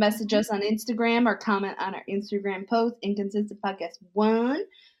 You can message us on Instagram or comment on our Instagram post, Inconsistent Podcast 1.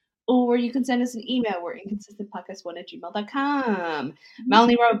 Or you can send us an email. We're inconsistentpodcast1@gmail.com.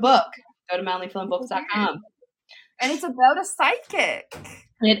 Melanie wrote a book. Go to melaniefilmbooks.com. And it's about a psychic.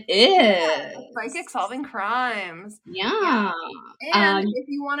 It is. Psychic solving crimes. Yeah. And if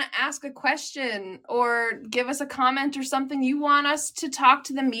you want to ask a question or give us a comment or something you want us to talk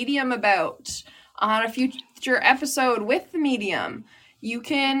to the medium about on a future episode with the medium, you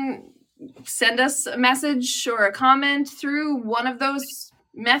can send us a message or a comment through one of those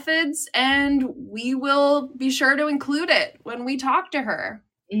methods, and we will be sure to include it when we talk to her.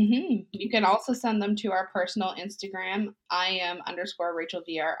 Mm-hmm. You can also send them to our personal Instagram. I am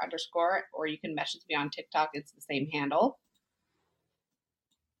 _RachelVR_, or you can message me on TikTok. It's the same handle.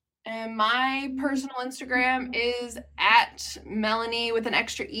 And my personal Instagram is at Melanie with an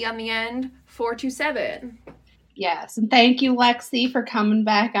extra E on the end, 427. Yes, and thank you, Lexi, for coming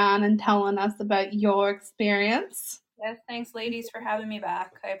back on and telling us about your experience. Yes, thanks, ladies, for having me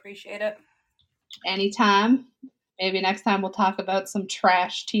back. I appreciate it. Anytime. Maybe next time we'll talk about some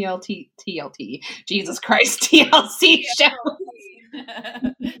trash TLC, Jesus Christ, TLC show.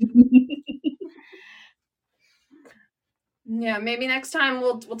 Yeah, maybe next time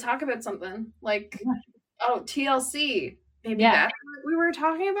we'll talk about something like, TLC. Maybe Yeah. that's what we were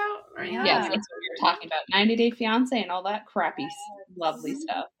talking about? Right? Yeah. Yes, that's what we were talking about. 90 Day Fiancé and all that crappy, lovely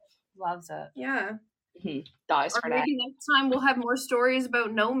stuff. Loves it. Yeah. Dies Or for that. maybe next time we'll have more stories about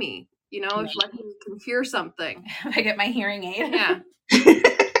Nomi. You know, if like you can hear something. If I get my hearing aid. Yeah.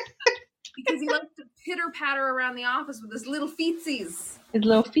 Because he likes to pitter patter around the office with his little feetsies. His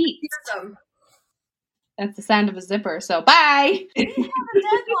little feet. Hear them. That's the sound of a zipper. So bye.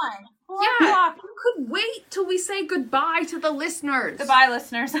 Deadline. Yeah. You could wait till we say goodbye to the listeners. Goodbye,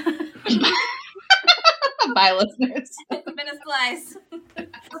 listeners. Bye, listeners. It's been a slice.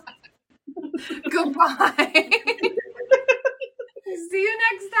 Goodbye. See you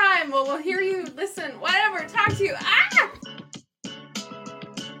next time. Well, we'll hear you. Listen, whatever. Talk to you. Ah!